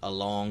someone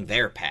along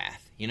their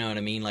path. You know what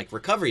I mean? Like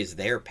recovery is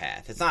their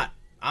path.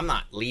 I'm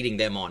not leading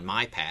them on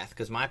my path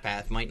because my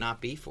path might not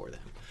be for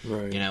them.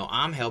 Right.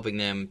 I'm helping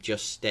them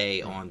just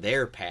stay on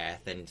their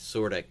path and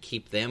sort of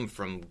keep them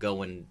from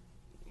going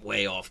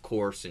way off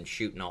course and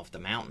shooting off the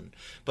mountain.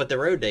 But the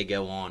road they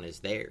go on is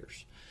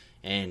theirs.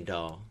 And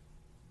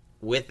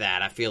with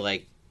that, I feel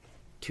like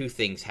two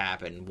things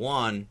happen.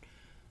 One,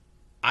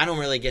 I don't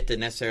really get to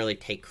necessarily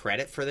take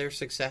credit for their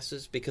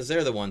successes because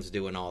they're the ones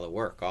doing all the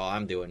work. All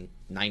I'm doing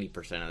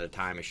 90% of the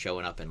time is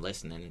showing up and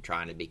listening and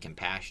trying to be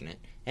compassionate.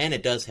 And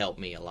it does help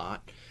me a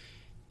lot.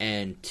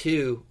 And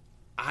two,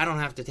 I don't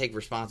have to take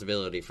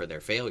responsibility for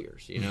their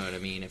failures. You know what I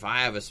mean? If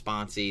I have a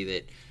sponsee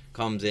that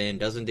comes in,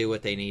 doesn't do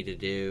what they need to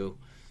do,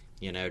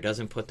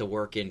 doesn't put the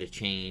work in to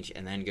change,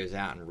 and then goes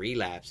out and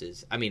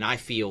relapses. I mean, I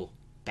feel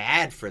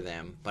bad for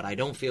them, but I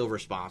don't feel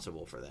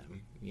responsible for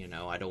them.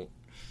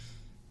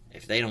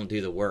 If they don't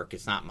do the work,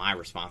 it's not my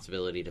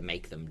responsibility to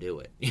make them do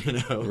it,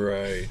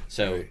 Right.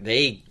 So right.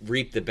 They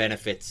reap the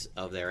benefits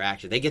of their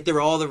action. They get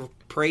all the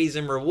praise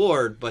and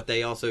reward, but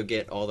they also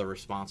get all the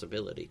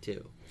responsibility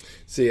too.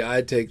 See,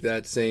 I take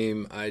that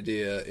same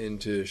idea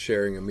into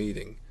sharing a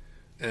meeting.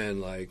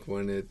 And like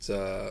when it's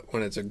a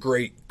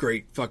great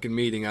fucking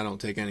meeting, I don't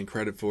take any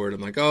credit for it.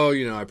 I'm like,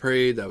 I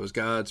prayed, that was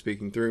God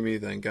speaking through me,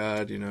 thank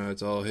God,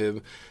 it's all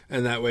Him.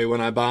 And that way when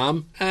I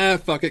bomb,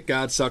 fuck it,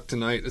 God sucked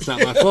tonight. It's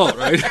not my fault,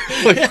 right?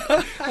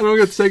 I don't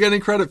get to take any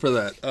credit for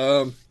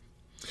that.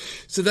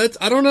 So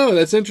I don't know,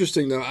 that's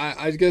interesting though.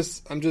 I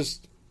guess I'm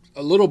just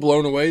a little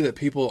blown away that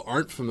people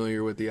aren't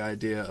familiar with the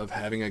idea of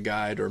having a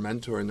guide or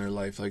mentor in their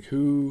life. Like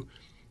who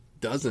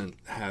doesn't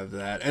have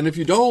that? And if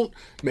you don't,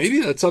 maybe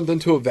that's something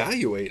to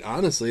evaluate,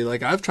 honestly.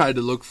 Like I've tried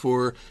to look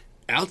for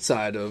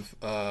outside of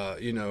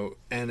NA.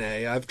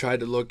 I've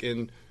tried to look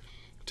into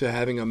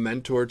having a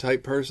mentor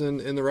type person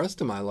in the rest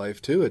of my life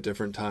too at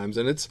different times,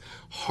 and it's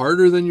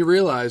harder than you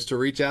realize to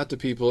reach out to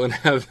people and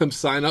have them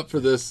sign up for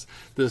this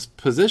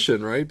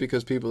position, right?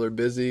 Because people are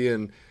busy,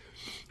 and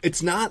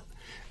it's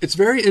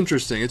very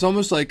interesting. It's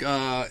almost like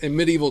in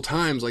medieval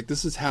times, like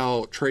this is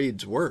how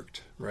trades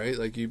worked, right?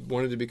 Like you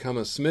wanted to become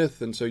a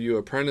smith, and so you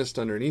apprenticed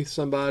underneath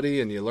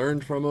somebody, and you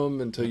learned from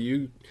them until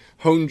you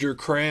honed your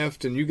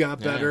craft and you got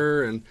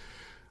better. And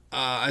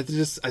I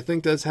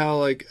think that's how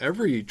like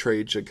every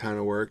trade should kind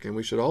of work, and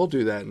we should all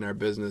do that in our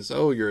business.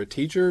 Oh, you're a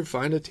teacher?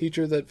 Find a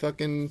teacher that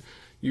fucking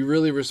you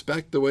really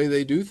respect the way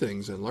they do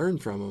things and learn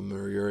from them.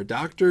 Or you're a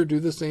doctor? Do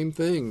the same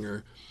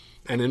thing.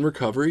 And in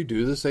recovery,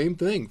 do the same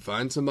thing.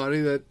 Find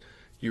somebody that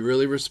you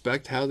really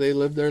respect how they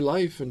live their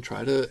life and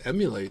try to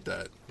emulate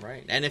that.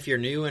 Right. And if you're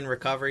new in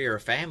recovery or a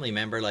family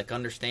member, like,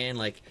 understand,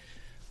 like,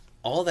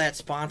 all that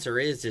sponsor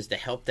is to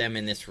help them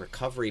in this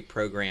recovery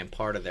program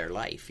part of their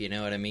life. You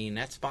know what I mean?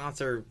 That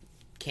sponsor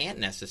can't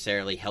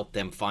necessarily help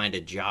them find a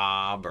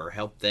job or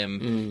help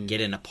them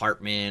get an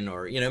apartment,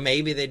 or, you know,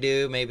 maybe they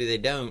do, maybe they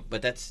don't,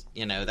 but that's,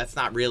 you know, that's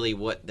not really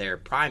what their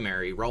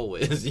primary role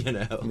is, you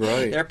know.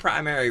 Right. Their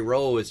primary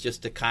role is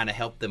just to kind of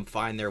help them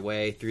find their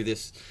way through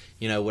this,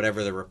 you know,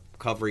 whatever the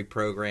recovery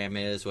program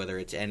is, whether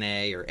it's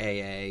NA or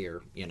AA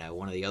or, you know,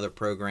 one of the other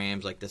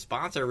programs. Like, the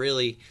sponsor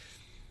really,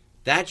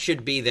 that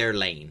should be their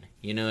lane.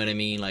 You know what I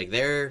mean? Like,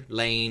 their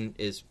lane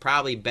is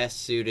probably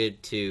best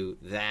suited to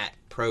that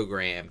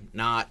program,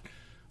 not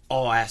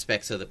all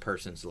aspects of the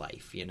person's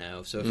life, you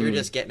know. So if you're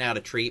just getting out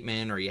of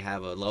treatment, or you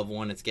have a loved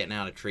one that's getting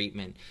out of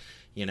treatment,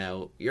 you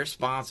know, your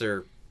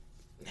sponsor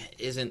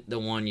isn't the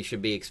one you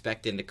should be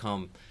expecting to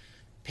come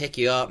pick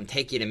you up and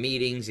take you to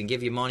meetings and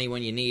give you money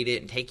when you need it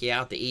and take you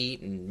out to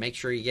eat and make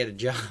sure you get a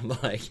job.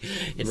 Like,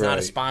 it's not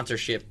a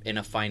sponsorship in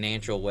a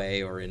financial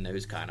way or in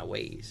those kind of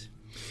ways.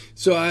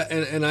 So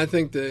I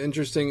think the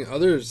interesting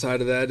other side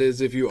of that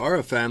is, if you are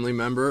a family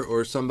member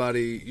or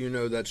somebody, you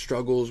know, that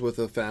struggles with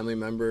a family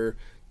member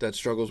that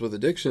struggles with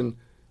addiction,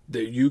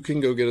 that you can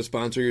go get a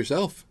sponsor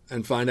yourself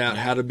and find out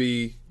how to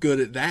be good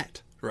at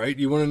that, right?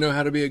 You want to know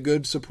how to be a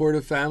good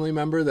supportive family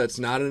member that's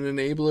not an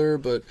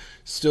enabler but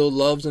still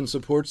loves and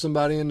supports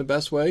somebody in the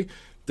best way?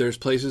 There's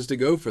places to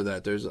go for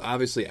that. There's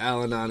obviously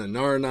Al-Anon and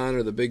Nar-Anon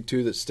are the big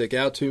two that stick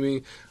out to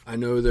me. I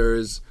know there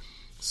is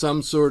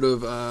some sort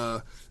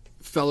of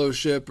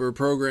fellowship or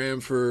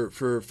program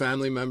for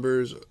family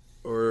members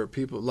or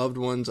people, loved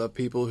ones of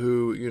people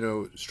who, you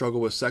know, struggle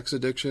with sex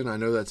addiction. I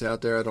know that's out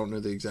there. I don't know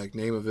the exact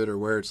name of it or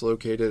where it's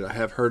located. I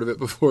have heard of it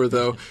before,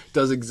 though. It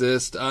does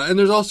exist. And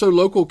there's also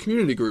local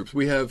community groups.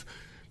 We have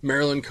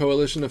Maryland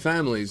Coalition of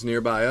Families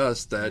nearby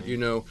us that, you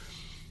know,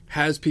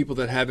 has people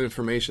that have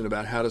information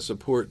about how to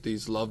support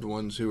these loved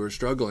ones who are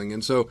struggling.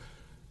 And so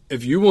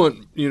if you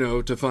want, you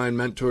know, to find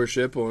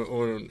mentorship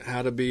on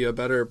how to be a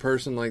better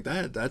person like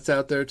that, that's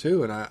out there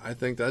too. And I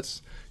think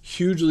that's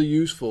hugely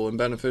useful and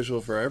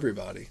beneficial for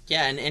everybody.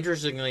 Yeah, and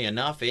interestingly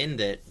enough, in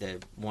the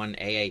one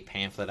AA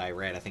pamphlet I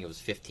read, I think it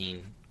was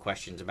 15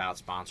 questions about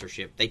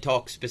sponsorship, they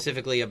talk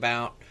specifically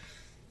about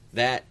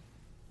that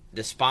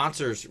the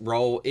sponsor's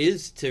role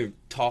is to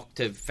talk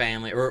to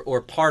family,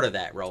 or part of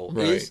that role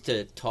is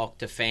to talk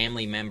to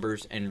family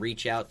members and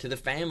reach out to the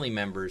family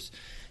members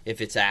if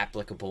it's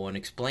applicable, and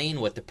explain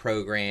what the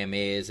program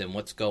is and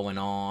what's going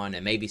on,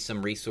 and maybe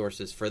some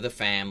resources for the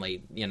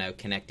family, you know,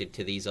 connected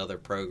to these other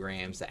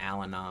programs, the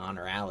Al-Anon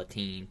or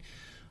Alateen,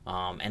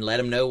 and let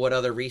them know what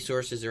other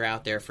resources are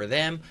out there for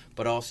them,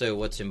 but also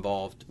what's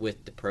involved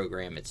with the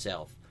program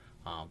itself.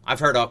 I've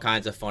heard all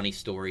kinds of funny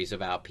stories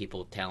about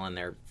people telling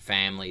their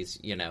families,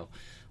 you know,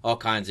 all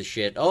kinds of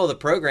shit. Oh, the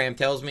program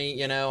tells me,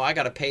 you know, I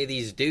got to pay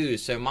these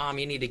dues. So, Mom,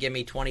 you need to give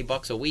me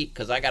 $20 a week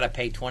because I got to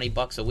pay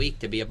 $20 a week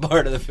to be a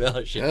part of the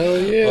fellowship. Oh,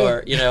 yeah.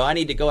 Or, you know, I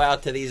need to go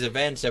out to these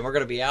events and we're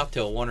going to be out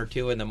till 1 or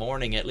 2 in the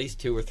morning, at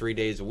least 2 or 3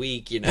 days a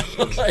week, you know,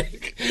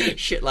 like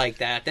shit like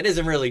that. That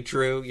isn't really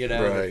true, you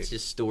know. Right. It's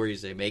just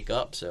stories they make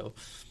up. So,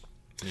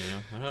 you know,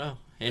 I don't know.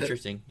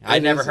 Interesting. I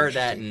never heard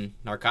that in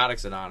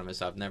Narcotics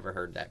Anonymous. I've never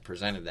heard that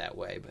presented that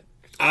way, but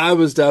I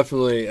was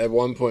definitely, at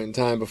one point in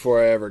time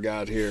before I ever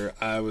got here,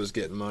 I was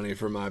getting money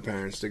from my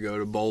parents to go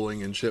to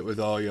bowling and shit with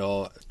all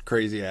y'all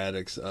crazy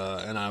addicts,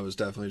 and I was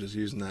definitely just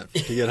using that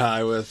to get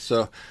high with.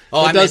 So,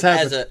 I mean,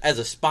 as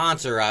a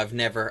sponsor, I've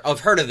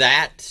heard of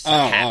that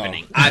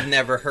happening. I've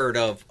never heard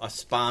of a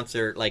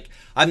sponsor, like,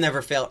 I've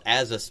never felt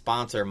as a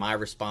sponsor my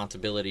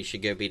responsibility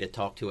should be to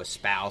talk to a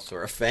spouse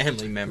or a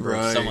family member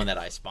of someone that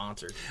I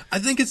sponsored. I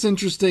think it's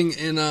interesting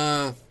in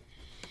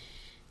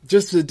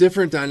just the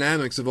different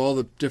dynamics of all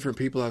the different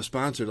people I've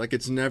sponsored. Like,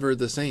 it's never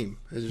the same.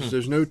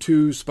 There's no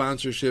two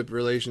sponsorship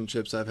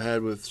relationships I've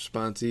had with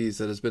sponsees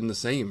that has been the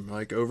same.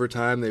 Like, over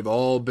time, they've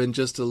all been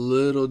just a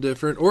little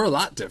different or a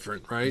lot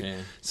different, right? Yeah.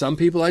 Some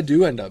people I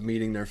do end up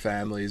meeting their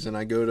families, and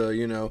I go to,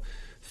 you know,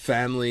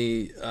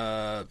 family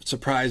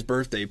surprise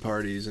birthday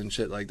parties and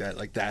shit like that.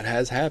 Like, that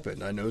has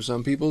happened. I know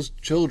some people's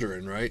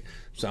children, right?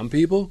 Some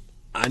people,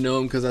 I know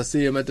them because I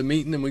see them at the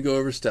meeting and we go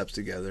over steps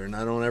together, and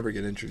I don't ever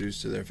get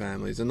introduced to their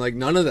families. And, like,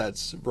 none of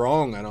that's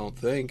wrong, I don't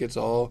think. It's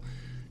all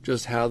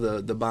just how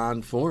the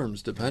bond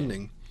forms,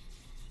 depending.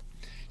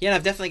 Yeah, and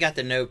I've definitely got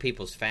to know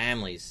people's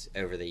families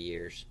over the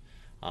years.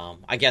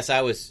 I guess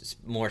I was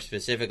more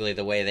specifically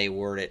the way they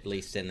word it, at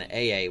least in the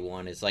AA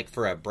one, is like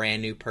for a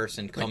brand new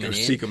person coming in.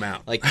 Seek them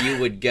out. Like you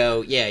would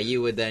go,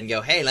 you would then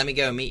go, hey, let me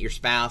go meet your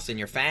spouse and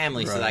your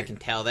family so that I can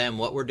tell them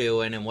what we're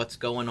doing and what's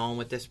going on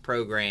with this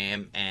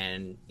program,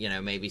 and, you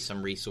know, maybe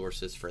some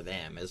resources for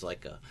them as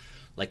like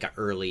a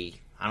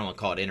early, I don't want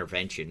to call it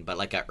intervention, but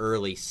like an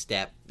early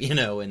step, in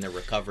the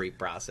recovery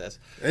process.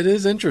 It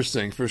is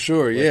interesting for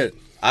sure. Yeah.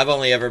 I've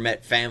only ever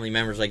met family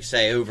members, like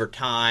say over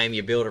time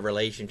you build a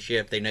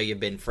relationship. They know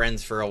you've been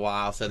friends for a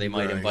while, so they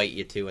might invite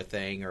you to a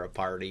thing or a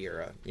party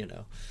or a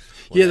whatever.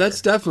 Yeah,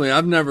 that's definitely.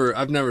 I've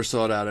never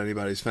sought out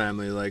anybody's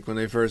family. Like when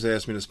they first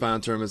asked me to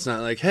sponsor them, it's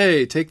not like,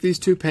 hey, take these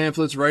 2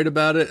 pamphlets, write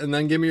about it, and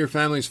then give me your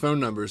family's phone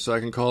number so I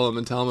can call them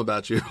and tell them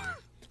about you.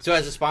 So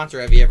as a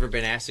sponsor, have you ever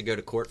been asked to go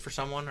to court for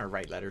someone or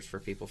write letters for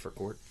people for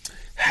court?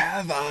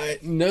 Have I?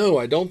 No,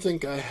 I don't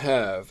think I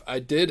have. I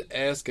did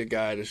ask a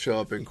guy to show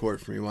up in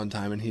court for me one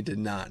time, and he did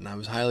not. And I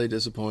was highly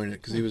disappointed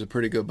because he was a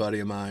pretty good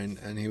buddy of mine.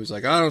 And he was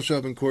like, I don't show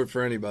up in court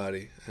for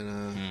anybody.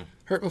 And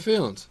hurt my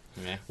feelings.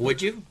 Yeah.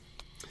 Would you?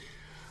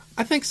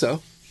 I think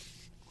so.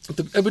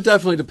 It would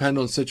definitely depend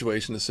on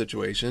situation to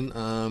situation.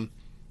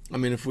 I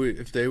mean,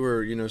 if they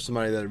were,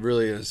 somebody that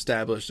really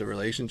established a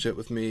relationship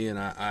with me and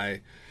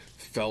I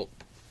felt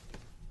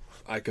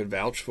I could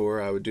vouch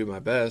for, I would do my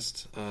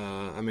best.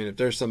 I mean, if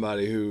there's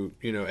somebody who,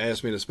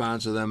 asked me to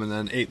sponsor them and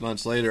then 8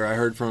 months later I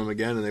heard from them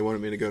again and they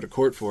wanted me to go to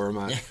court for them,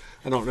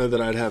 I don't know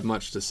that I'd have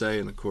much to say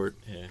in the court.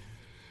 Yeah.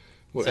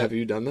 Have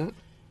you done that?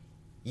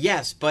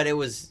 Yes, but it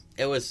was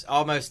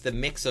almost the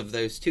mix of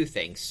those two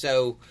things.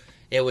 So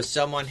it was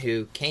someone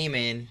who came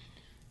in,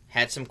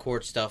 had some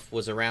court stuff,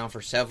 was around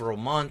for several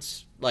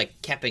months, like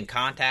kept in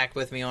contact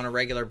with me on a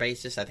regular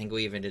basis. I think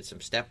we even did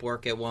some step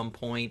work at one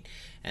point,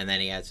 and then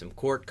he had some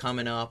court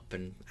coming up,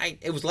 and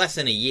it was less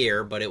than a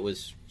year, but it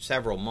was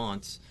several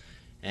months,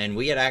 and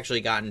we had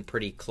actually gotten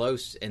pretty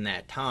close in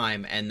that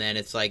time, and then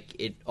it's like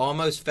it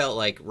almost felt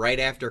like right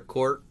after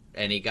court,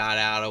 and he got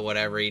out of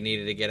whatever he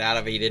needed to get out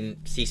of,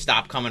 he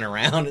stopped coming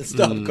around and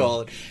stopped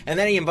calling, and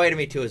then he invited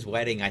me to his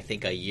wedding, I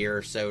think a year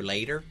or so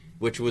later,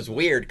 which was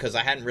weird because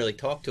I hadn't really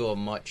talked to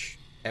him much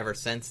ever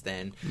since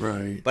then.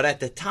 Right. But at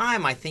the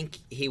time, I think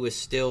he was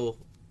still,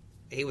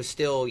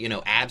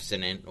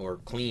 abstinent or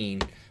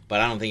clean,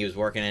 but I don't think he was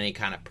working any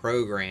kind of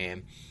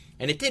program.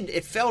 And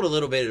it felt a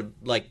little bit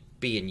like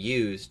being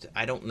used.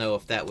 I don't know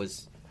if that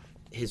was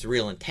his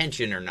real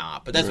intention or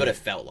not, but that's what it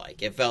felt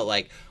like. It felt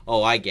like,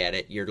 oh, I get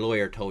it. Your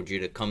lawyer told you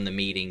to come to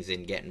meetings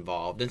and get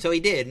involved. And so he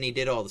did, and he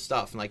did all the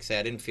stuff. And like I said,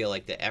 I didn't feel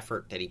like the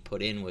effort that he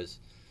put in was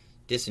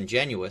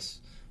disingenuous.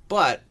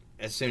 But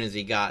as soon as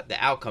he got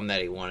the outcome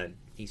that he wanted,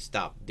 he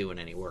stopped doing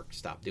any work,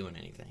 stopped doing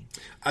anything.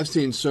 I've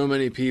seen so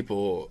many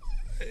people,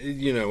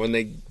 when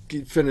they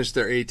finish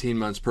their 18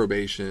 months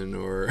probation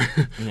or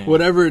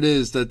whatever it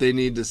is that they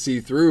need to see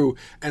through,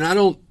 and I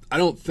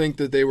don't think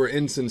that they were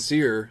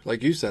insincere,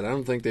 like you said. I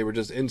don't think they were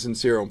just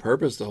insincere on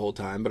purpose the whole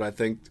time, but I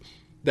think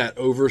that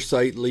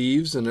oversight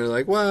leaves, and they're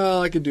like,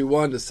 well, I could do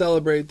one to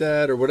celebrate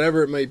that, or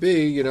whatever it might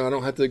be. I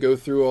don't have to go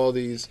through all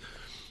these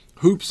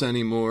hoops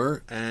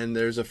anymore, and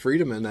there's a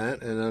freedom in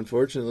that, and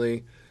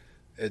unfortunately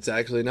it's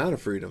actually not a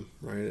freedom,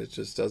 right? It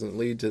just doesn't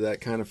lead to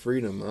that kind of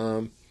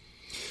freedom.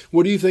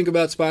 What do you think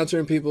about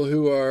sponsoring people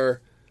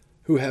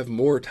who have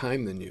more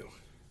time than you?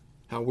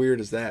 How weird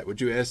is that?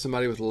 Would you ask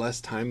somebody with less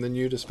time than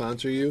you to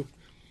sponsor you?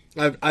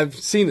 I've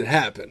seen it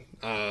happen.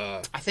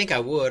 I think I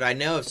would. I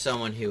know of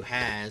someone who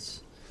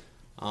has.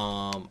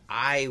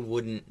 I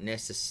wouldn't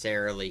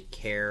necessarily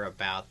care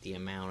about the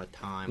amount of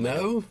time. No? I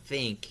don't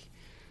think.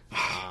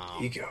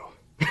 Ego.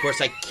 Of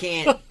course, I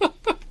can't.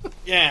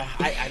 Yeah,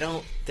 I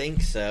don't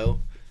think so.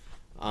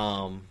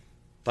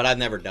 But I've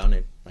never done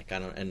it. Like I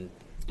don't, and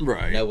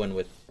no one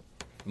with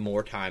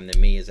more time than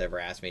me has ever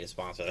asked me to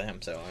sponsor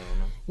them. So I don't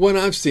know. When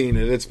I've seen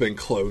it, it's been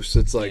close.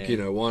 It's like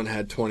one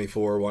had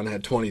 24, one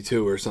had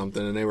 22 or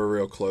something, and they were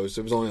real close.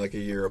 It was only like a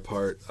year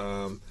apart.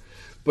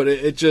 But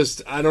it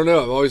just, I don't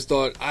know. I've always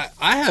thought,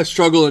 I have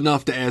struggled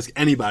enough to ask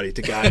anybody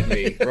to guide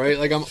me, right?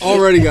 Like, I'm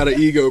already got an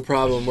ego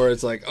problem where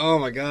it's like, oh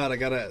my God, I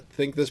got to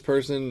think this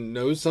person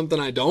knows something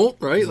I don't,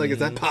 right? Like, is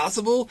that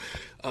possible?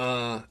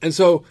 And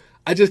so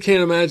I just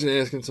can't imagine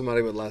asking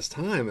somebody with less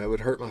time. It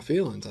would hurt my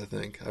feelings, I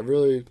think.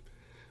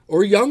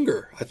 Or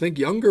younger. I think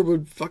younger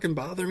would fucking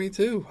bother me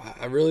too.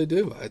 I really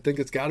do. I think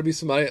it's got to be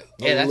somebody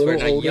a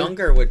little older.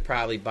 Younger would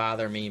probably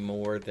bother me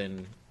more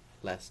than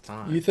less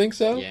time. You think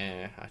so?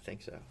 Yeah, I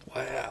think so.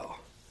 Wow.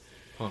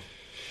 Huh.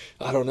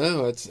 I don't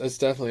know. It's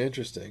definitely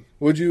interesting.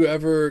 Would you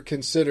ever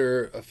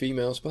consider a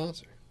female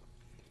sponsor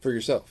for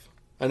yourself?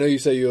 I know you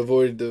say you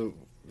avoided the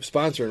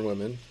sponsoring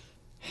women.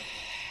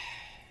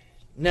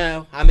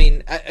 No. I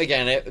mean,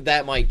 again,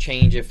 that might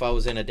change if I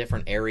was in a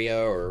different area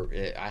or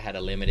I had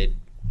a limited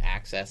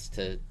access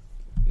to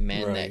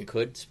men that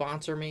could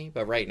sponsor me.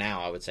 But right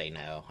now, I would say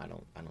no. I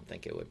don't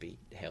think it would be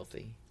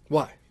healthy.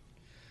 Why?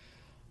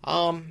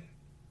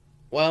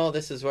 Well,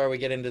 this is where we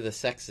get into the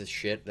sexist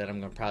shit that I'm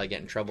going to probably get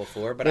in trouble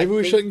for. But maybe I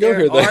we think shouldn't go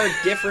here. There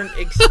are different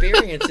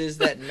experiences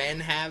that men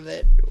have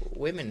that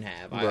women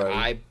have.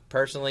 I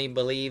personally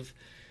believe,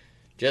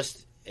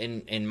 just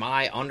in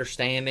my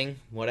understanding,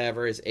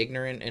 whatever, as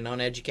ignorant and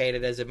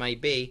uneducated as it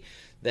might be,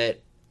 that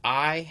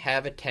I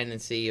have a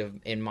tendency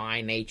in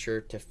my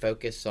nature to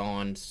focus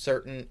on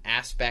certain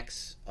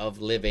aspects of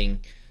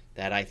living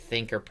that I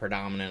think are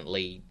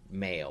predominantly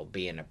male,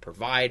 being a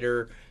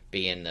provider,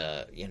 being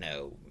the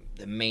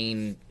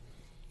main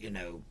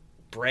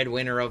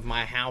breadwinner of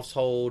my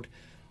household,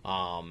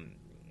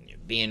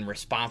 being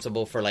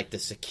responsible for like the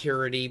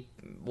security,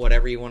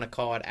 whatever you want to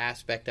call it,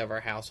 aspect of our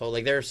household.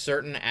 Like there are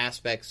certain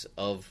aspects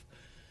of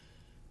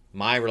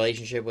my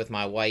relationship with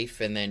my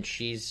wife, and then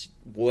she's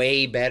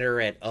way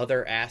better at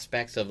other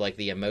aspects of like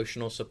the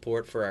emotional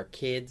support for our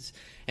kids.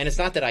 And it's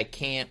not that I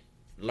can't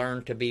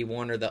learn to be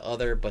one or the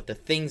other, but the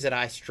things that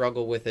I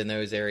struggle with in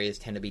those areas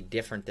tend to be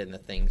different than the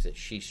things that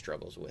she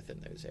struggles with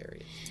in those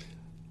areas.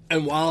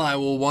 And while I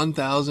will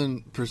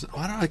 1,000%,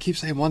 why do I keep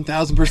saying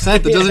 1,000%?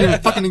 That doesn't even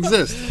fucking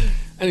exist.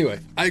 Anyway,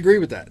 I agree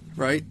with that,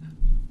 right?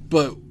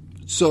 But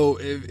so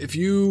if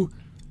you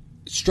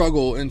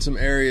struggle in some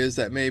areas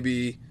that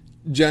maybe,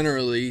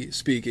 generally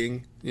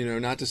speaking,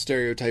 not to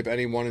stereotype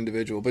any one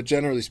individual, but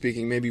generally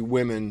speaking, maybe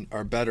women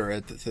are better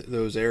at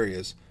those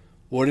areas.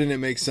 Wouldn't it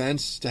make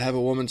sense to have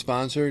a woman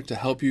sponsor to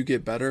help you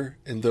get better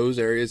in those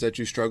areas that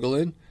you struggle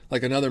in?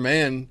 Like another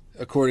man,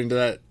 according to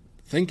that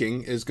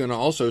thinking, is going to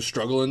also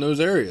struggle in those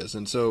areas.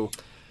 And so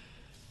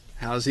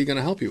how's he going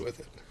to help you with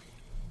it?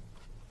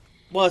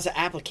 Well, it's an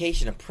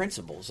application of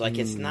principles. Like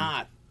it's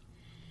not,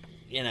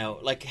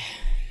 like,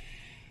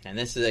 and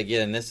this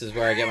is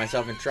where I get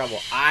myself in trouble.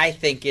 I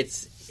think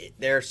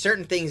there are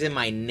certain things in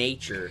my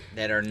nature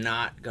that are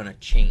not going to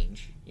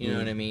change. You know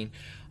what I mean?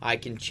 I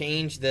can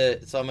change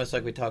it's almost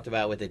like we talked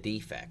about with the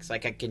defects.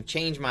 Like I can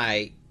change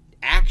my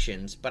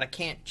actions, but I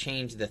can't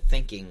change the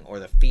thinking or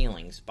the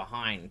feelings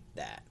behind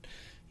that.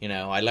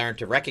 I learned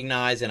to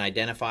recognize and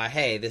identify,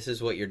 hey, this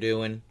is what you're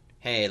doing.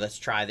 Hey, let's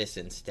try this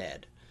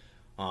instead.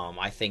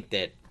 I think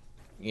that,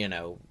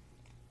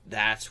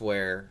 that's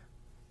where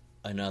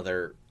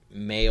another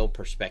male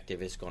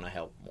perspective is going to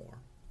help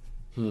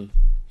more.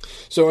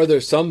 So are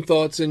there some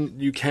thoughts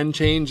you can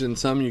change and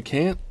some you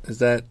can't? Is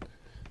that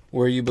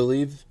where you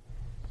believe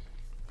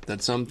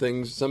that some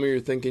of your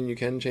thinking you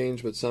can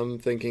change, but some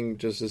thinking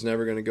just is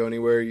never going to go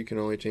anywhere? You can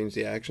only change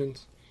the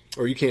actions?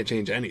 Or you can't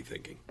change any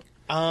thinking?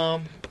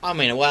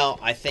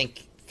 I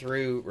think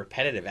through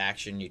repetitive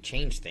action, you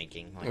change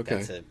thinking. Like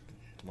okay.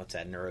 What's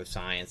that,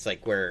 neuroscience?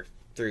 Like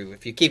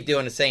if you keep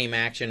doing the same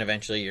action,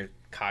 eventually your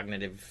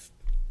cognitive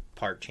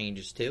part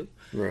changes too.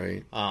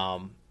 Right.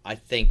 I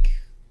think,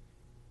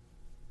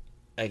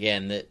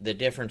 again, the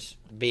difference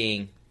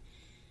being,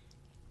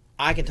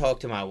 I can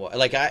talk to my wife,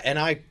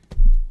 I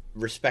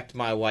respect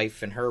my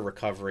wife and her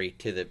recovery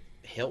to the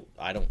hilt.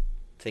 I don't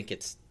think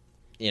it's,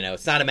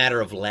 it's not a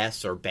matter of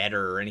less or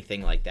better or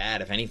anything like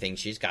that. If anything,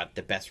 she's got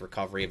the best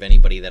recovery of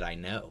anybody that I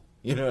know.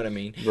 You know what I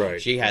mean?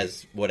 Right. She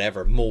has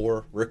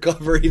more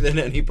recovery than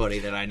anybody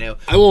that I know.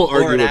 I won't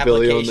argue with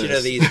Billy on this. Or an application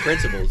of these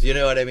principles. You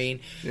know what I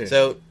mean? Yeah.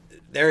 So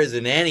there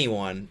isn't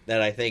anyone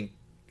that I think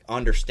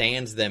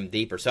understands them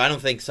deeper. So I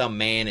don't think some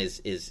man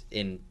is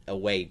in a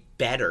way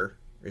better.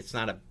 It's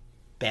not a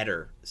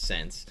better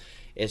sense.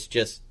 It's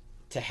just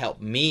to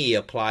help me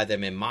apply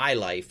them in my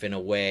life in a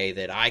way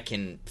that I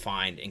can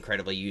find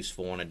incredibly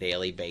useful on a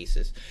daily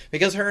basis.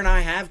 Because her and I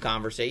have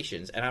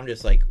conversations, and I'm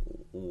just like,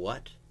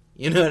 what?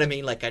 You know what I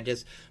mean? Like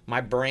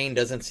my brain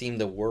doesn't seem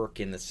to work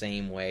in the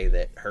same way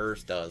that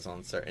hers does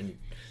on certain.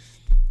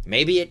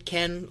 Maybe it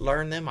can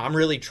learn them. I'm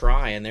really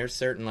trying. There's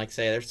certain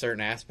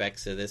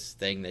aspects of this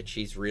thing that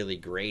she's really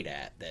great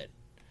at that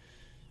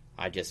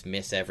I just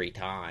miss every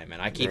time,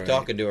 and I keep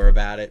talking to her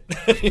about it,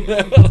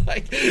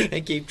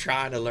 and keep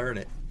trying to learn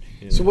it.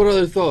 So what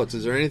other thoughts?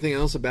 Is there anything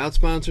else about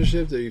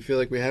sponsorship that you feel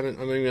like we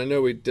haven't? I mean, I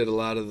know we did a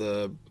lot of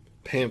the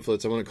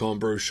pamphlets. I want to call them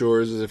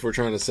brochures as if we're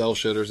trying to sell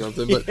shit or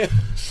something. But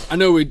I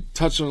know we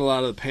touched on a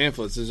lot of the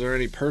pamphlets. Is there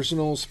any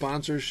personal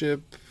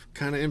sponsorship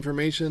kind of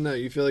information that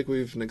you feel like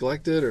we've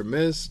neglected or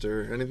missed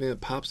or anything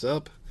that pops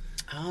up?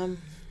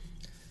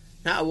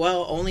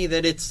 Only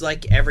that it's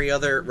like every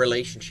other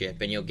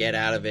relationship, and you'll get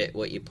out of it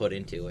what you put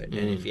into it.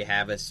 And if you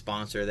have a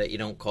sponsor that you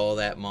don't call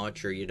that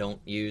much, or you don't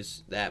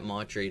use that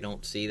much, or you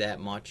don't see that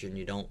much, and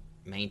you don't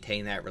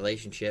maintain that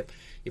relationship,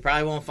 you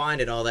probably won't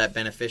find it all that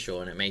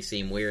beneficial. And it may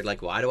seem weird,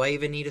 like, why do I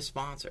even need a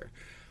sponsor?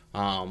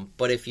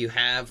 But if you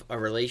have a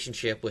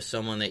relationship with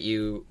someone that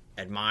you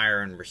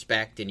admire and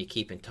respect, and you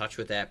keep in touch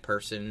with that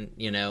person,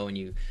 and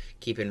you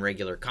keep in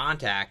regular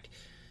contact,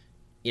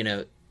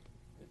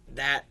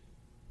 that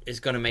is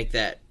going to make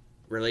that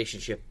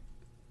relationship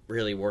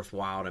really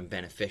worthwhile and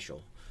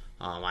beneficial.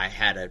 I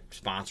had a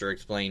sponsor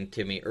explain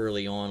to me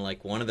early on,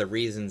 like, one of the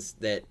reasons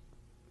that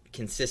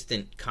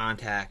consistent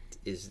contact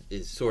is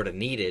sort of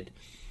needed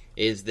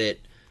is that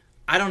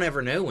I don't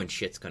ever know when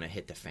shit's going to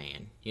hit the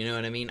fan. You know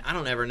what I mean? I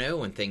don't ever know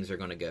when things are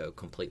going to go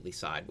completely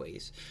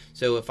sideways.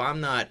 So if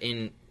I'm not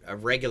in a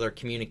regular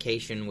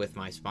communication with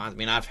my sponsor,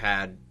 I've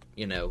had,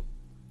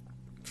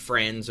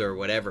 friends or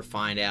whatever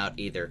find out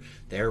either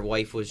their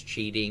wife was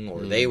cheating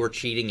or they were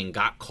cheating and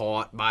got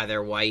caught by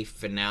their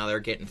wife, and now they're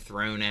getting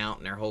thrown out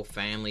and their whole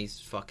family's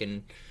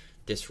fucking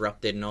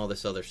disrupted and all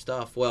this other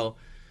stuff. Well,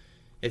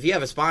 if you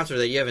have a sponsor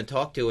that you haven't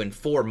talked to in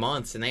 4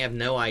 months and they have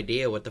no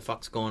idea what the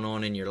fuck's going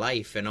on in your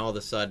life, and all of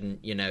a sudden,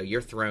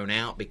 you're thrown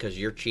out because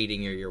you're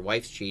cheating or your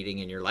wife's cheating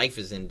and your life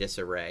is in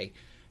disarray,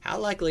 how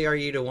likely are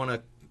you to want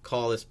to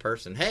call this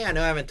person. Hey, I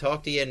know I haven't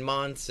talked to you in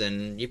months,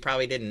 and you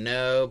probably didn't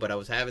know, but I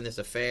was having this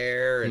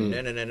affair, and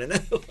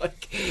no.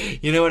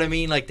 Like, you know what I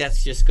mean? Like,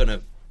 that's just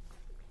gonna.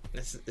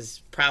 This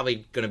is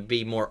probably going to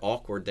be more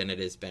awkward than it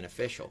is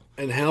beneficial.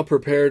 And how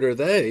prepared are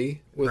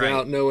they,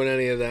 without Right. knowing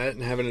any of that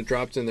and having it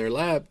dropped in their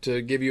lap,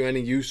 to give you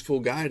any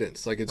useful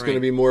guidance? Like, it's Right. going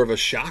to be more of a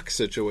shock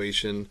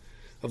situation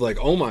of like,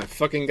 oh my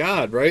fucking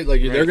God, right?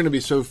 Like, they're Right. going to be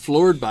so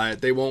floored by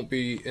it, they won't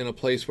be in a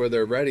place where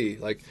they're ready.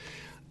 Like,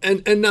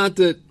 and not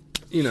that,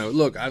 you know,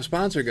 look, I've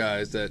sponsored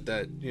guys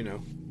that you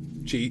know,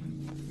 cheat,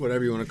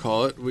 whatever you want to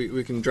call it.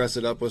 We can dress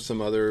it up with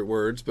some other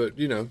words, but,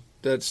 you know,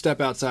 that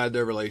step outside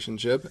their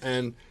relationship.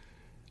 And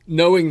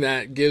knowing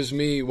that gives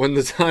me, when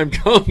the time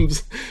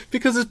comes,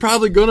 because they're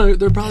probably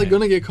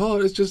gonna get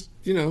caught. It's just,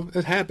 you know,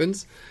 it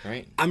happens.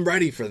 Right. I'm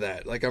ready for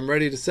that. Like, I'm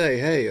ready to say,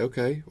 hey,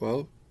 okay,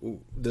 well,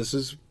 this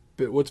is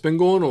what's been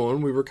going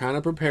on. We were kind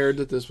of prepared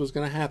that this was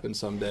going to happen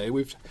someday.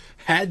 We've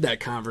had that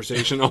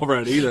conversation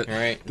already that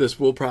Right. this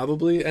will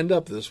probably end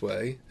up this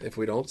way if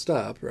we don't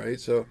stop, right?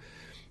 So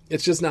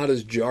it's just not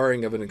as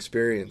jarring of an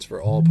experience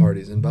for all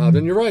parties involved.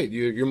 And you're right.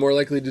 You're more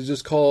likely to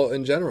just call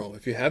in general.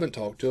 If you haven't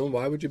talked to them,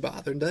 why would you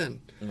bother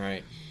then?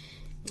 Right.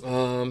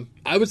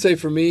 I would say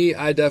for me,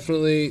 I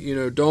definitely, you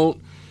know,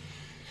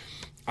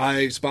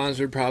 I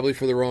sponsored probably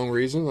for the wrong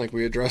reason, like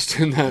we addressed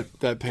in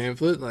that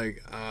pamphlet.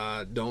 Like,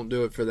 don't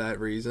do it for that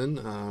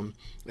reason.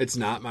 It's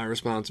not my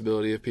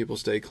responsibility if people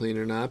stay clean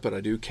or not, but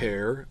I do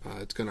care.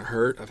 It's going to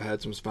hurt. I've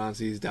had some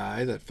sponsees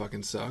die. That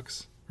fucking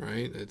sucks.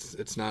 Right?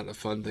 It's not a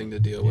fun thing to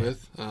deal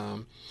with.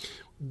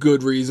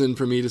 Good reason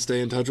for me to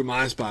stay in touch with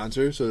my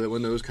sponsor so that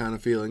when those kind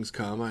of feelings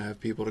come, I have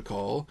people to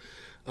call.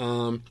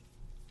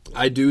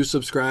 I do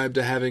subscribe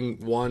to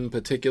having one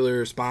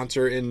particular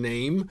sponsor in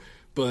name,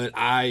 but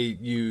I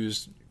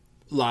use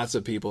lots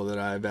of people that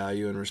I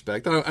value and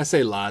respect. I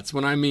say lots.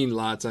 When I mean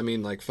lots, I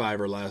mean like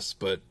 5 or less,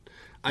 but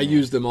I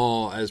use them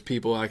all as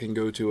people I can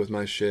go to with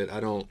my shit.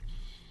 I don't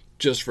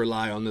just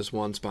rely on this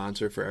one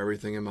sponsor for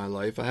everything in my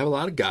life. I have a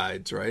lot of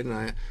guides, right? And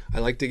I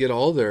like to get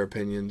all their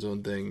opinions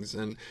on things.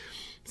 And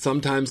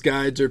sometimes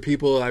guides are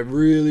people I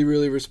really,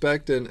 really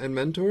respect and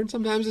mentor. And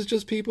sometimes it's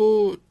just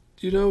people,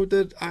 you know,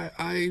 that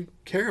I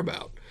care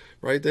about,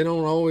 right? I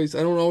don't always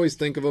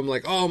think of them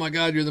like, oh my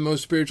God, you're the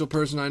most spiritual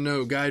person I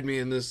know. Guide me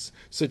in this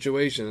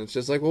situation. It's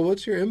just like, well,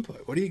 what's your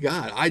input? What do you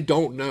got? I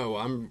don't know.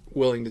 I'm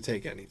willing to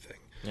take anything.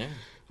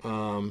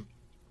 Yeah.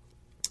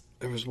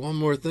 There was one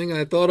more thing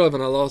I thought of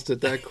and I lost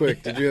it that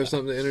quick. Did you have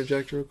something to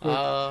interject real quick?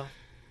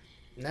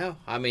 No.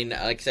 I mean,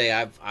 like I say,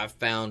 I've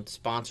found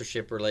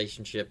sponsorship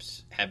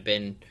relationships have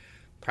been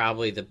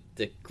probably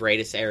the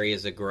greatest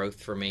areas of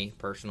growth for me,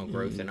 personal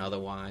growth and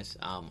otherwise,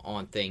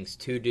 on things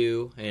to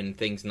do and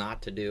things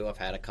not to do. I've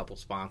had a couple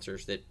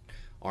sponsors that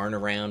aren't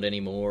around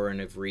anymore and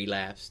have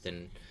relapsed,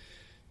 and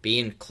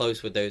being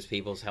close with those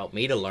people has helped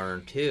me to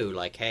learn too,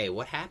 like, hey,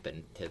 what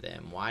happened to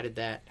them? How did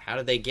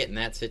they get in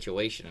that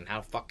situation, and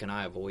how the fuck can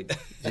I avoid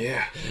that?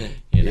 Yeah.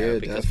 You know, Yeah,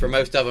 because for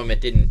most of them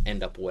it didn't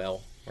end up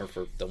well, or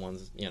for the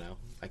ones, you know,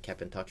 I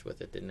kept in touch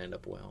with, it didn't end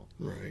up well.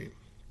 Right.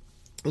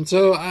 And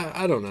so,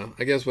 I don't know.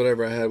 I guess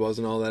whatever I had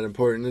wasn't all that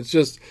important. It's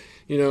just,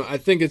 you know, I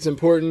think it's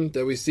important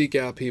that we seek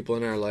out people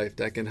in our life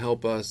that can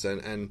help us,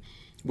 and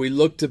we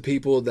look to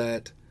people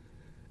that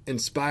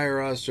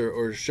inspire us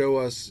or show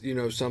us, you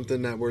know,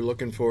 something that we're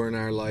looking for in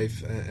our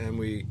life, and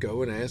we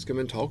go and ask them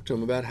and talk to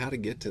them about how to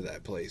get to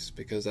that place,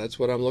 because that's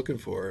what I'm looking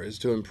for, is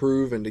to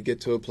improve and to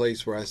get to a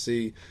place where I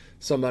see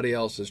somebody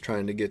else is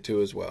trying to get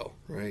to as well,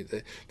 right?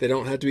 They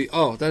don't have to be,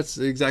 that's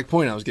the exact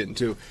point I was getting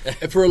to.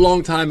 For a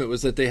long time, it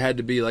was that they had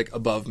to be like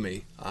above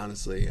me,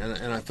 honestly,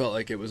 and I felt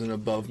like it was an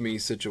above me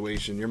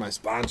situation. You're my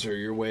sponsor,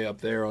 you're way up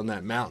there on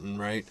that mountain,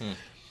 right?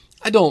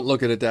 I don't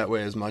look at it that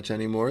way as much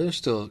anymore. There's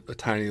still a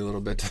tiny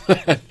little bit to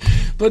that,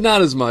 but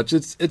not as much.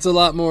 It's a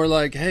lot more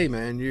like, hey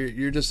man,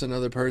 you're just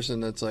another person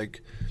that's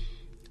like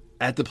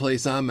at the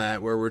place I'm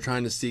at, where we're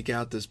trying to seek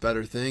out this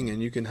better thing,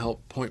 and you can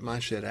help point my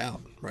shit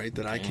out, right?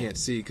 That I can't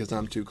see because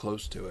I'm too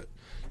close to it.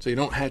 So you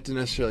don't have to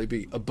necessarily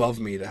be above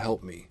me to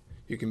help me.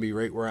 You can be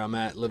right where I'm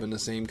at, living the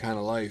same kind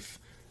of life,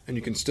 and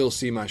you can still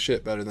see my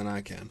shit better than I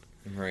can.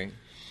 Right.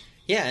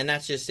 Yeah, and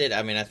that's just it.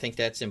 I mean, I think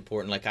that's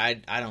important. Like,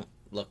 I don't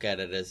look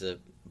at it as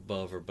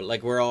but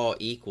like, we're all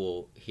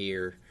equal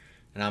here,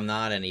 and I'm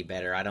not any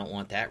better. I don't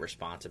want that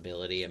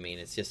responsibility. I mean,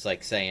 it's just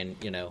like saying,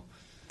 you know,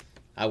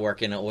 I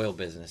work in the oil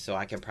business, so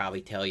I can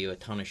probably tell you a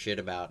ton of shit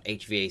about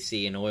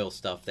HVAC and oil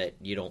stuff that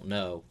you don't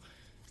know,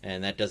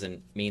 and that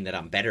doesn't mean that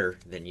I'm better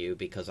than you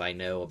because I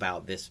know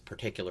about this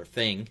particular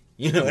thing.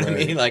 You know what I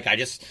mean? Like, I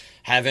just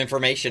have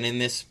information in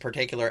this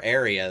particular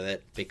area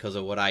that because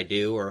of what I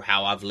do or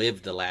how I've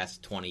lived the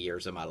last 20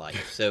 years of my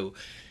life. So,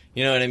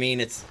 you know what I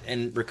mean?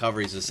 And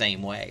recovery is the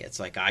same way. It's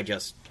like I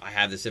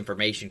have this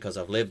information because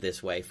I've lived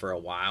this way for a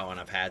while, and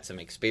I've had some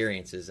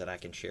experiences that I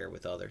can share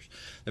with others.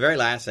 The very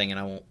last thing, and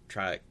I won't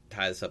try to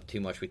tie this up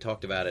too much, we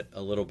talked about it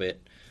a little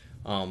bit,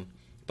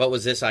 but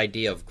was this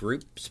idea of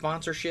group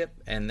sponsorship,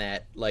 and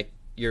that like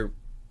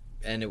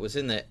and it was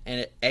in the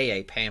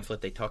AA pamphlet,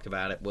 they talked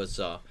about it,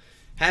 was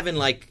having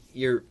like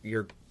your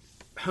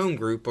home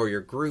group or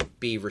your group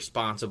be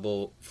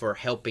responsible for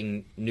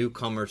helping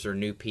newcomers or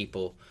new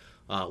people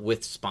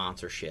with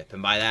sponsorship.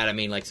 And by that, I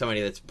mean like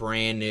somebody that's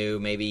brand new,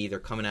 maybe either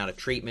coming out of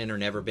treatment or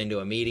never been to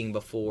a meeting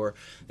before,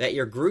 that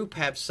your group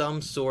have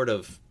some sort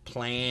of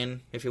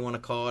plan, if you want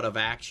to call it, of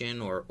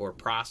action or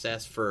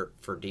process for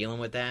dealing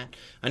with that.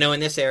 I know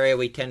in this area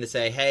we tend to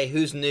say, hey,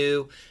 who's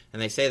new?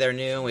 And they say they're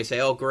new, and we say,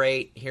 oh,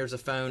 great, here's a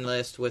phone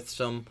list with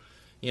some,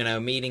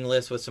 meeting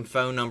list with some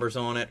phone numbers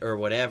on it or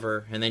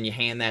whatever, and then you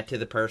hand that to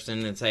the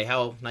person and say,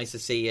 oh, nice to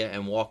see you,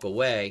 and walk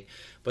away.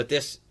 But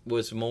this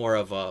was more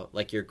of a,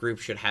 like, your group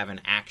should have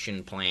an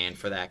action plan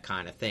for that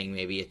kind of thing.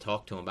 Maybe you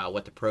talk to them about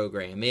what the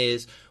program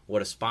is,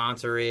 what a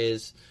sponsor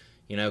is,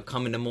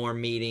 coming to more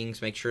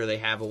meetings, make sure they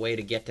have a way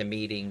to get to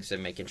meetings,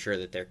 and making sure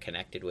that they're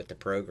connected with the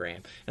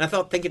program. And I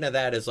thought thinking of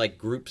that as like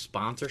group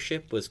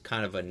sponsorship was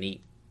kind of a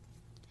neat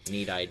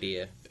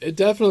idea. It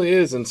definitely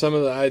is, and some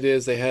of the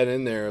ideas they had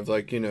in there of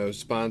like,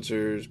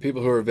 sponsors,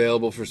 people who are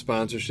available for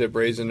sponsorship,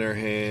 raising their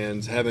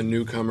hands, having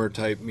newcomer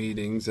type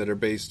meetings that are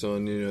based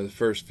on, the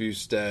first few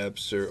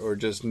steps or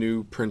just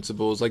new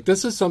principles. Like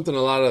this is something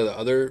a lot of the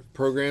other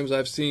programs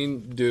I've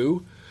seen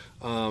do.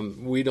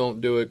 We don't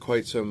do it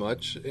quite so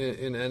much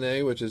in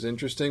NA, which is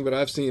interesting, but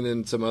I've seen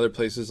in some other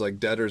places like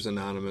Debtors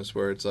Anonymous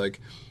where it's like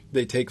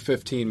they take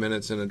 15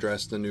 minutes and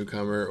address the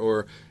newcomer,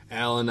 or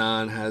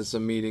Al-Anon has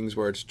some meetings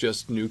where it's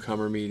just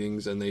newcomer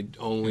meetings and they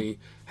only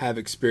have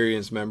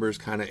experienced members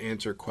kind of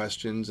answer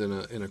questions in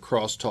a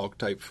crosstalk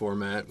type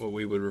format, what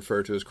we would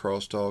refer to as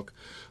crosstalk.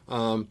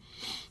 And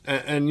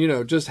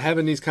just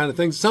having these kind of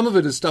things, some of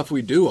it is stuff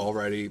we do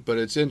already, but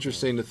it's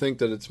interesting to think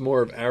that it's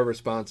more of our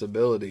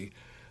responsibility.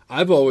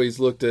 I've always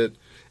looked at,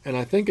 and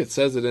I think it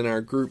says it in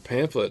our group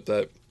pamphlet,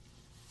 that,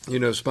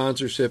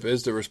 sponsorship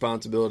is the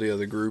responsibility of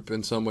the group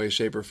in some way,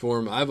 shape, or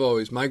form.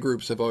 My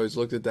groups have always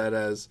looked at that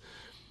as,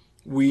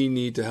 we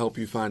need to help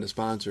you find a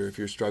sponsor if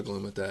you're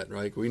struggling with that,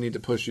 right? We need to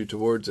push you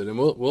towards it. And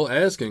we'll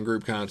ask in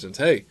group conscience,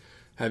 hey,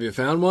 have you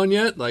found one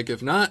yet? Like,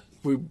 if not,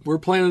 we're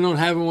planning on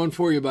having one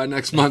for you by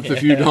next month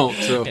if you don't.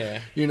 So,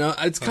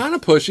 it's kind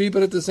of pushy,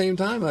 but at the same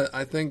time,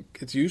 I think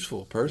it's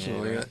useful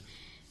personally. Yeah.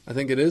 I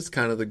think it is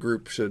kind of the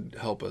group should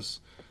help us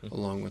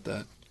along with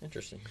that.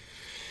 Interesting.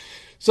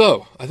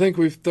 So I think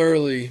we've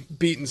thoroughly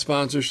beaten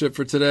sponsorship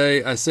for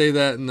today. I say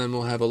that, and then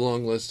we'll have a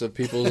long list of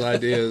people's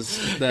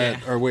ideas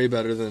that are way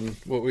better than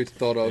what we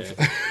thought of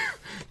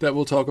that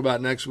we'll talk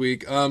about next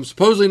week.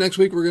 Supposedly next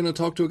week we're going to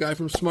talk to a guy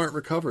from Smart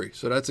Recovery.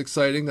 So that's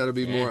exciting. That'll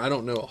be more. I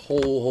don't know a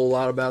whole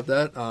lot about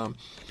that.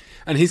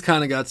 And he's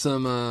kind of got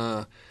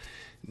some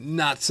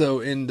not so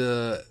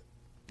into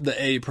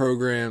the A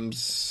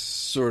programs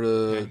sort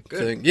of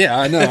thing. Yeah,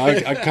 I know.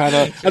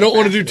 I don't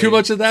want to do too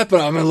much of that,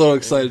 but I'm a little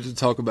excited to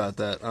talk about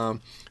that.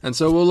 And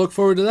so we'll look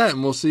forward to that,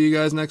 and we'll see you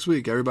guys next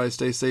week. Everybody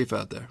stay safe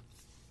out there.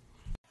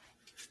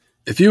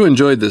 If you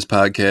enjoyed this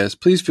podcast,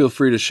 please feel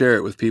free to share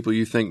it with people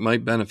you think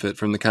might benefit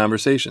from the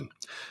conversation.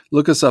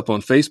 Look us up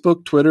on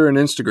Facebook, Twitter, and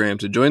Instagram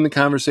to join the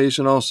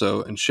conversation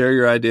also and share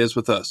your ideas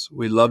with us.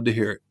 We'd love to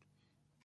hear it.